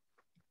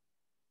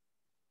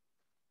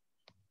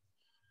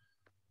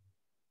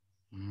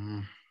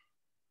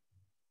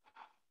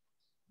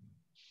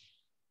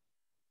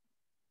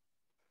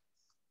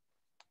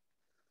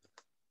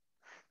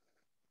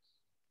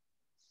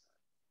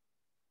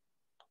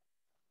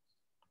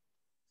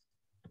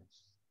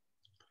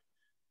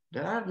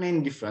 There are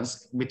main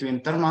difference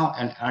between thermal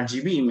and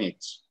RGB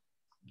image.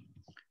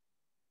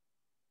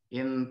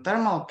 In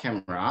thermal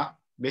camera,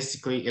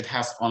 basically it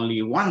has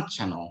only one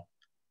channel,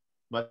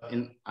 but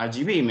in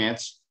RGB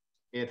image,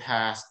 it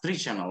has three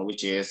channels,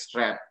 which is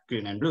red,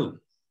 green, and blue.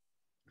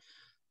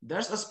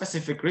 There's a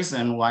specific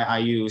reason why I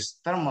use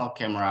thermal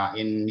camera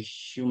in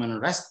human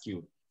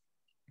rescue.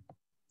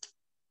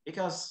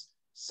 Because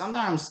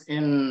sometimes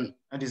in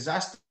a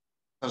disaster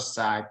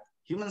site,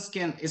 human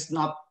skin is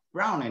not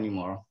brown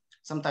anymore.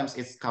 Sometimes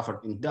it's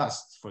covered in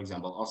dust, for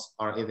example,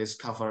 or it is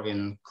covered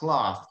in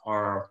cloth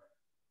or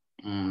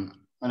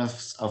a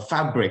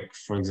fabric,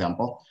 for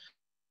example.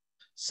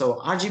 So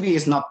RGB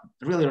is not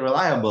really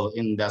reliable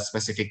in that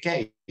specific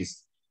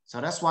case.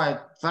 So that's why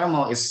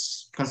thermal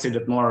is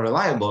considered more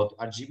reliable to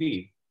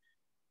RGB.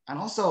 And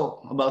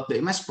also about the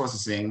image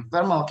processing,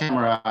 thermal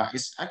camera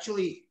is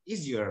actually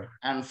easier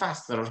and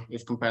faster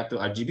if compared to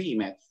RGB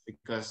image,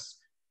 because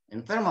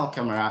in thermal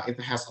camera,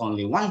 it has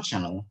only one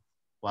channel,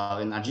 while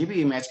in RGB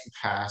image, it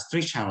has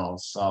three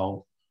channels.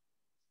 So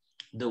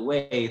the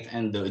weight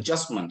and the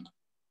adjustment.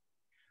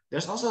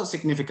 There's also a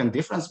significant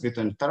difference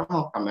between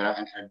thermal camera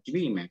and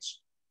RGB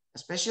image,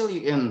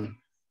 especially in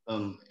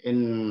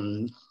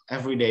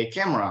everyday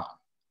camera.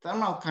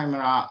 Thermal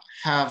camera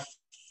have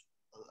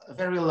a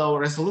very low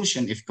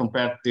resolution if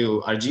compared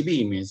to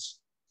RGB image.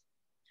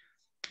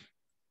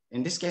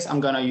 In this case, I'm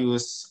gonna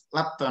use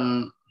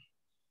Lepton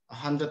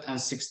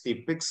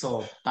 160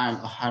 pixel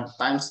times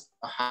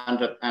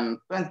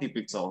 120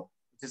 pixel.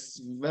 It's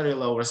very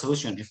low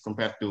resolution if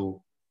compared to,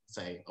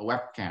 say, a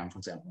webcam, for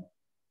example.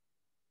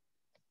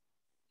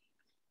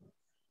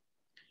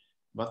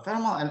 But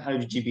thermal and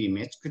RGB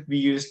image could be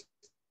used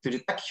to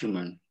detect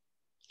human,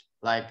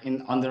 like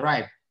on the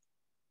right.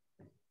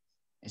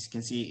 As you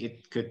can see,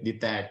 it could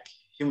detect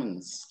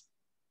humans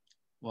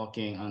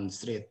walking on the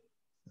street.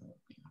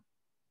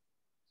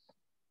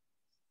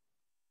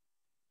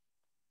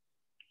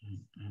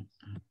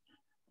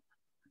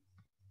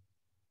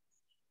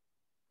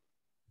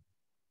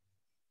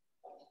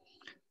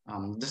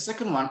 The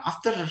second one,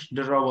 after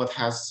the robot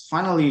has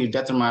finally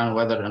determined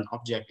whether an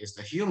object is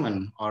a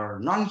human or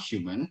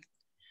non-human,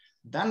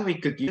 then we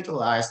could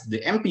utilize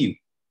the MPU,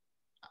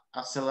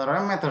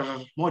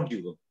 accelerometer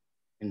module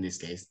in this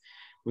case.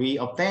 We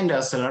obtain the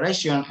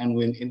acceleration and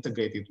we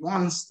integrate it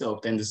once to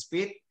obtain the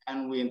speed,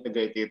 and we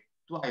integrate it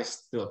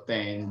twice to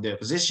obtain the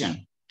position.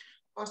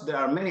 Of course, there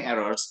are many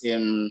errors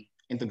in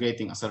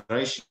integrating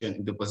acceleration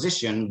into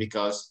position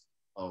because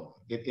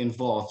it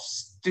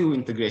involves two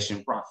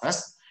integration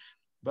process,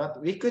 but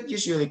we could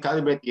usually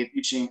calibrate it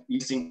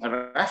using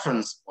a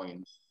reference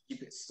point.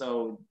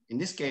 So in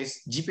this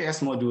case,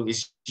 GPS module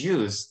is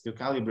used to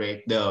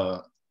calibrate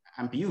the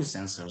MPU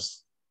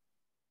sensors.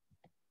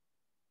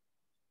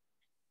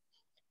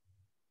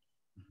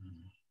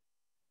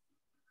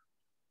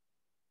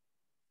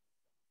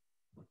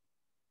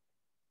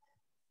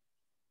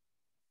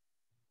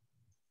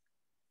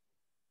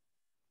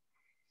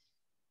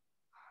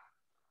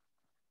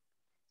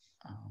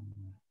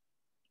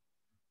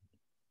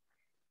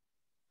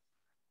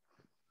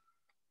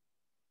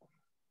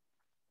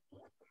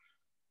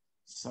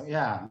 So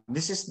yeah,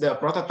 this is the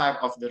prototype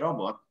of the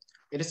robot.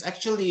 It is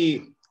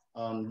actually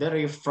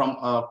derived from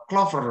a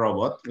Clover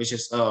robot, which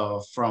is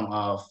from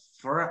a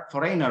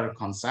foreigner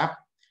concept.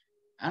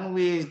 And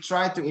we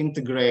try to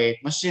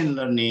integrate machine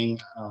learning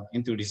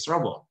into this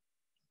robot.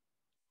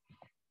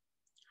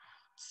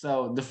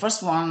 So the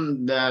first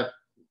one that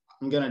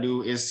I'm gonna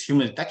do is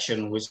human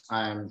detection, which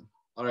I'm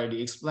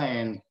already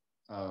explained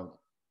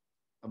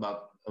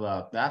about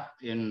that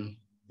in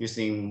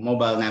using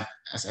mobile net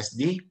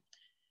SSD.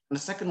 And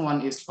the second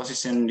one is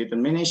position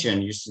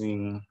determination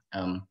using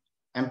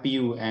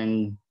MPU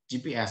and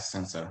GPS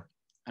sensor.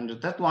 And the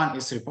third one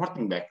is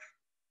reporting back.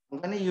 I'm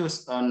going to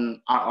use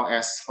an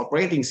ROS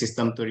operating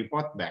system to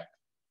report back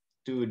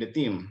to the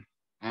team,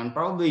 and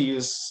probably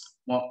use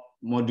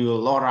module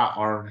LoRa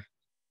or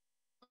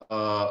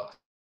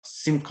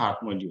SIM card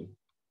module.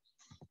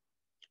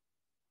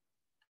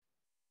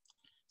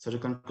 So the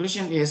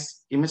conclusion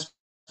is image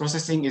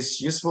processing is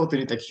useful to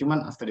detect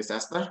human after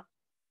disaster.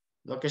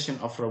 Location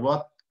of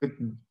robot could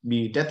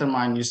be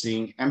determined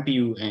using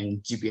MPU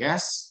and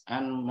GPS,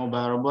 and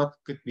mobile robot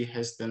could be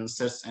hastened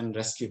search and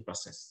rescue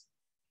process.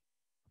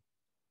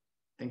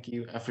 Thank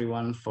you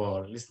everyone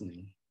for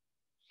listening.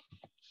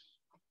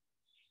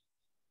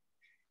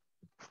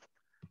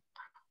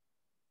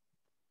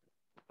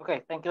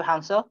 Okay, thank you,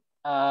 Hansel,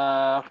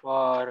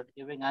 for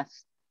giving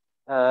us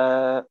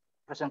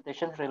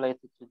presentation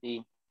related to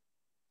the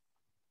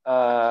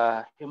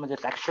human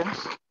detections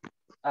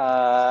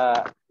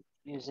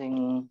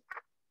using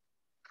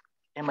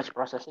image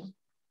processing.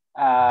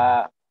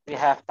 We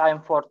have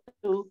time for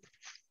 2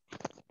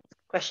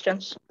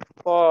 questions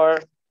for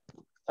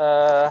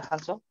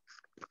Hansel,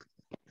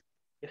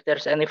 if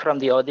there's any from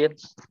the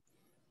audience.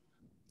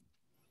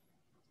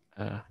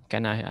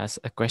 Can I ask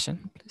a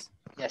question, please?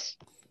 Yes.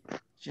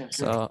 Sure.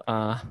 So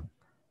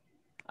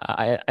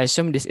I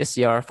assume this is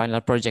your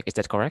final project, is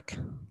that correct?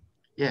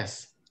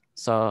 Yes.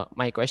 So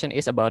my question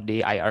is about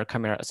the IR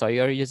camera. So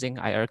you're using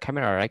IR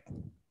camera, right?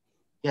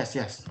 Yes,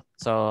 yes.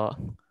 So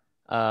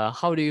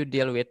how do you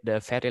deal with the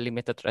very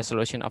limited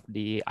resolution of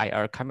the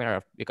IR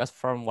camera? Because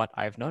from what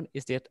I've known,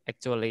 is it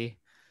actually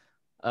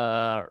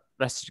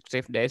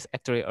restrictive? There is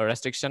actually a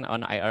restriction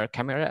on IR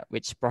camera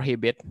which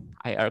prohibit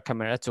IR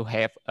camera to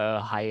have a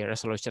high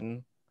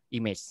resolution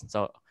image.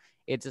 So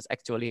it is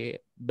actually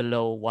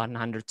below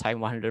 100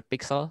 times 100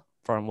 pixel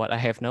from what I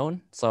have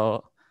known.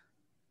 So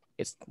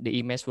the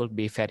image will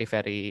be very,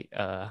 very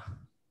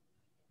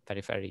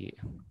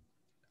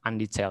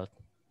undetailed.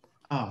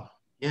 Oh,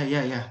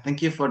 yeah.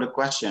 Thank you for the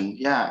question.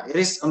 Yeah, it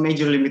is a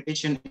major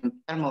limitation in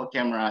thermal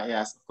camera,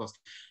 yes, of course.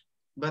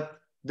 But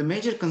the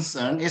major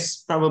concern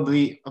is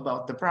probably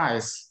about the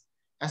price.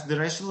 As the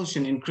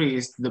resolution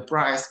increases, the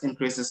price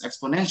increases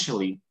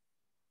exponentially.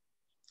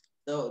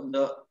 So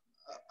the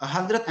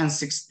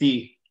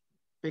 160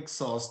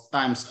 pixels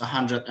times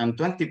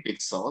 120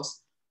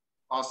 pixels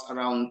cost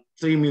around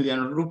 3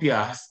 million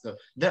rupiah. So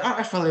there are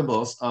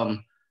available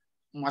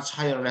much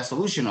higher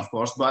resolution, of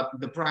course, but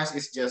the price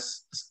is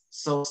just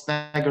so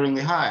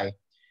staggeringly high.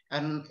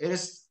 And it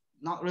is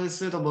not really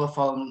suitable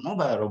for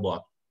mobile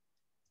robot.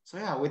 So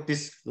yeah, with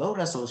this low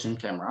resolution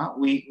camera,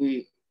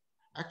 we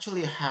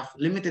actually have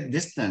limited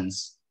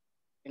distance.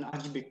 In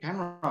RGB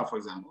camera, for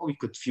example, we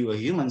could view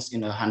humans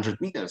in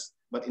 100 meters,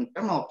 but in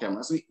thermal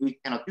cameras, we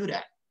cannot do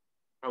that.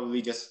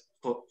 Probably just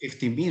for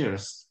 50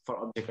 meters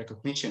for object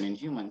recognition in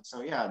humans.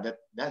 So yeah,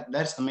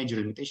 that's a major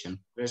limitation.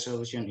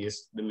 Resolution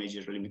is the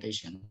major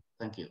limitation.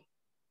 Thank you.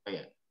 Oh,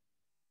 yeah.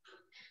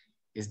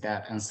 Is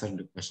that answer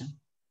the question?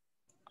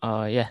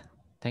 Yeah,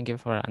 thank you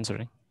for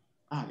answering.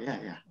 Oh,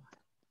 yeah.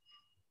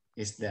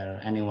 Is there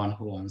anyone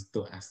who wants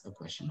to ask a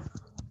question?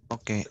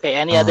 Okay. Okay,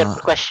 any other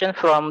question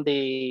from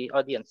the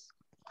audience?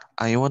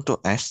 I want to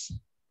ask. Yes.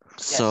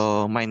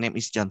 So my name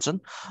is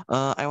Johnson.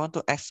 I want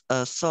to ask.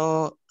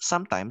 So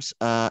sometimes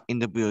in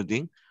the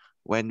building,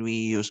 when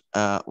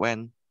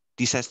when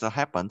disaster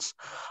happens,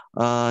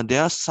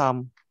 there are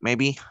some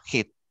maybe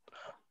heat,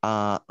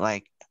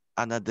 like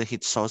another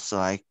heat source,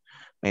 like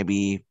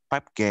maybe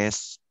pipe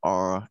gas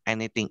or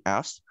anything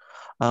else.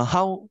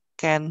 How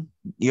can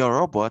your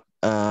robot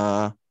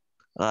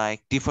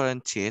like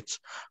differentiate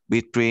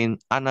between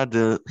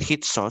another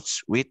heat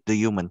source with the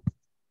human?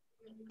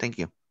 Thank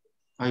you.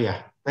 Oh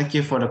yeah, thank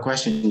you for the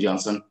question,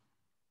 Johnson.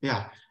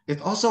 Yeah, it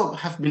also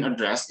have been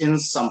addressed in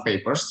some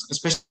papers,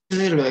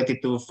 especially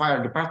related to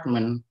fire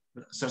department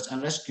search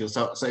and rescue.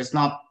 So it's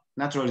not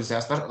natural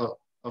disaster,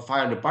 a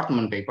fire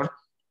department paper.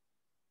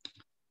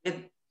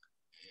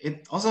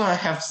 It also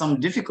have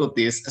some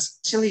difficulties,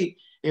 especially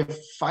if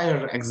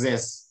fire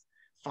exists.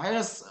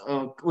 Fires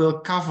will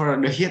cover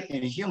the heat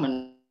in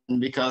human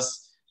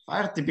because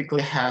fire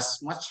typically has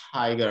much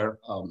higher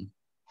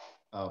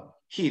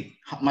heat,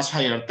 much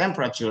higher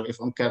temperature if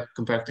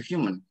compared to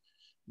human.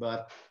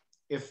 But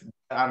if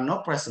there are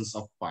no presence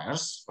of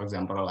fires, for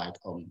example, like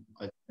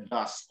a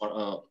dust or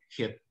a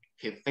heat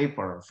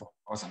vapor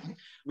or something,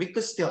 we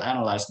could still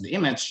analyze the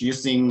image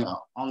using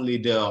only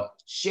the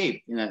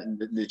shape,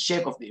 the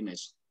shape of the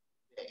image.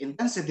 The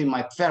intensity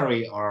might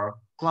vary or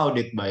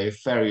clouded by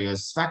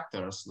various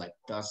factors like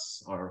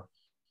dust or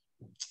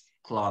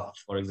cloth,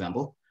 for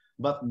example.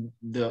 But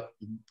the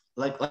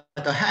like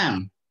a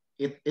hand,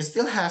 it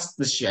still has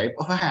the shape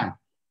of a hand,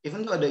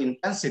 even though the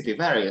intensity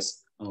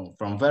varies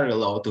from very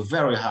low to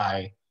very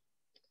high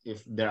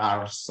if there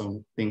are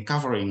something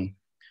covering.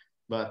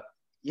 But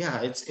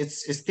yeah,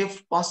 it's still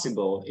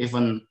possible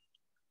even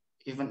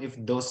if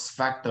those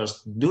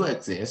factors do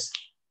exist.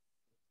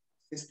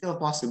 It's still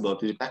possible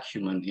to detect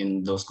human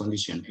in those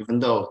conditions, even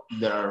though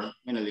there are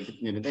many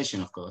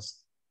limitations, of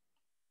course.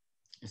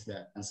 Is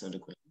that answer the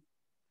question?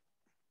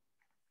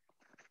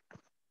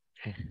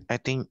 I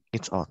think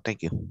it's all.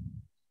 Thank you.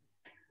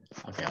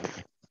 Okay.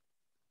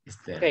 Is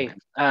there Okay.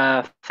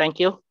 Thank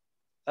you,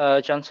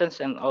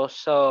 Johnsons, and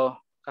also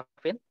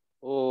Kevin,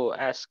 who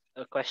asked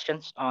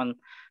questions on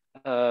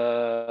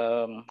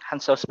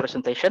Hansel's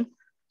presentation.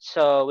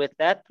 So with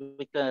that,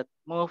 we can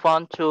move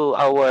on to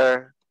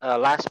our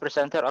last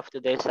presenter of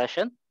today's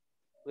session,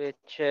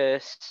 which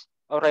is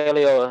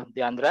Aurelio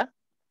Diandra.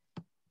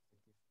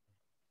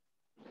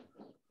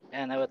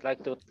 And I would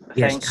like to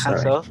thank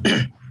Hansel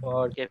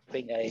for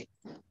giving a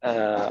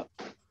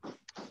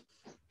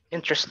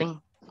interesting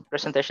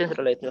presentation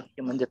related to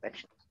human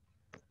detection,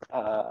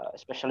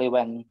 especially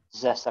when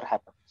disaster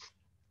happens.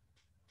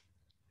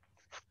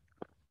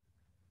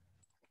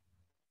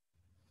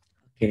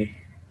 Okay.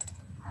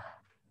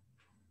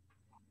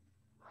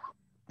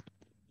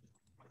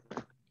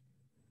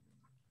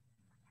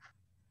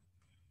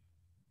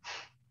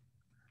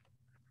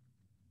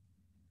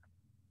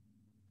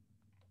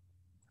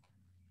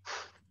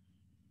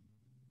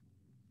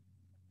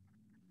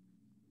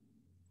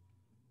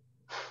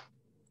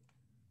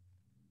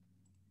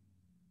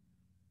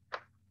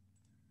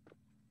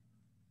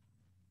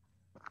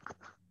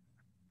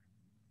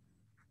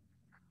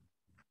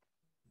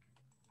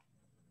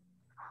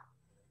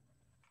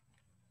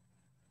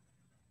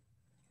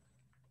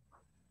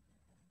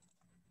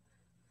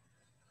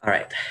 All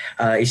right.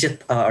 Is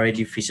it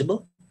already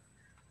visible?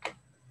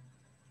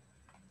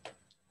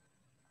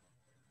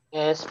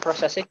 Is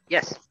processing?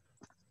 Yes.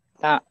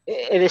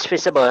 It is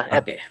feasible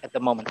Okay. at the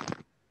moment.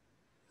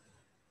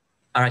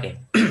 Okay.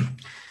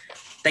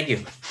 Thank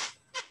you.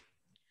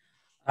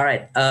 All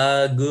right.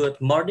 Good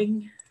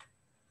morning.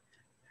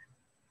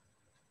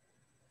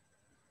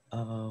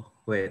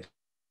 Wait.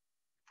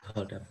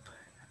 Hold up.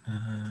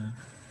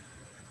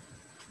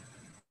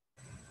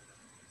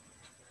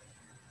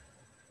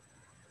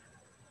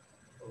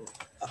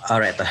 All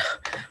right.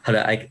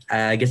 Hold on.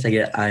 I guess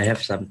I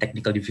have some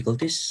technical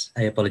difficulties.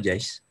 I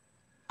apologize.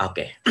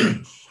 Okay.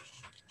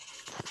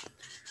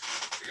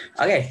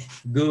 Okay.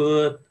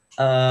 Good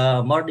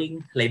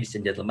morning, ladies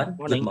and gentlemen.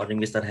 Morning. Good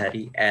morning, Mr.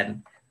 Hari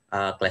and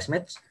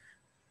classmates.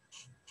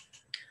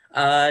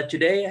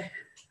 Today,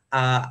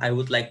 I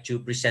would like to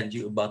present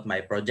you about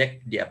my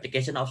project, the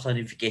application of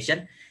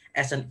sonification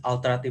as an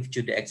alternative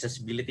to the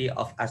accessibility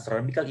of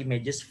astronomical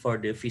images for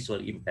the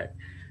visually impaired.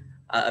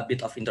 A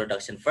bit of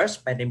introduction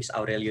first. My name is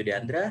Aurelio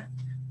Deandra,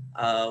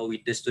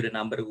 with the student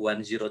number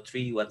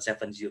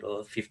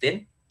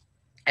 103-17015,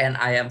 and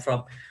I am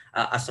from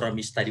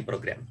Astronomy Study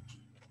Program.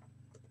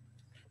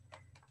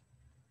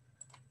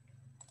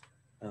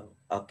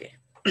 Okay.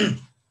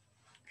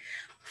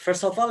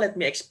 First of all, let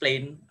me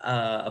explain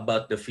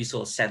about the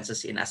visual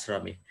senses in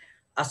astronomy.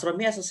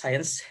 Astronomy as a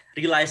science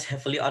relies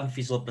heavily on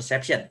visual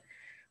perception.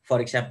 For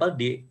example,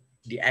 the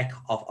act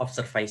of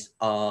observation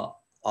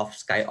of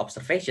sky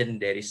observation,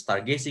 there is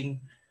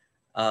stargazing,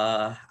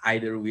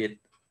 either with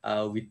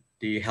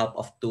the help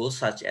of tools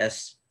such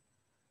as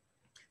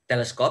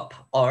telescope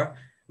or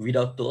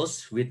without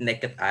tools with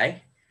naked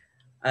eye.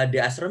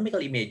 The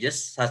astronomical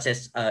images, such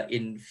as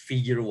in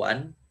Figure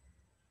 1,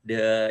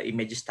 the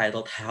image is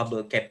titled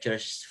Hubble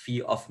Captures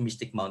View of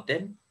Mystic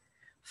Mountain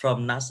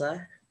from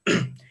NASA,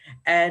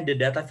 and the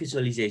data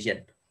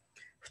visualization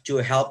to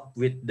help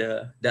with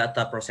the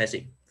data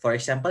processing. For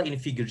example, in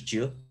Figure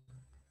 2,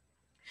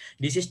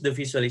 this is the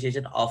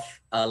visualization of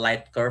a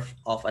light curve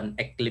of an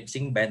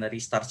eclipsing binary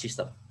star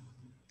system.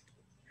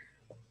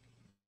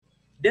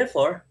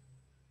 Therefore,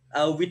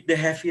 with the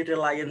heavy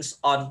reliance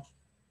on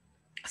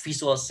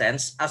visual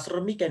sense,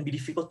 astronomy can be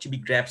difficult to be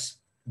grasped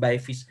by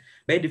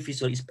the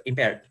visually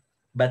impaired.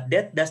 But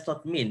that does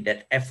not mean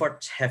that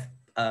efforts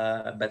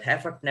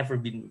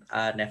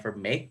never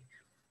made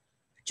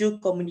to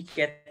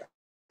communicate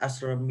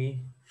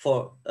astronomy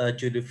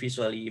to the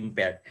visually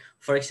impaired.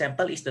 For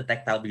example, is the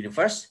Tactile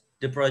Universe,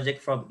 the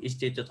project from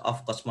Institute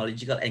of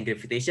Cosmological and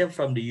Gravitation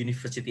from the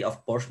University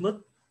of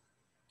Portsmouth.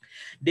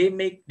 They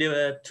make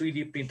the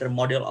 3D printer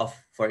model of,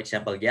 for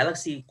example,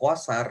 galaxy,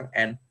 quasar,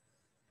 and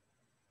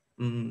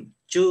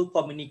to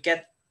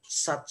communicate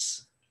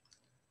such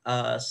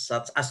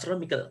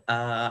astronomical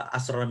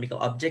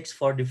objects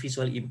for the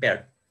visually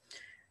impaired.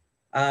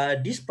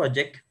 This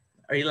project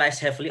relies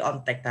heavily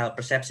on tactile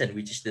perception,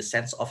 which is the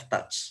sense of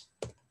touch.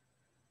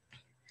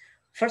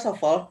 First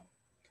of all,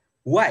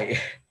 why?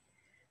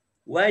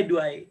 Why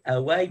do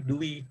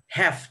we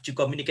have to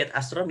communicate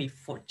astronomy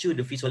to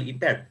the visually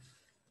impaired?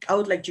 I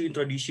would like to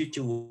introduce you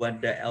to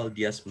Wanda L.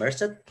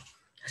 Diaz-Merced.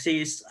 She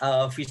is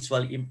a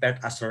visually impaired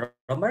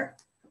astronomer.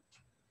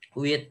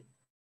 With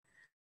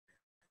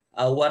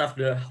one of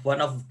the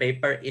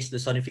paper is the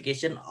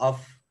sonification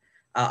of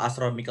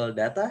astronomical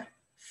data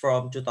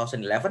from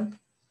 2011,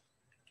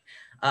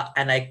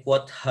 and I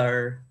quote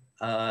her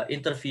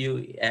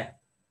interview,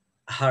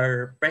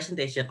 her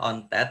presentation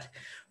on that,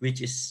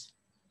 which is,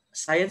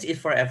 "Science is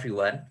for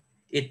everyone.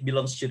 It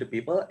belongs to the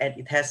people, and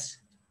it has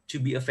to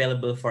be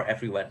available for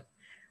everyone,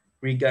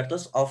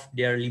 regardless of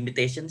their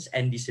limitations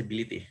and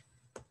disability."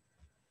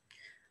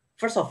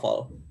 First of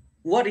all,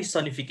 what is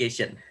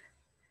sonification?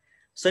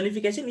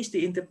 Sonification is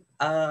the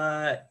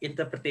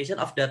interpretation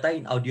of data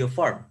in audio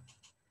form.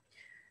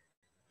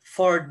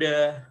 For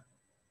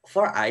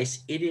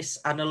eyes, it is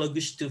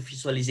analogous to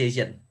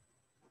visualization.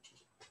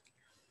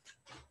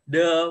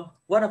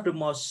 One of the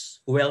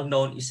most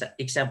well-known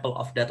example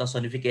of data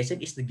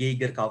sonification is the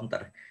Geiger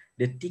counter.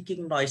 The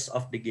ticking noise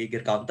of the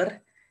Geiger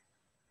counter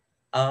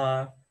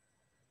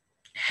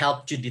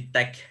help to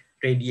detect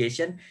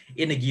radiation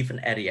in a given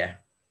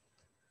area.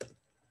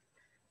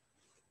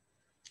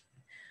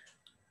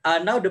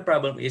 Now the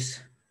problem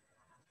is,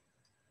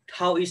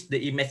 how is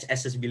the image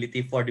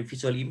accessibility for the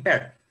visually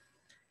impaired?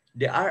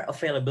 There are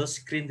available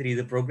screen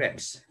reader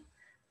programs.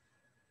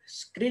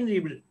 Screen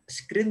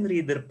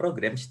reader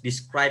programs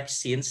describe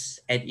scenes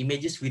and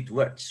images with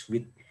words,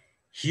 with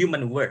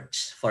human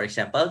words. For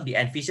example, the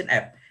Envision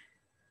app.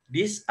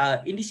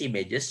 In this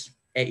image,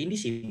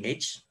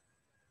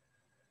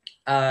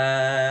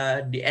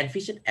 the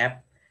Envision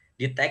app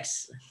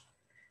detects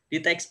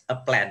a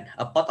plant,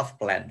 a pot of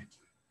plant.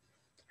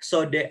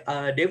 So they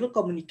will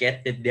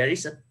communicate that there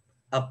is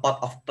a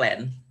pot of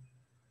plant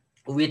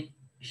with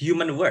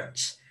human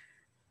words.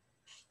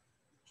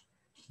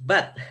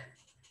 But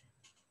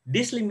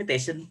this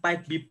limitation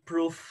might be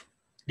proved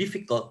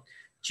difficult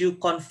to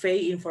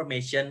convey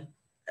information,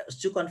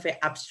 to convey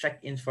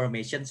abstract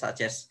information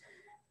such as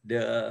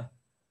the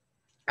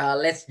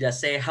let's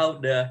just say how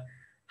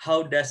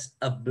does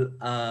a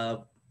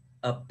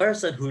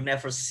person who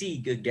never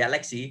see a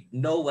galaxy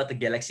know what a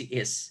galaxy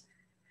is?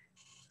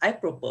 I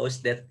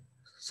propose that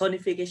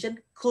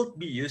sonification could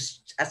be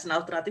used as an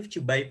alternative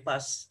to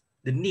bypass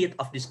the need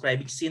of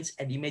describing scenes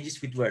and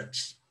images with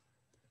words.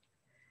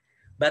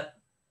 But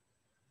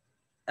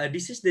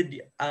this is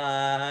the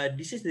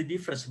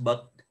difference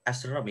about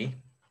astronomy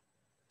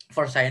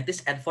for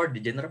scientists and for the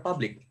general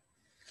public.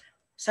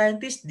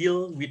 Scientists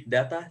deal with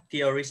data,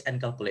 theories, and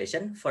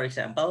calculation. For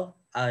example,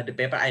 the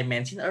paper I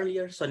mentioned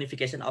earlier,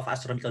 sonification of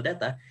astronomical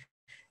data,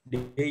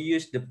 they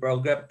use the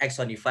program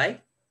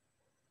Xonify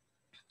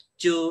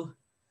to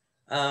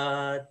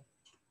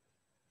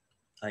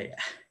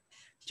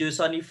to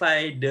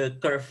sonify the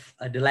curve,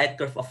 the light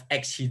curve of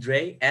X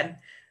Hydrae and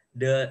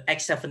the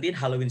X17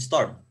 Halloween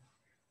storm.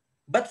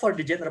 But for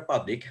the general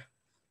public,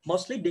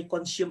 mostly they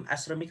consume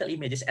astronomical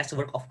images as a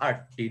work of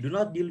art. They do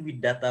not deal with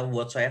data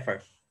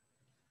whatsoever.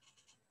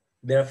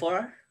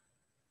 Therefore,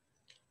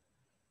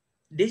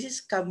 this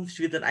comes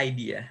with an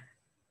idea.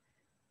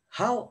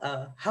 How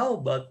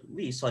about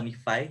we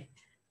sonify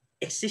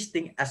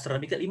existing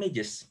astronomical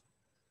images?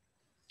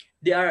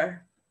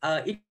 There are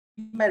in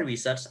my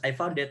research, I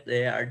found that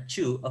there are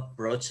two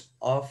approaches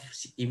of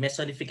image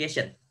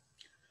sonification.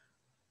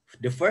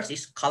 The first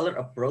is color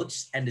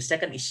approach, and the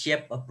second is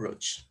shape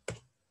approach.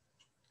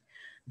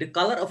 The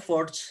color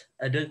approach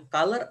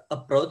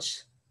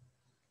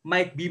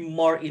might be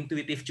more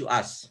intuitive to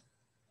us,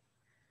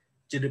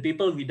 to the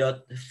people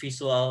without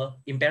visual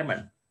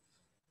impairment.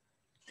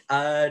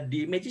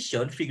 The image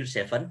shown, figure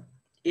 7,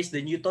 is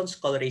the Newton's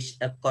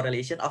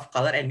correlation of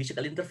color and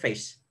musical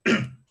interface.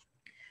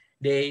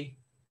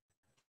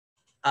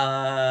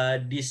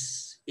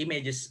 These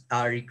images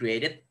are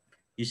recreated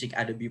using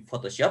Adobe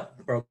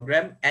Photoshop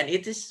program, and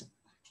it is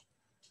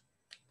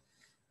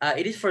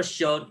first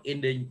shown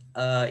in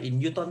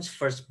Newton's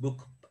first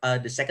book,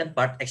 the second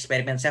part,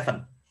 Experiment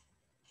 7.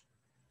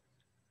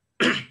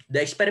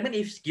 The experiment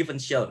is given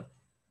shown.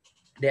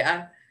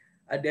 There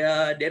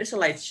is a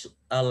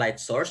light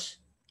source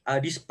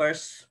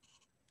dispersed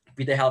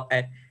with the help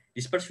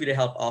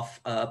of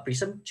a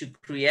prism to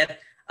create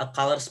a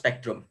color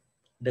spectrum.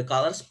 The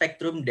color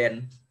spectrum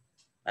then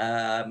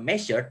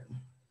measured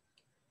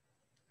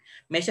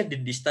the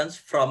distance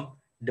from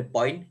the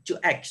point to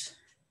X.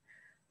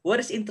 What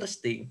is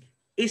interesting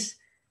is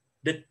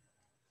the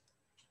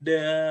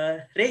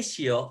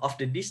ratio of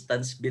the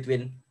distance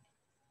between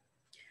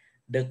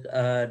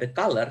the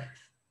color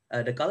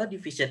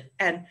division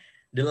and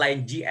the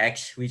line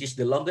GX, which is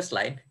the longest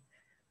line,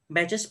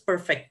 matches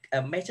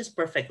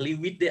perfectly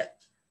with the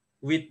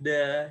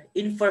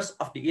inverse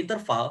of the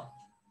interval.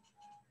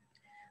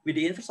 With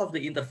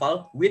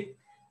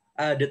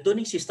the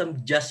tuning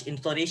system just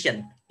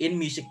intonation in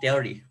music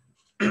theory.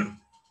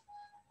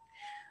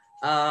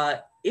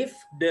 If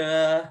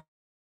the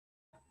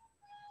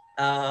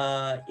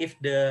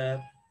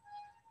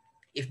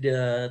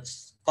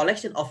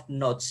collection of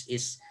notes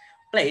is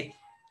played,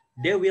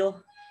 they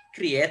will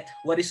create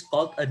what is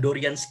called a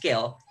Dorian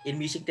scale in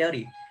music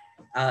theory.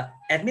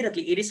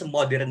 Admittedly, it is a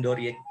modern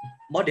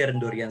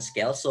Dorian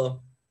scale.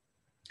 So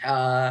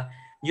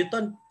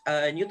Newton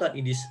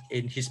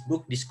in his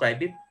book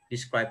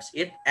describes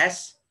it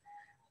as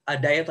a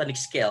diatonic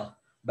scale.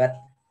 But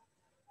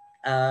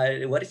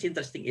what is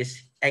interesting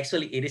is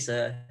actually it is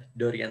a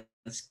Dorian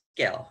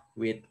scale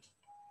with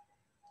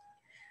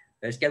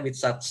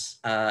such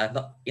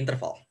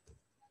interval.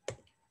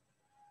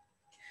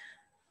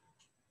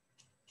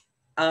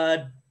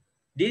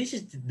 This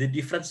is the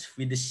difference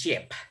with the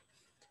shape.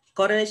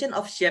 Correlation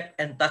of shape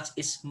and touch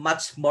is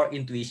much more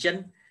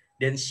intuition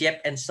than shape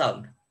and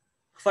sound.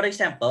 For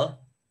example,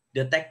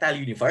 the tactile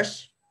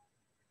universe,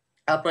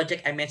 a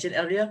project I mentioned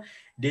earlier,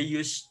 they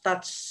use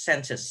touch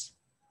senses.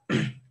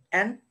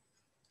 And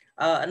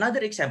another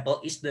example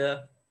is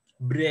the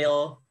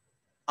Braille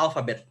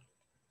alphabet.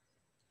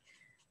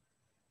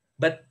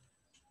 But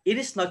it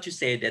is not to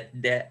say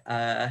that there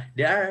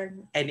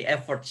aren't any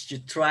efforts to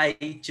try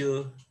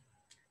to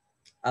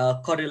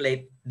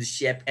correlate the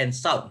shape and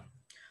sound.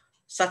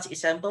 Such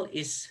example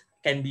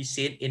can be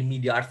seen in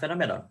media art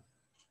phenomenon.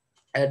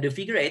 The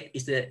figure 8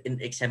 is an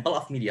example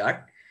of media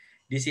art.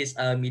 This is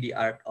a media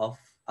art of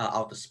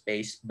outer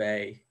space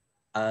by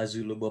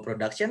Zulubo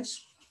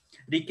Productions,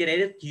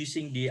 recreated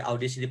using the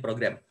Audacity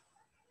program.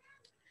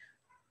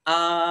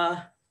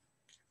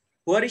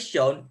 What is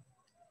shown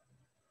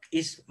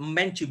is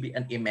meant to be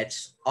an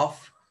image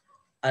of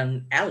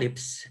an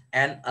ellipse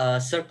and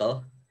a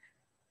circle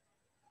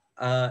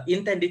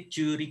intended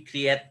to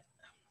recreate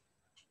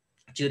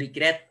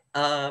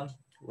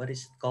what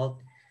is it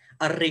called,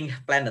 a ring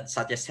planet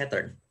such as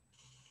Saturn.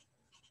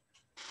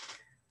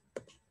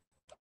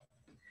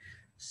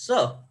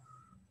 So,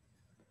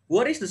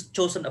 what is the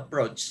chosen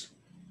approach?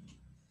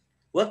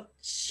 What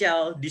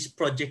shall this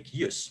project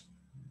use?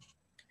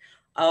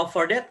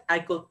 For that, I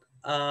could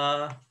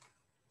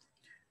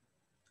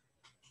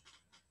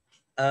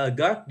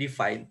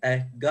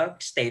Garg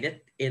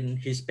stated in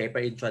his paper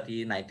in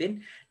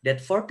 2019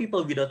 that for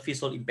people without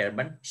visual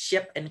impairment,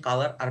 shape and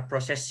color are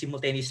processed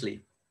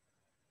simultaneously.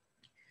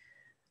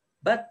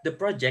 But the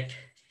project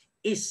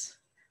is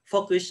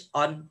focused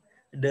on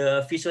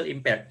the visual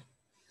impaired.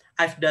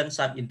 I've done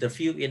some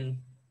interview in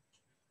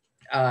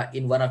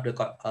in one of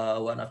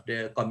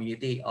the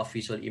community of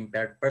visually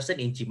impaired person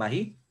in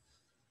Cimahi.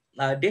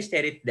 They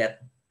stated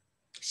that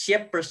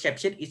shape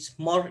perception is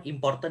more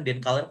important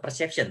than color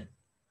perception,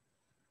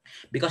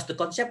 because the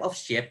concept of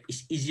shape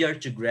is easier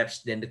to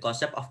grasp than the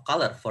concept of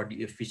color for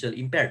the visually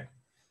impaired.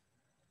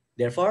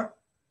 Therefore,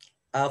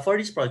 for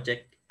this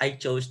project, I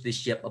chose the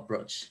shape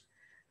approach.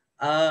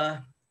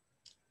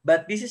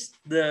 But this is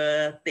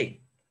the thing.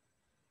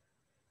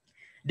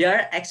 There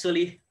are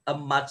actually a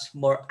much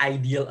more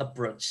ideal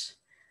approach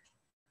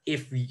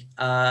if we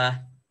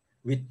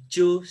with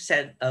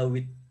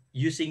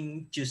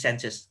using two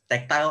senses,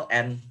 tactile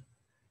and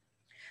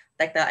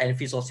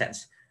visual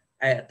sense,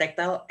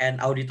 tactile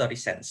and auditory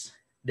sense.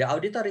 The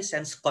auditory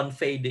sense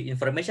convey the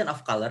information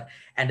of color,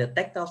 and the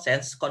tactile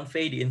sense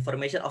convey the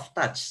information of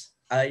touch,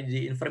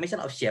 the information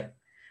of shape.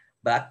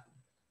 But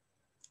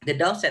the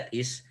downside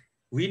is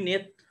we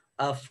need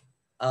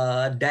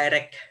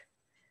direct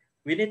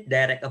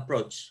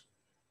approach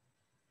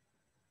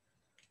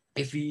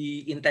if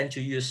we intend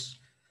to use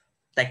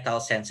tactile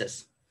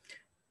senses.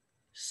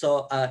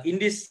 So in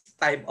this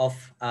type of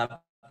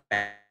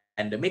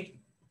pandemic,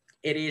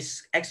 it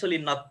is actually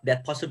not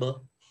that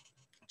possible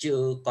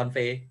to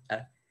convey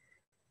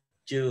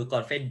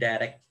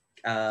direct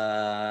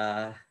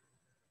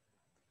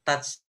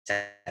touch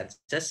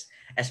senses,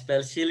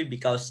 especially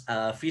because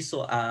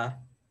physical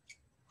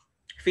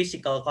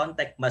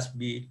contact must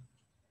be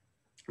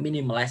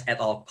minimalized at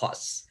all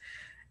costs.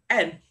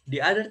 And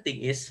the other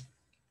thing is,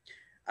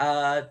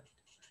 to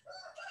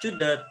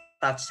the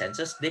touch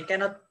senses, we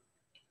cannot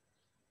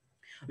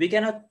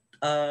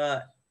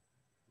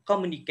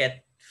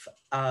communicate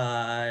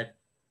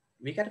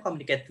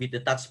with the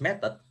touch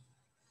method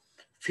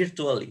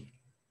virtually.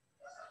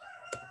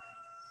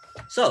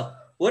 So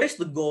what is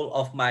the goal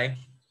of my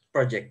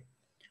project?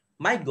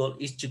 My goal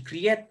is to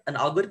create an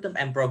algorithm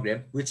and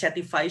program which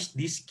satisfies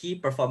this key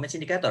performance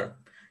indicator.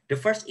 The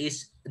first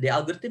is the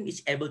algorithm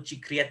is able to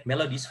create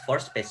melodies for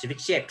specific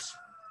shapes.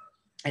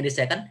 And the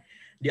second,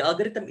 the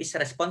algorithm is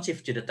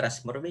responsive to the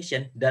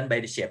transformation done by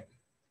the shape.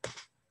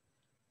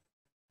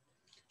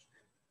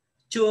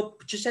 To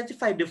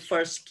satisfy the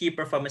first key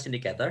performance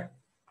indicator,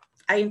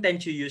 I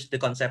intend to use the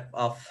concept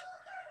of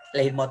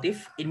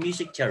leitmotif in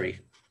music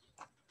theory.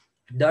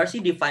 Darcy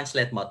defines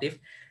leitmotif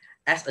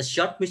as a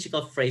short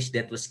musical phrase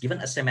that was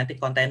given a semantic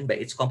content by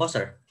its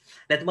composer.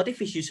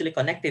 Leitmotif is usually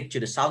connected to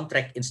the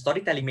soundtrack in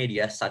storytelling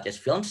media such as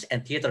films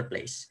and theater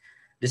plays.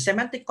 The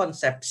semantic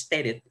concept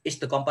stated is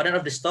the component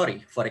of the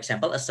story, for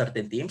example, a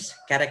certain themes,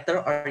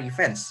 character, or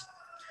events.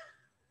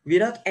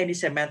 Without any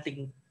semantic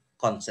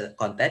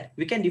content,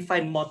 we can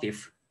define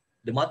motif.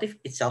 The motif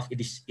itself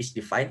is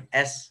defined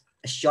as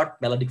a short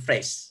melodic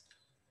phrase.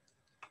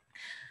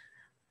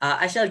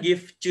 I shall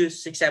give two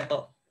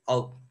examples.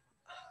 Oh,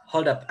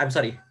 hold up, I'm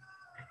sorry.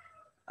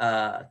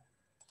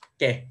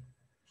 Okay,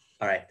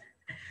 all right.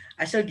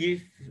 I shall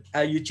give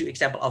you two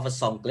examples of a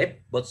song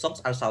clip. Both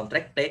songs are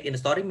soundtrack played in a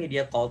story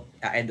media called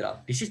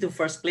Endral. This is the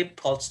first clip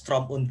called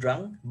Strom und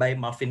Drang by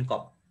Marvin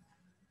Kopp.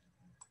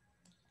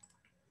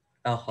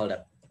 Oh, hold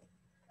up.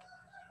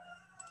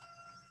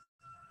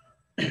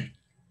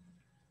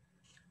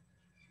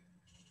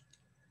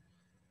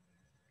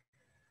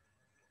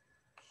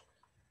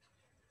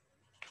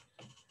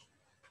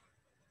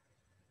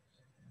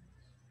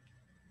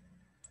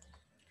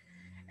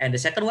 And the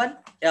second one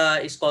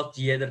is called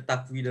Jeder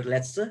Tag wieder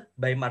Letzte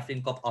by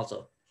Marvin Kopp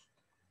also.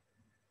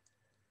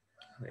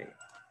 Wait.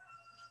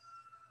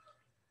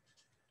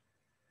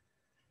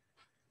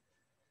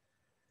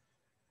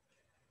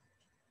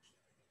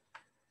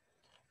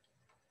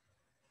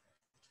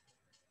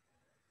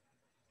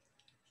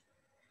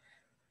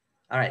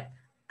 All right,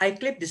 I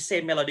clipped the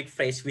same melodic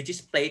phrase which is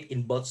played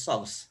in both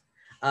songs.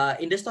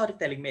 In the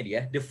storytelling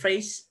media, the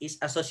phrase is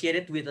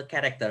associated with a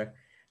character.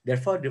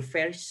 Therefore, the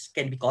phrase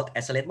can be called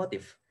as a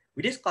leitmotif.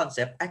 With this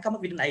concept, I come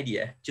up with an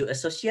idea to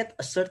associate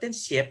a certain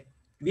shape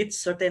with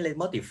certain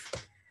leitmotif.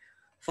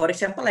 For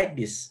example, like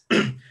this.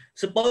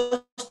 Suppose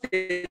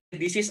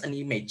this is an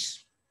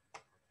image.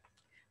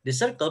 The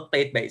circle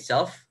played by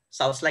itself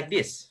sounds like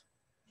this.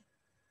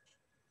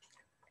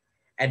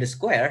 And the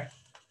square,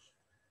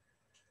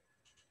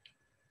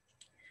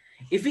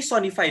 if we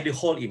sonify the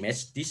whole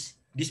image,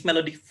 this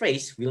melodic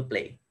phrase will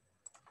play.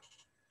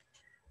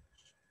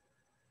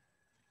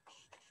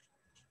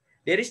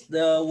 There is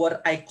the what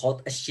I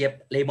called a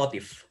shape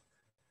leitmotif.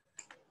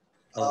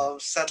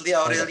 Sadly,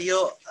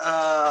 Aurelio,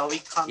 we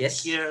can't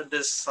hear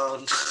the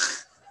sound.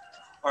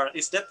 Or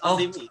is that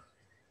only me?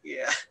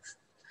 Yeah.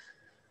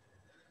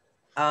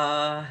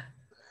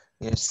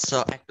 Yes.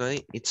 So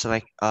actually, it's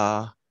like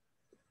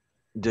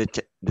the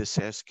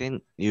share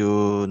screen.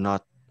 You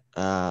not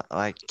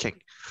like check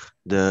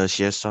the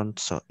share sound.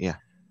 So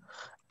yeah.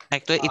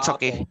 Actually, it's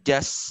okay.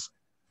 Just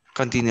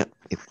continue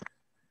it.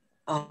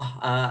 Oh,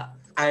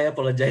 I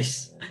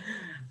apologize.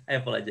 I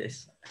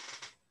apologize.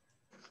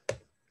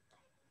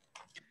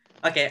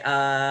 Okay,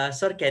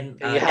 sir,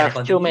 you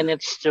have 2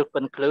 minutes to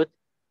conclude.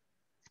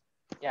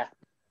 Yeah,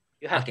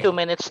 you have 2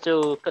 minutes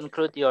to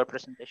conclude your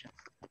presentation.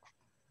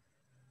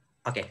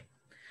 Okay,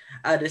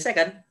 The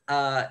second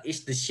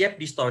is the shape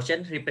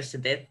distortion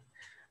represented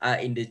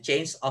in the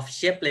change of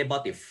shape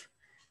leitmotif.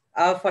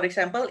 For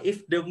example,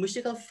 if the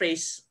musical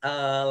phrase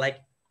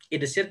like in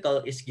the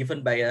circle is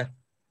given by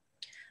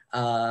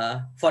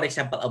for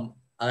example,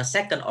 a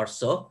second or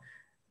so,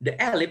 the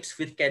ellipse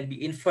which can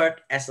be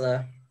inferred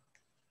uh,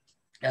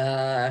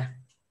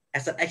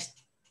 as a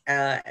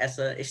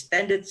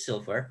extended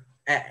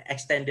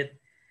extended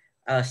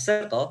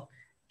circle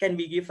can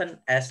be given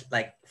as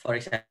like, for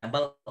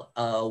example,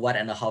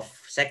 1.5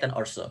 second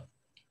or so.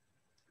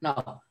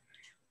 Now,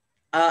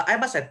 I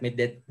must admit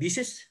that this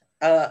is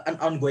an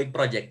ongoing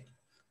project.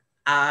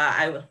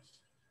 I'm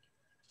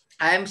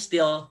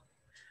still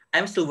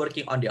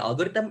working on the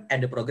algorithm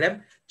and the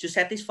program to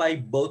satisfy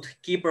both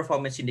key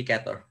performance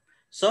indicator.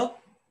 So,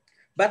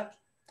 but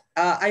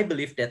I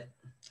believe that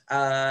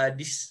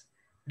this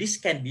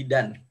can be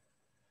done.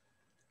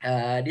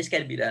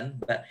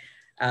 But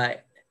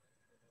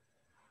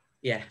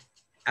yeah,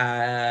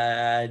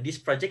 this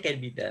project can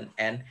be done,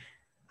 and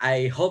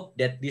I hope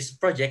that this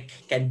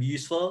project can be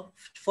useful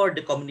for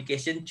the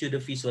communication to the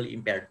visually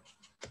impaired.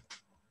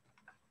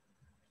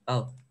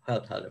 Oh,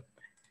 hold on.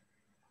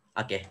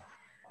 Okay,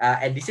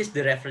 and this is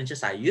the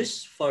references I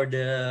use for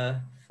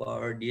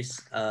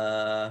this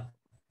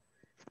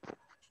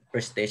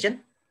presentation,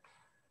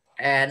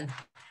 and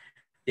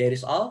there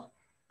is all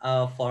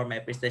for my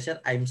presentation.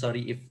 I'm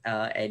sorry if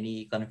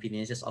any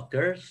inconveniences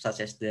occur, such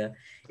as the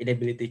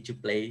inability to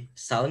play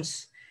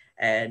sounds,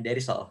 and that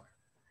is all.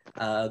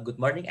 Good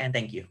morning and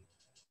thank you.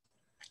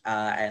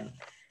 And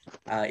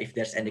if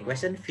there's any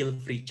question, feel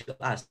free to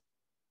ask.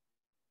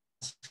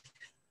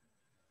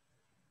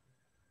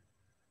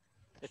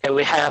 Okay,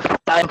 we have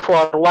time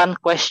for one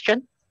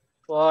question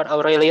for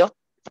Aurelio.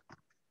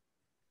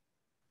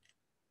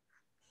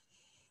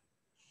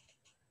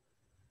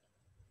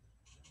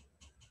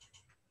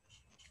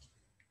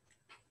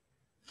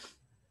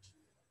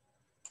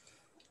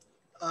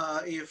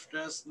 If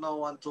there's no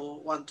one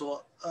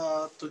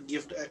to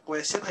give a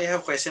question, I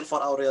have a question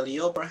for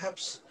Aurelio,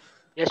 perhaps.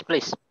 Yes,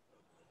 please.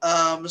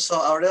 So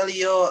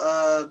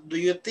Aurelio, do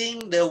you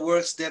think the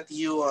works that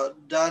you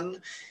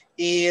done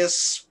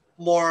is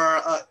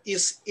more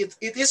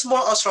it is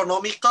more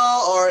astronomical,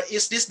 or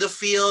is this the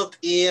field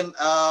in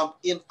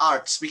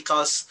arts?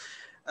 Because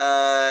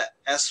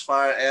as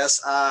far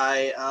as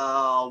I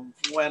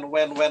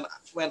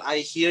when I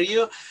hear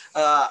you,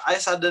 I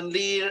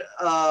suddenly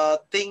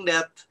think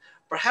that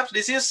perhaps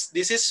this is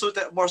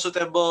more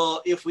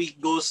suitable if we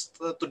go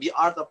to the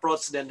art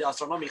approach than the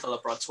astronomical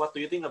approach. What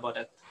do you think about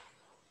that?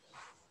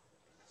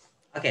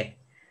 Okay.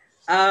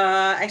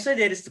 Actually,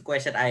 there is the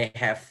question I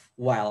have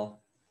while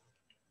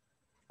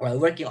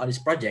working on this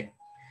project.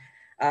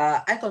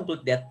 I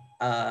conclude that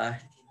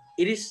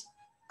it is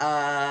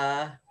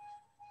a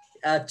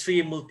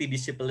three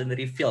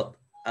multidisciplinary field.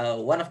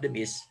 One of them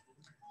is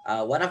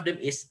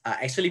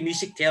actually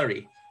music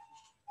theory.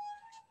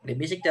 The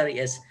music theory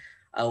is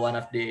one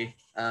of the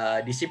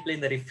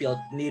disciplinary field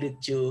needed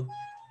to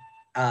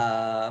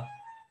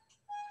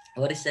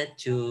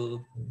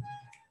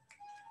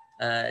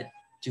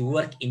to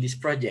work in this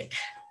project.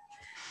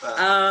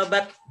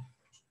 But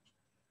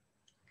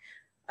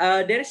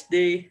there is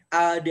the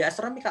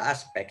astronomical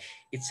aspect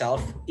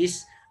itself.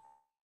 Is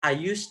I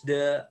use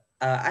the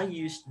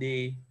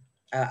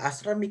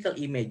astronomical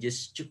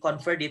images to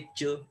convert it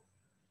to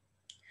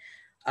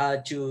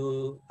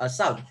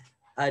sound.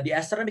 The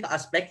astronomical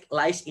aspect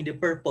lies in the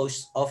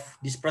purpose of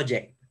this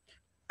project.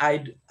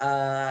 I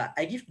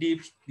give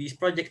this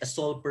project a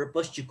sole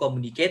purpose to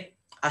communicate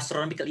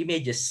astronomical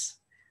images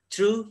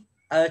through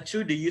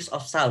the use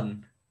of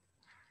sound.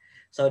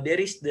 So there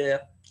is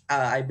the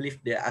I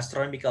believe the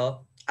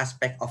astronomical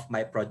aspect of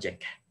my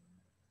project.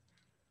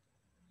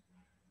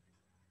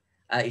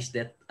 Is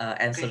that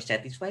answer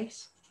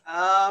satisfies?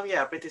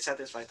 Yeah, pretty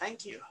satisfied.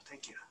 Thank you.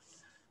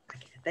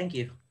 Okay, thank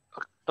you.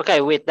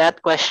 Okay, with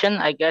that question,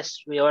 I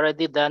guess we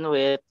already done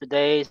with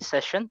today's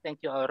session. Thank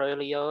you,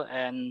 Aurelio,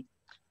 and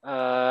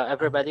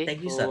everybody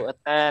who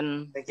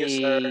attend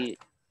the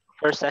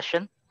first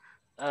session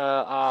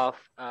of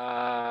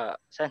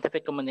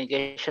scientific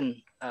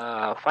communication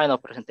final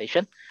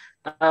presentation.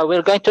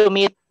 We're going to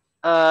meet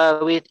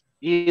with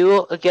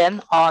you again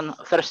on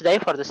Thursday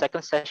for the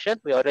second session.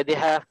 We already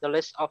have the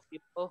list of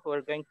people who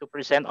are going to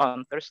present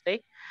on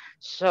Thursday.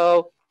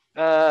 So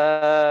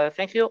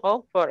thank you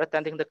all for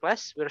attending the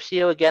class. We'll see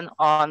you again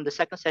on the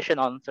second session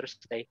on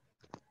Thursday.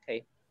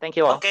 Okay, thank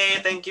you all. Okay,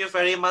 thank you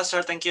very much,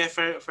 sir. Thank you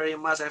very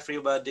much,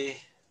 everybody.